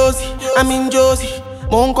in Josie, I'm in Josie.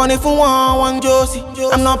 Won't call if you want Josie.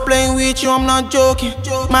 I'm not playing with you, I'm not joking.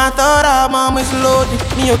 My thought of mom is loaded.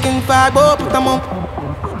 Me you can fight, but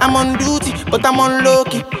I'm on duty, but I'm on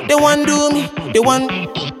low-key. They want do me, they want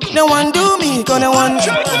do me, cause they want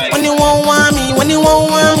when you want me, when you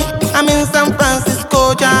want me. I'm in San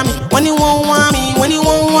Francisco, Jammy. When you want me, when you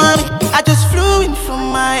want me. I just flew in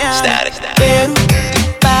from Miami. Peru,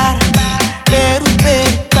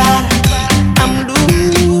 para. I'm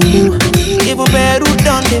loose. Even Peru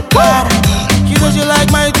done the para. She says you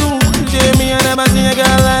like my tune. She say me I never seen a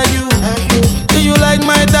girl like you. Say you like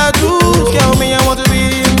my tattoos. Tell me I want to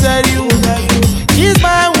be inside you. She's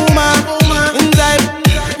my woman, inside,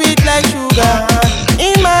 sweet like sugar.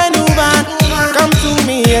 In my new van, come to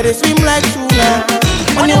me, yeah, they swim like tuna.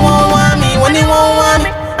 When you want me, when you want me,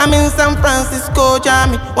 I'm in San Francisco,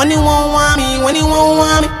 Jammy. When you want me, when you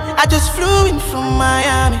want me, I just flew in from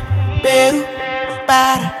Miami. Peru,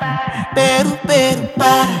 para.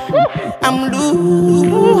 I'm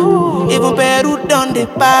loose. Even Peru done the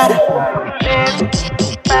para.